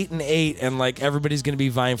be 8 and 8, and like everybody's gonna be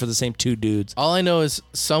vying for the same 2 dudes. All I know is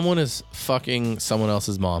someone is fucking someone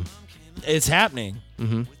else's mom. It's happening.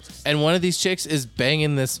 Mm-hmm. And one of these chicks is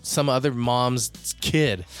banging some other mom's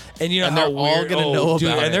kid. And you know and how they're all weird- gonna know dude,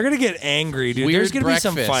 about it. And they're gonna get angry, dude. Weird There's gonna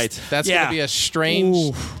breakfast. be some fights. That's yeah. gonna be a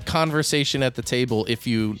strange conversation at the table if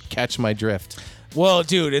you catch my drift. Well,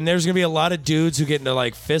 dude, and there's gonna be a lot of dudes who get into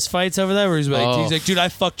like fist fights over that. Where he's like, dude, I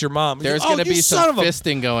fucked your mom. He's There's like, gonna you be son some of a-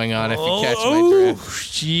 fisting going on if you catch my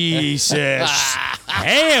drift. Jesus.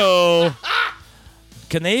 Hey-o.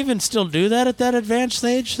 Can they even still do that at that advanced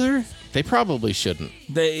stage, sir? They probably shouldn't.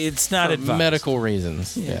 It's not For advised. medical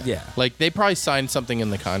reasons. Yeah. Like they probably signed something in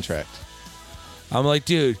the contract. I'm like,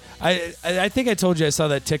 dude, I think I told you I saw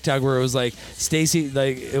that TikTok where it was like Stacy,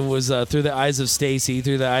 like it was through the eyes of Stacy,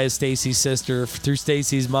 through the eye of Stacy's sister, through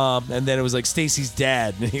Stacy's mom, and then it was like Stacy's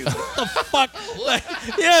dad. And he was like, what the fuck? Like,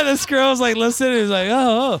 yeah, this girl was like, listen, he was like,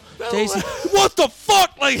 oh, Stacy, what the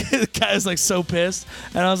fuck? Like the guy was like so pissed,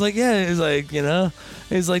 and I was like, yeah, he's like, you know,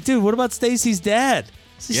 he's like, dude, what about Stacy's dad?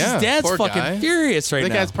 Stacy's dad's poor fucking guy. furious right that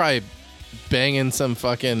now. guy's probably banging some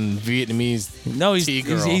fucking Vietnamese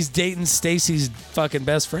T-girl. he's dating Stacy's fucking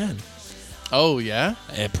best friend. Oh yeah,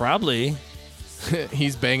 probably.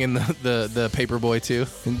 He's banging the paper boy too.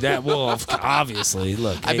 That well, obviously.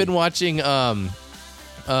 Look, I've been watching freaking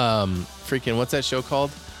what's that show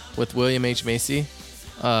called with William H. Macy?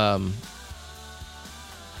 I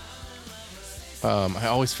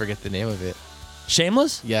always forget the name of it.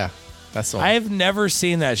 Shameless? Yeah, that's the one. I've never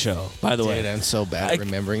seen that show, by the way. Dude, I'm so bad at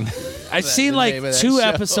remembering. I've seen like 2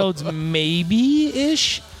 episodes,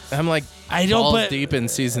 maybe-ish. I'm like, I don't. balls But deep in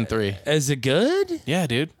season 3. Is it good? Yeah,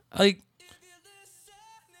 dude. Like,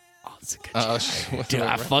 Dude,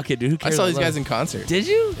 I fucking do. Who I cares saw these about guys it? in concert. Did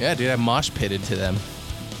you? Yeah, dude. I mosh pitted to them.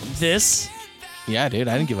 This? Yeah, dude.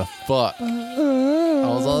 I didn't give a fuck. I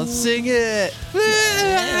was all sing it.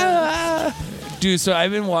 Dude, so I've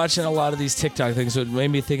been watching a lot of these TikTok things, so it made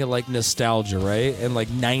me think of like nostalgia, right? And like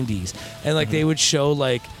 90s. And like they would show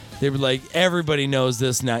like, they were like, everybody knows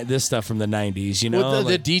this stuff from the 90s, you know?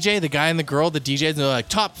 With the DJ, the guy and the girl, the DJs, and they're like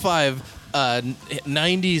top 5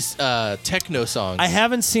 90s techno songs. I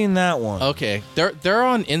haven't seen that one. Okay, they're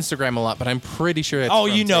on Instagram a lot, but I'm pretty sure. It's Oh,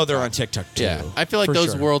 from you know TikTok. they're on TikTok too. Yeah, I feel like for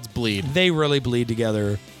those sure. worlds bleed. They really bleed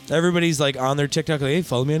together. Everybody's like on their TikTok, like, hey,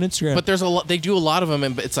 follow me on Instagram. But there's a lot. They do a lot of them,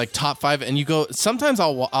 and it's like top 5. And you go. Sometimes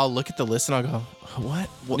I'll look at the list and I'll go, what?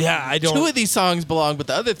 Yeah, I don't. 2 of these songs belong, but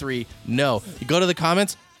the other 3, no. You go to the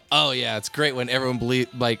comments. Oh yeah, it's great when everyone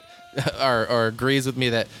or agrees with me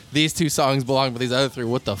that these 2 songs belong, but these other 3,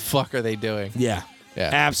 what the fuck are they doing? Yeah. Yeah.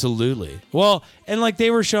 Absolutely. Well, and like they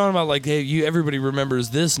were showing about like, hey, everybody remembers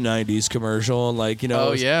this 90s commercial, and like, you know,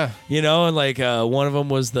 Oh, yeah. You know, and like one of them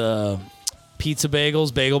was the pizza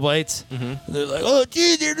bagels, bagel bites. Mm-hmm. They're like, oh,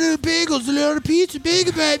 dude, they're doing bagels, they're on a pizza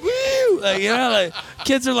bagel bite. Woo! Like, you know, like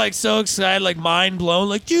kids are like so excited, like mind blown,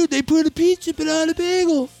 like, dude, they put a pizza but on a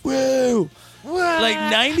bagel. Woo! Like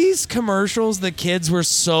 90s commercials, the kids were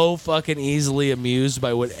so fucking easily amused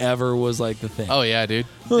by whatever was like the thing. Oh yeah, dude.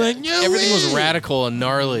 Like, no Everything was way. radical and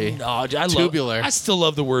gnarly. No, tubular. I still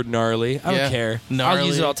love the word gnarly. I Yeah. don't care. Gnarly. I'll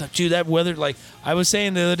use it all the time. Dude, that weather, like, I was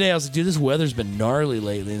saying the other day, I was like, dude, this weather's been gnarly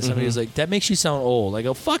lately. And somebody was like, that makes you sound old. I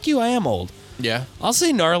go, fuck you, I am old. Yeah. I'll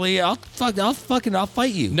say gnarly. I'll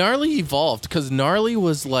fight you. Gnarly evolved because gnarly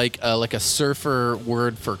was like a surfer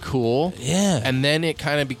word for cool. Yeah. And then it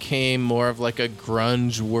kind of became more of like a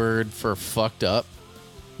grunge word for fucked up.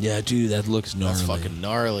 Yeah, dude, that looks gnarly. That's fucking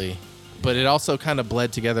gnarly. But it also kind of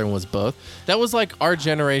bled together and was both. That was like our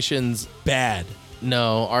generation's bad.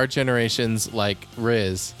 No, our generation's like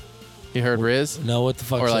Riz. You heard Riz? No, what the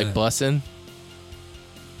fuck? Or like bussin'?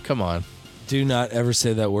 Come on. Do not ever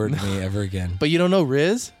say that word to me ever again. But you don't know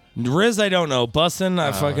Riz? Riz, I don't know. Bussin',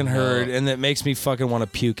 I fucking no. heard, and it makes me fucking want to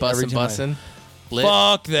puke every time. Bussin'. Lit,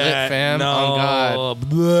 Fuck that. Lit fam. No. On God.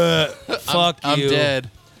 Bleh. Fuck I'm you.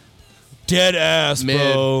 dead. Dead ass, Mid.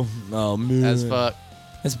 bro. Oh, man. As fuck.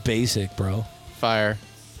 That's basic, bro. Fire.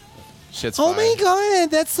 Shit's Oh fire. my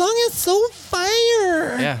god, that song is so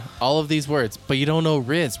fire. Yeah, all of these words. But you don't know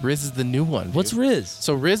Riz. Riz is the new one. Dude. What's Riz?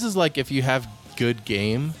 So Riz is like if you have good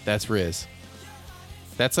game, that's Riz.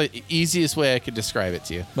 That's like the easiest way I could describe it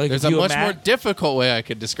to you. Like There's if a you much ima- more difficult way I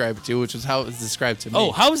could describe it to you, which is how it was described to me.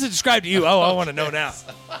 Oh, how was it described to you? Oh, I want to know now.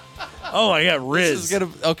 Oh my god, Riz. This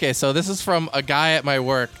is okay, so this is from a guy at my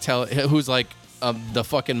work who's like the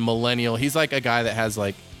fucking millennial. He's like a guy that has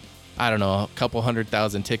like, I don't know, a couple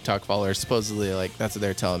 100,000 TikTok followers. Supposedly, like that's what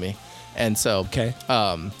they're telling me. And so, okay,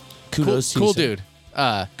 kudos, cool to you, dude.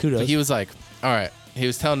 Kudos. But he was like, all right. He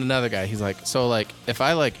was telling another guy, he's like, so like if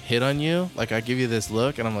I like hit on you, like I give you this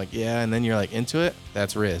look, and I'm like, yeah, and then you're like into it,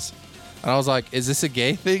 that's Riz. And I was like, is this a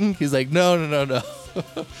gay thing? He's like, no.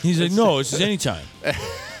 He's like, no, it's just anytime.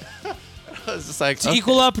 I was just like, it's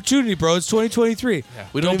equal opportunity, bro. It's 2023. Yeah.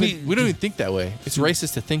 We don't even think that way. It's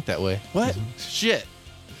racist to think that way. What? Shit.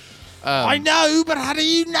 I know, but how do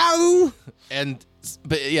you know?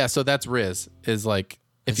 But yeah, so that's Riz. Is like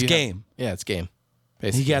if it's you game. It's game.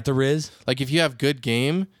 Basically. He got the Riz. Like if you have good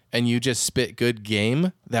game and you just spit good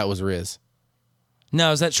game, that was Riz.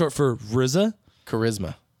 Now is that short for RZA?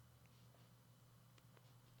 Charisma.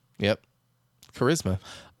 Yep. Charisma.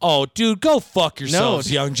 Oh, dude, go fuck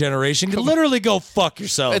yourselves, young generation. Literally go fuck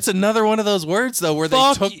yourself. It's another one of those words, though, where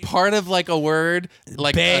they took part of like a word,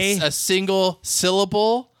 like a single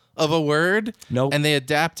syllable of a word, and they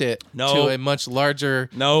adapt it to a much larger,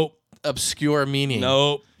 obscure meaning.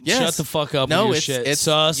 Nope. Yes. Shut the fuck up no, with your it's, shit. It's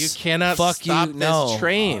sus. You cannot fuck stop you. this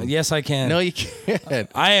train. Yes, I can. No, you can't.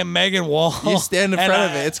 I am Megan Wall. You stand in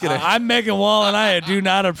front of it. It's gonna. I'm Megan Wall, and I do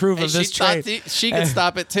not approve of this train. She can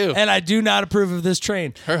stop it too. And I do not approve of this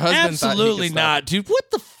train. Her husband absolutely not, dude. What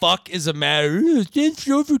the fuck is the matter? It's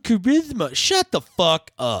over charisma. Shut the fuck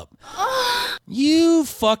up. You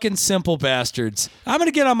fucking simple bastards. I'm going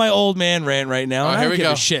to get on my old man rant right now. I don't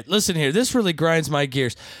give a shit. Listen here. This really grinds my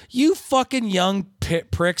gears. You fucking young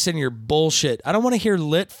pricks and your bullshit. I don't want to hear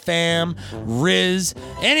Lit Fam, Riz,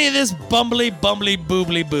 any of this bumbly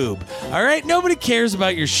boobly boob. All right? Nobody cares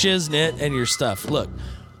about your shiznit and your stuff. Look,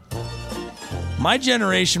 my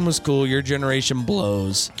generation was cool. Your generation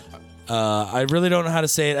blows. I really don't know how to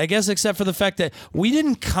say it. I guess except for the fact that we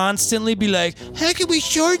didn't constantly be like, how can we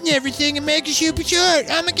shorten everything and make it super short?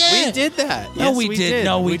 Oh my God. We did that. No, yes, we did.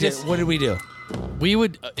 No, we did. What did we do? We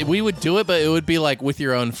would do it, but it would be like with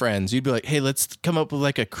your own friends. You'd be like, hey, let's come up with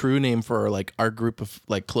like a crew name for like our group of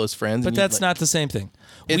like close friends. But that's not the same thing.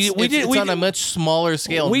 It's on a much smaller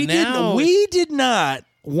scale. We did not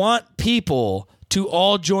want people to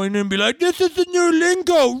all join in and be like, this is the new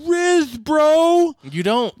lingo, Riz, bro. You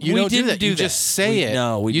don't do that. You just say it.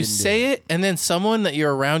 No, we you didn't say it, and then someone that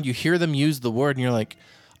you're around, you hear them use the word, and you're like,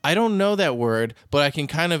 I don't know that word, but I can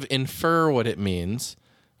kind of infer what it means.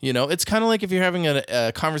 You know, it's kind of like if you're having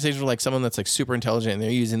a conversation with like someone that's like super intelligent and they're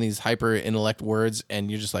using these hyper intellect words, and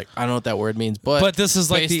you're just like, I don't know what that word means, but this is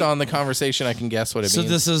like based on the conversation, I can guess what it means.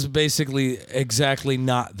 So this is basically exactly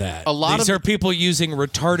not that. These are people using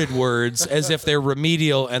retarded words as if they're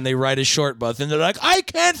remedial, and they write a short bus and they're like, I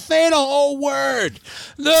can't say the whole word.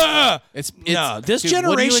 This dude,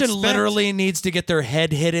 generation literally needs to get their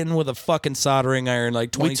head hit in with a fucking soldering iron like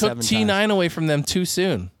 27 times. We took T9 away from them too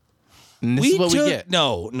soon. And this is what we get.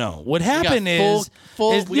 No. What happened is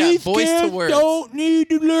we got voice to words. Don't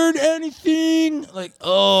need to learn anything. Like,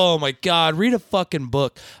 oh my God, read a fucking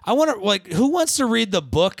book. I want to who wants to read the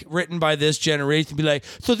book written by this generation and be like,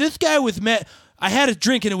 so this guy was mad. I had a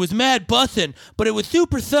drink and it was mad bussin', but it was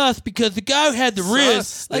super sus because the guy who had the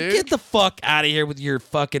Riz. Like, get the fuck out of here with your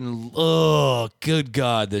fucking. Oh, good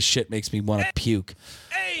God, this shit makes me want to puke.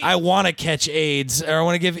 I want to catch AIDS, or I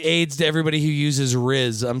want to give AIDS to everybody who uses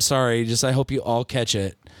Riz. I'm sorry, I hope you all catch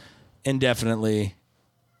it indefinitely.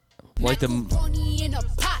 Like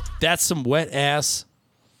that's some wet ass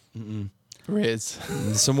Riz.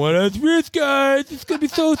 Some wet ass Riz, guys. It's gonna be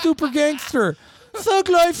so super gangster. Thug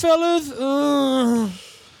life, fellas.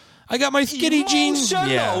 I got my skinny jeans.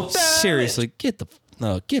 Yeah, seriously, get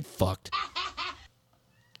fucked.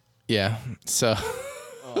 Yeah. So,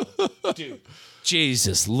 dude.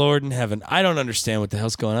 Jesus, Lord in heaven. I don't understand what the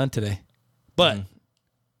hell's going on today. But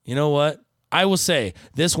you know what? I will say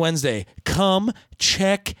this Wednesday, come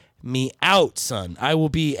check me out, son. I will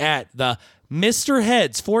be at the Mr.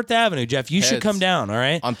 Heads, 4th Avenue. Jeff, you should come down, all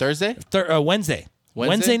right? On Thursday? Wednesday.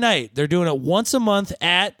 Wednesday night. They're doing it once a month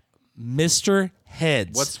at Mr.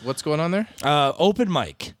 Heads. What's going on there? Open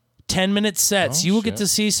mic. 10-minute sets. You will get to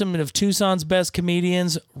see some of Tucson's best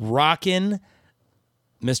comedians rocking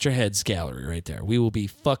Mr. Heads Gallery right there. We will be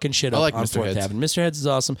fucking shit up on Mr. 4th Heads. Avenue. Mr. Heads is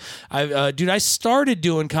awesome. I started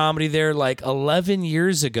doing comedy there like 11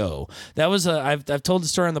 years ago. That was I've told the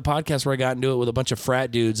story on the podcast where I got into it with a bunch of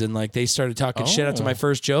frat dudes, and like they started talking shit after my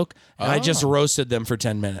first joke, and I just roasted them for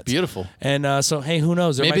 10 minutes. Beautiful. And so hey, who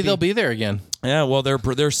knows? Maybe they'll be there again. Yeah, well,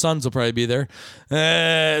 their sons will probably be there.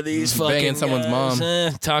 These fucking banging someone's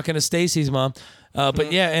mom, talking to Stacy's mom.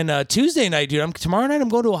 But yeah, and Tuesday night, dude, tomorrow night I'm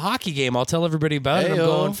going to a hockey game. I'll tell everybody about it. I'm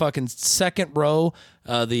going fucking second row.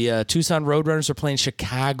 The Tucson Roadrunners are playing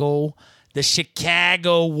Chicago. The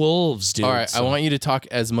Chicago Wolves, dude. All right, I want you to talk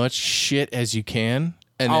as much shit as you can.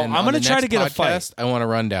 And then I'm going to try to get a fight. I want a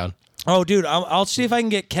rundown. Oh, dude, I'll see if I can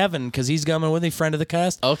get Kevin because he's coming with me, friend of the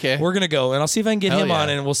cast. Okay. We're going to go, and I'll see if I can get Hell him yeah. on,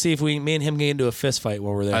 and we'll see if me and him get into a fist fight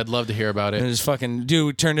while we're there. I'd love to hear about it. And just fucking, dude,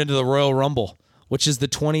 we turned into the Royal Rumble, which is the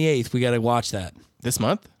 28th. We got to watch that. This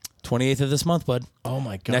month? 28th of this month, bud. Oh,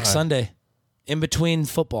 my God. Next Sunday. In between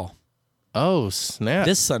football. Oh, snap.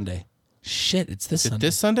 This Sunday. Shit, it's this Sunday.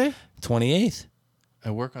 This Sunday? 28th. I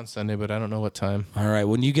work on Sunday, but I don't know what time. All right,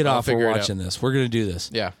 when you get I'll off, we're figure it watching this. We're going to do this.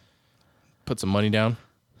 Yeah. Put some money down.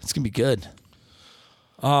 It's going to be good.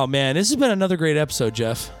 Oh, man, this has been another great episode,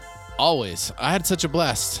 Jeff. Always. I had such a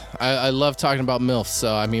blast. I love talking about MILF,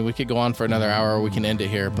 so, I mean, we could go on for another hour or we can end it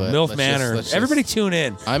here. But MILF Manor. Everybody tune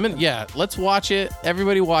in. Let's watch it.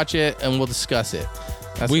 Everybody watch it, and we'll discuss it.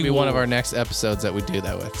 That's going to be one of our next episodes that we do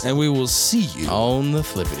that with. And we will see you on the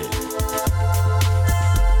Flippity.